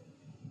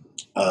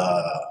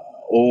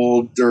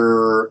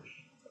older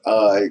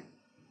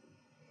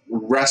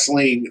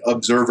wrestling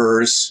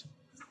observers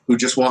who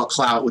just want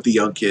clout with the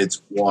young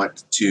kids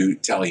want to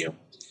tell you.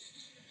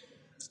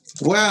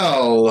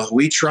 Well,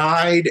 we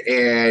tried,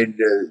 and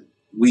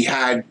we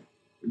had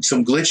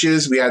some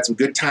glitches, we had some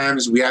good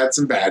times, we had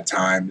some bad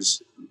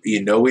times.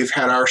 We've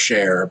had our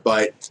share,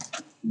 but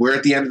we're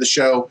at the end of the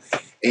show,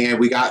 and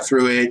we got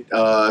through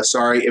it.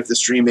 Sorry if the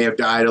stream may have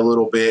died a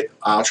little bit.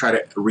 I'll try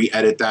to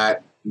re-edit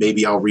that.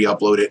 Maybe I'll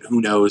re-upload it.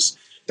 Who knows?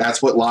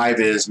 That's what live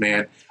is,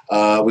 man.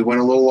 We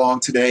went a little long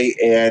today,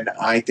 and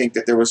I think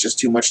that there was just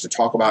too much to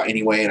talk about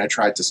anyway, and I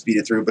tried to speed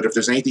it through. But if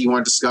there's anything you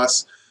want to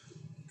discuss,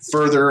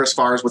 further as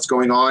far as what's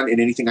going on and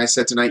anything I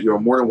said tonight, you are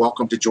more than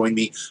welcome to join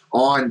me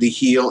on the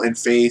Heel and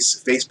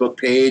Face Facebook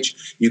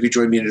page. You could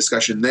join me in a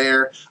discussion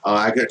there.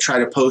 I try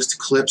to post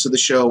clips of the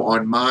show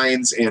on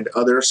Minds and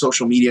other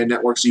social media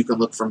networks, so you can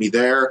look for me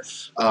there.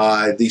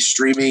 The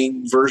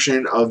streaming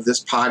version of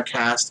this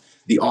podcast,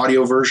 the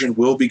audio version,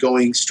 will be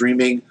going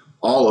streaming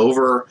all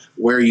over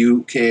where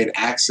you can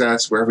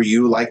access, wherever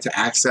you like to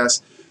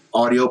access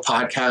audio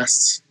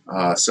podcasts.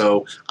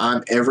 So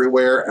I'm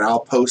everywhere, and I'll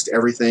post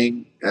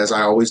everything as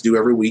I always do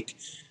every week.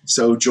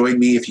 So join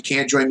me. If you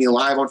can't join me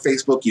live on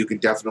Facebook, you can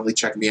definitely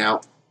check me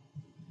out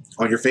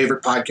on your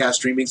favorite podcast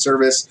streaming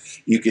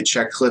service. You can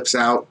check clips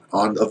out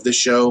of this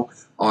show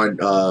on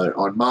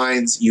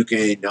Minds. You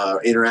can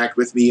interact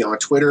with me on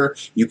Twitter.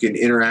 You can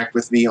interact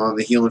with me on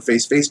the Heel and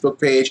Face Facebook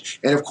page.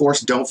 And, of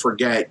course, don't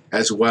forget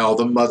as well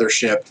the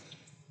mothership.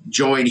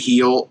 Join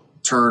Heel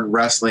Turn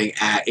Wrestling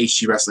at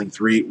HG Wrestling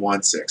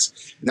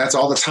 316. And that's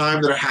all the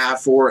time that I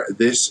have for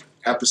this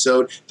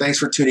episode. Thanks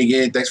for tuning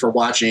in. Thanks for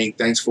watching.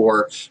 Thanks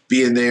for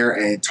being there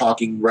and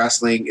talking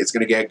wrestling. It's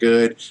going to get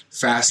good.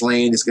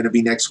 Fastlane is going to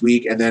be next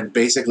week. And then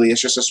basically it's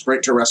just a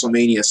sprint to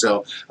WrestleMania.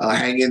 So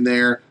hang in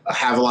there.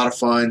 Have a lot of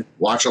fun.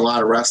 Watch a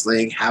lot of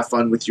wrestling. Have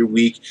fun with your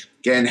week.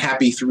 Again,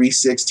 happy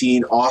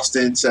 316.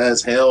 Austin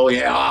says, hell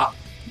yeah,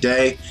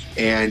 day.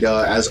 And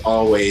as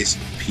always,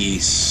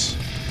 peace.